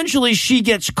pamphlets, but eventually she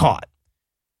gets caught.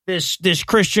 This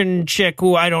Christian chick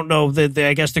who I don't know,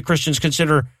 I guess the Christians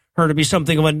consider her to be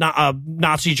something of a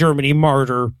Nazi Germany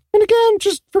martyr. And again,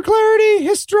 just for clarity,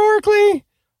 historically,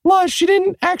 she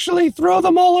didn't actually throw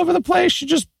them all over the place. She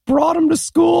just brought them to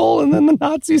school, and then the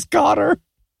Nazis caught her.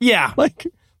 Yeah. Like,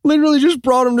 literally just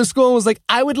brought them to school and was like,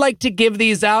 I would like to give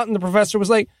these out. And the professor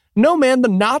was like, no, man, the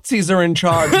Nazis are in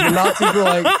charge. And the Nazis were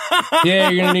like, yeah,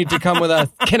 you're going to need to come with us.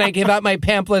 Can I give out my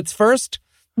pamphlets first?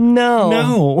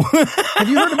 No. Have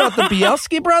you heard about the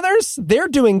Bielski brothers? They're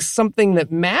doing something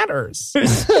that matters.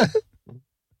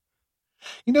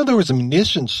 You know, there was a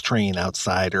munitions train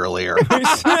outside earlier.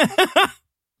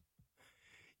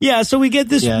 Yeah, so we get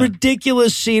this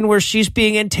ridiculous scene where she's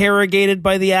being interrogated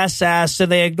by the SS, and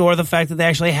they ignore the fact that they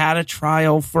actually had a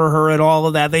trial for her and all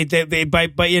of that.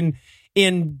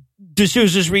 In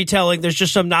D'Souza's retelling, there's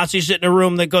just some Nazi sitting in a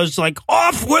room that goes like,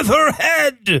 off with her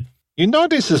head! You know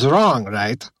this is wrong,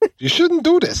 right? You shouldn't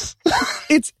do this.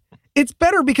 It's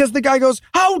better because the guy goes,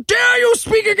 how dare you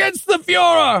speak against the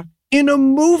Fuhrer? In a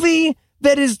movie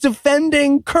that is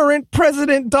defending current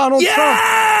President Donald Trump.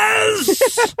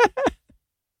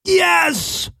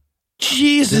 Yes!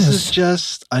 Jesus. This is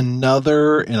just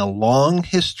another in a long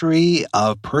history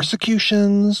of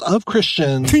persecutions of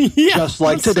Christians, just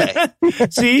like today.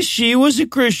 See, she was a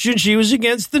Christian. She was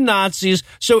against the Nazis,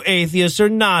 so atheists are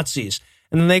Nazis.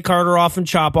 And then they cart her off and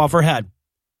chop off her head.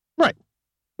 Right.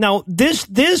 Now, this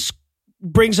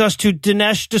brings us to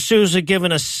Dinesh D'Souza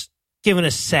giving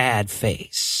a sad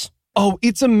face. Oh,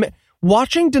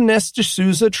 watching Dinesh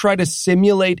D'Souza try to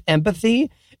simulate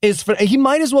empathy is fun. He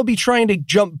might as well be trying to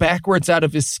jump backwards out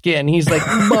of his skin. He's like,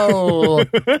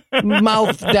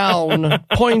 mouth down,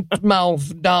 point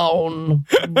mouth down.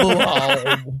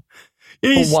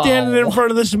 He's standing in front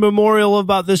of this memorial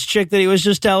about this chick that he was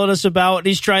just telling us about, and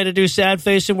he's trying to do sad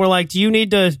face, and we're like, do you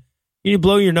need to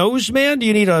blow your nose, man? Do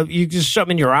you need you just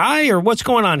something in your eye, or what's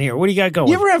going on here? What do you got going?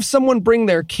 You ever have someone bring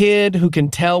their kid who can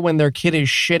tell when their kid is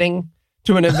shitting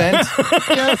to an event?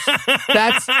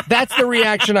 Yes. That's the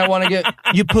reaction I want to get.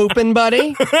 You pooping,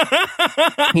 buddy?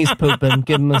 He's pooping.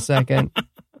 Give him a second.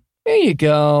 There you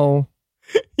go.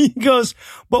 He goes,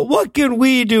 but what can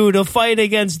we do to fight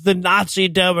against the Nazi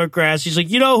Democrats? He's like,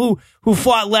 you know who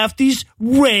fought lefties?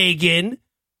 Reagan.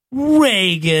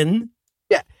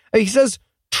 Yeah. He says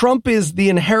Trump is the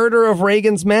inheritor of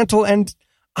Reagan's mantle, and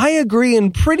I agree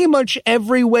in pretty much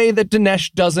every way that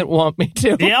Dinesh doesn't want me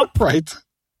to. Yep. Right.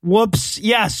 Whoops.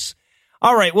 Yes.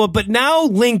 All right. Well, but now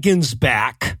Lincoln's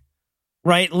back,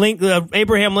 right?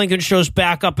 Abraham Lincoln shows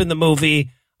back up in the movie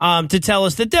to tell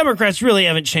us that Democrats really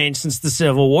haven't changed since the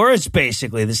Civil War. It's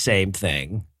basically the same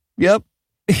thing. Yep.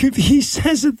 He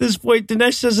says at this point,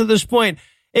 Dinesh says at this point,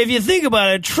 if you think about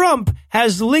it, Trump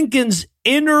has Lincoln's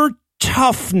inner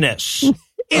toughness.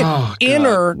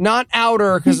 Inner, not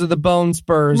outer, because of the bone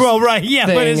spurs. Well, right, yeah,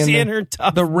 but his inner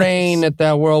toughness. The rain at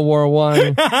that World War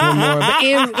I. But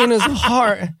in his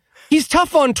heart, he's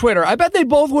tough on Twitter. I bet they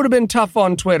both would have been tough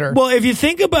on Twitter. Well, if you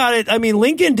think about it, I mean,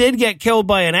 Lincoln did get killed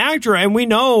by an actor, and we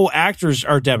know actors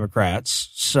are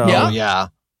Democrats. So yeah,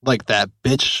 like that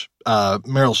bitch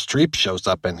Meryl Streep shows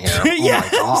up in here. Yes.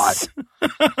 Oh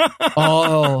my God.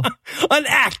 Oh, an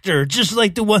actor, just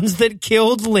like the ones that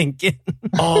killed Lincoln.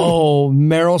 Oh,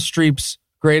 Meryl Streep's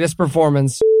greatest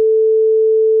performance.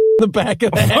 The back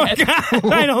of the head.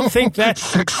 I don't think that.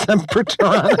 Semper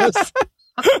Tyrannis.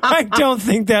 I don't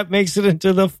think that makes it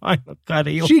into the final cut.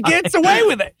 Eli. She gets away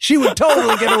with it. She would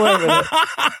totally get away with it.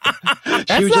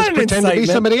 She would just pretend to be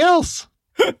somebody else.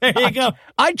 There you go.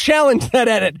 I challenge that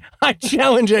edit. I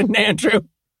challenge it, Andrew.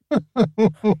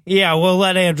 Yeah, we'll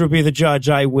let Andrew be the judge.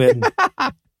 I win.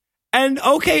 And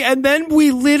then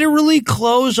we literally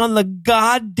close on the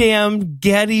goddamn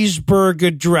Gettysburg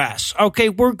Address. Okay,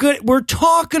 we're good. We're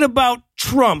talking about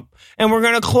Trump, and we're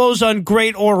going to close on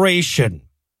great oration.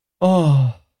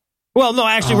 Oh. Well, no,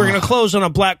 actually, we're going to close on a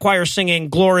black choir singing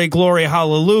Glory, Glory,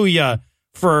 Hallelujah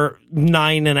for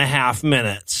 9.5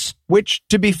 minutes. Which,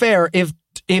 to be fair, if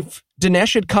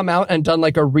Dinesh had come out and done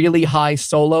like a really high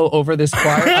solo over this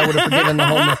choir, I would have forgiven the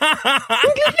whole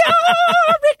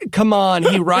Come on,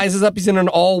 he rises up, he's in an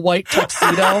all-white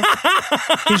tuxedo.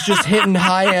 He's just hitting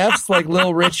high Fs like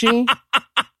Lil Richie.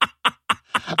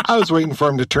 I was waiting for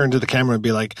him to turn to the camera and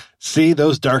be like, see,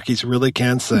 those darkies really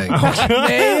can sing.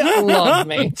 They love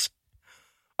me.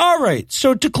 All right,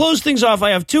 so to close things off,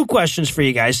 I have 2 questions for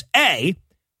you guys. A,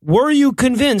 were you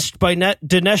convinced by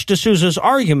Dinesh D'Souza's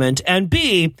argument? And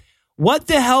B, what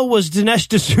the hell was Dinesh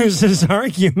D'Souza's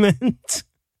argument?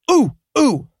 Ooh.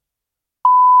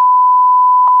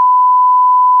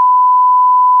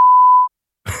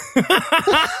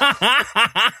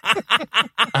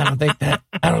 I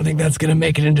don't think that's gonna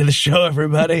make it into the show,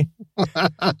 everybody.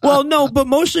 Well, no, but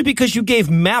mostly because you gave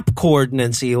map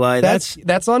coordinates, Eli.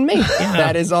 That's on me. Yeah.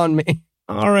 That is on me.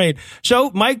 All right.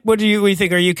 So, Mike, what do you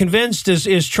think? Are you convinced?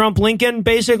 Is Trump Lincoln,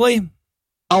 basically?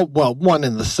 Oh, well, one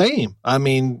and the same. I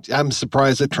mean, I'm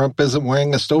surprised that Trump isn't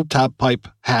wearing a stovetop pipe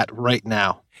hat right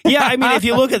now. Yeah, I mean, if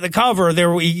you look at the cover,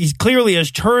 he clearly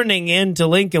is turning into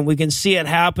Lincoln. We can see it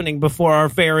happening before our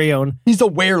very own. He's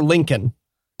aware Lincoln.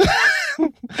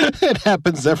 It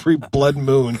happens every blood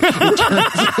moon.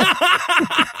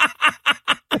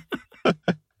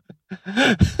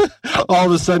 All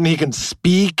of a sudden, he can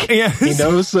speak. Yes. He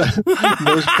knows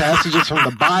passages from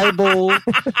the Bible.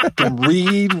 Can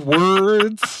read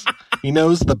words. He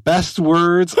knows the best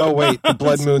words. Oh wait, the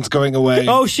blood moon's going away.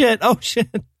 Oh shit!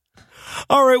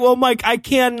 All right, well, Mike, I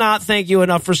cannot thank you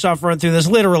enough for suffering through this.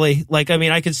 Literally,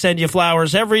 I could send you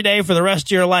flowers every day for the rest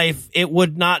of your life. It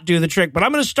would not do the trick, but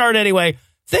I'm going to start anyway.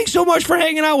 Thanks so much for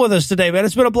hanging out with us today, man.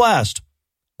 It's been a blast.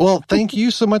 Well, thank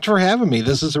you so much for having me.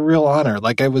 This is a real honor.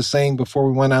 Like I was saying before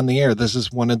we went on the air, this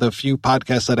is one of the few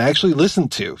podcasts that I actually listen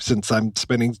to since I'm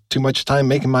spending too much time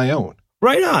making my own.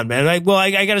 Right on, man. I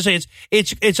got to say,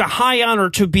 it's a high honor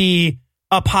to be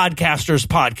a podcaster's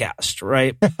podcast,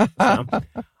 right?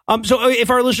 So if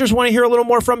our listeners want to hear a little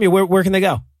more from you, where can they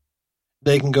go?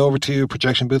 They can go over to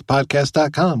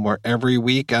projectionboothpodcast.com, where every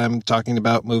week I'm talking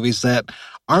about movies that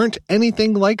aren't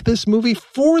anything like this movie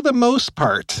for the most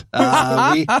part.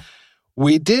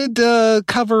 We did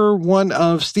cover one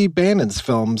of Steve Bannon's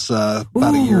films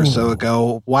about a year or so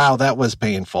ago. Wow, that was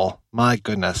painful. My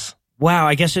goodness. Wow,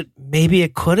 I guess maybe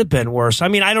it could have been worse. I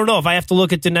mean, I don't know. If I have to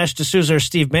look at Dinesh D'Souza or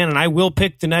Steve Bannon, I will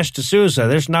pick Dinesh D'Souza.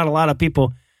 There's not a lot of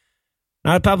people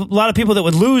that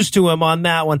would lose to him on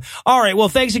that one. All right. Well,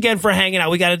 thanks again for hanging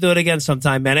out. We got to do it again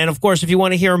sometime, man. And of course, if you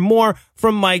want to hear more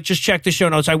from Mike, just check the show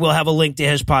notes. I will have a link to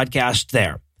his podcast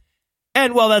there.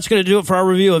 And well, that's going to do it for our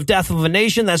review of Death of a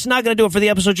Nation. That's not going to do it for the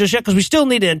episode just yet because we still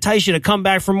need to entice you to come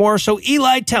back for more. So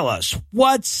Eli, tell us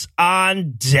what's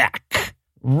on deck.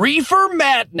 Reefer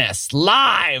Madness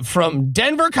live from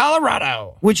Denver,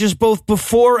 Colorado, which is both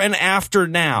before and after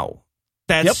now.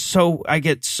 So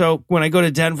when I go to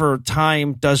Denver,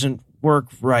 time doesn't work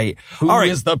right. Who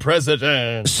is the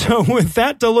president? So with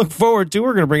that to look forward to,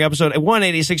 we're going to bring episode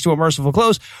 186 to a merciful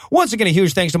close. Once again, a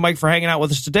huge thanks to Mike for hanging out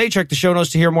with us today. Check the show notes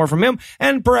to hear more from him.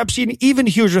 And perhaps an even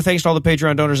huger thanks to all the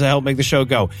Patreon donors that help make the show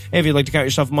go. And if you'd like to count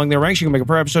yourself among their ranks, you can make a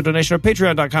per episode donation at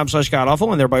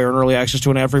patreon.com/godawful and thereby earn early access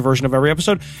to an ad-free version of every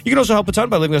episode. You can also help a ton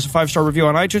by leaving us a 5-star review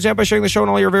on iTunes and by sharing the show on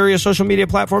all your various social media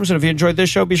platforms. And if you enjoyed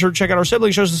this show, be sure to check out our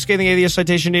sibling shows, The Scathing Atheist,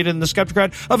 Citation Needed, and The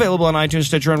Skeptocrat, available on iTunes,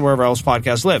 Stitcher, and wherever else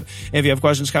podcasts live. If you have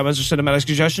questions, comments, or cinematic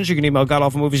suggestions, you can email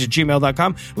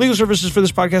godawfulmovies@gmail.com. Legal services for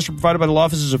this podcast are provided by the law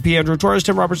offices of P. Andrew Torres.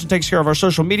 Tim Robertson takes care of our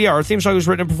social media. Our theme song was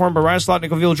written and performed by Ryan Slott,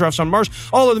 Nickel Vila, Drafts on Mars.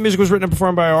 All of the music was written and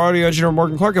performed by our audio engineer,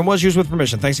 Morgan Clark, and was used with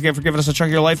permission. Thanks again for giving us a chunk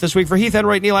of your life this week. For Heath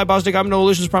Enright, Eli Bosnick, I'm Noah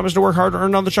Lucius. Promise to work hard to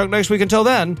earn on the chunk next week. Until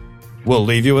then, we'll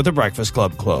leave you with the Breakfast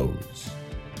Club close.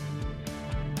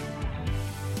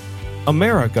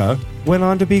 America went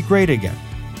on to be great again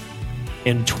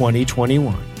in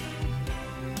 2021.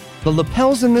 The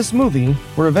lapels in this movie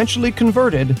were eventually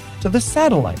converted to the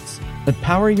satellites that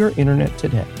power your internet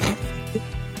today.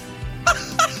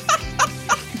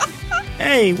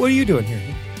 Hey, what are you doing here?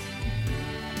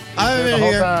 I'm in the whole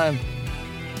here. time.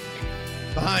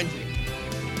 Behind you.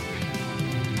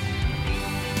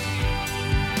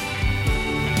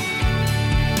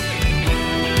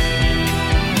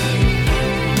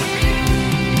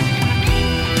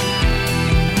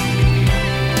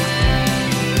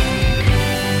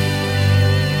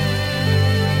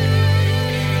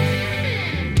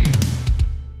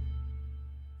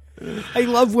 I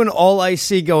love when all I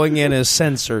see going in is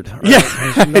censored. Right? Yeah,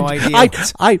 I have no idea.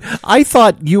 I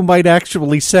thought you might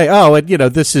actually say, "Oh, and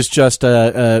this is just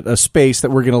a space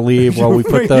that we're going to leave while we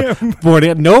put the board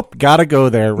in." Nope, gotta go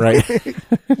there, right?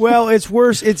 Well, it's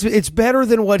worse. It's better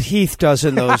than what Heath does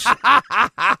in those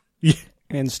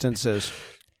instances.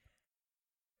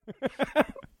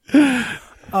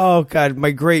 Oh God,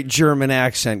 my great German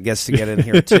accent gets to get in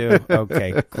here too.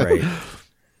 Okay, great.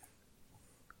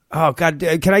 Oh God,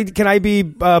 can I be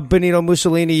Benito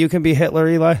Mussolini? You can be Hitler,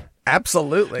 Eli.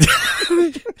 Absolutely.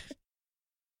 I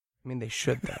mean, they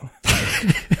should though.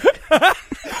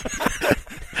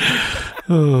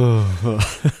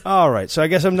 All right, so I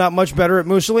guess I'm not much better at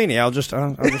Mussolini. I'll just be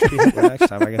Hitler next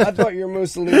time. I guess. I thought your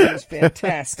Mussolini was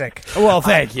fantastic. Well,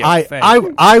 thank you.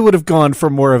 I would have gone for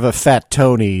more of a Fat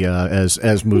Tony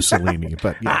as Mussolini,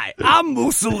 but yeah. Hi, I'm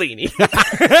Mussolini.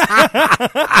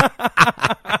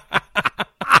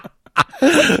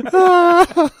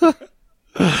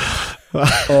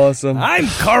 Awesome. I'm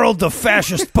Carl the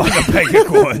Fascist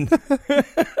Pagapegacorn.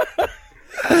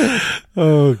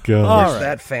 Oh God! All right.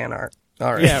 That fan art.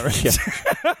 All right. Yeah, right.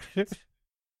 Yeah.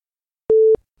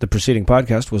 The preceding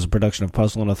podcast was a production of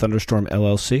Puzzle and a Thunderstorm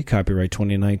LLC. Copyright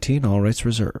 2019. All rights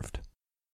reserved.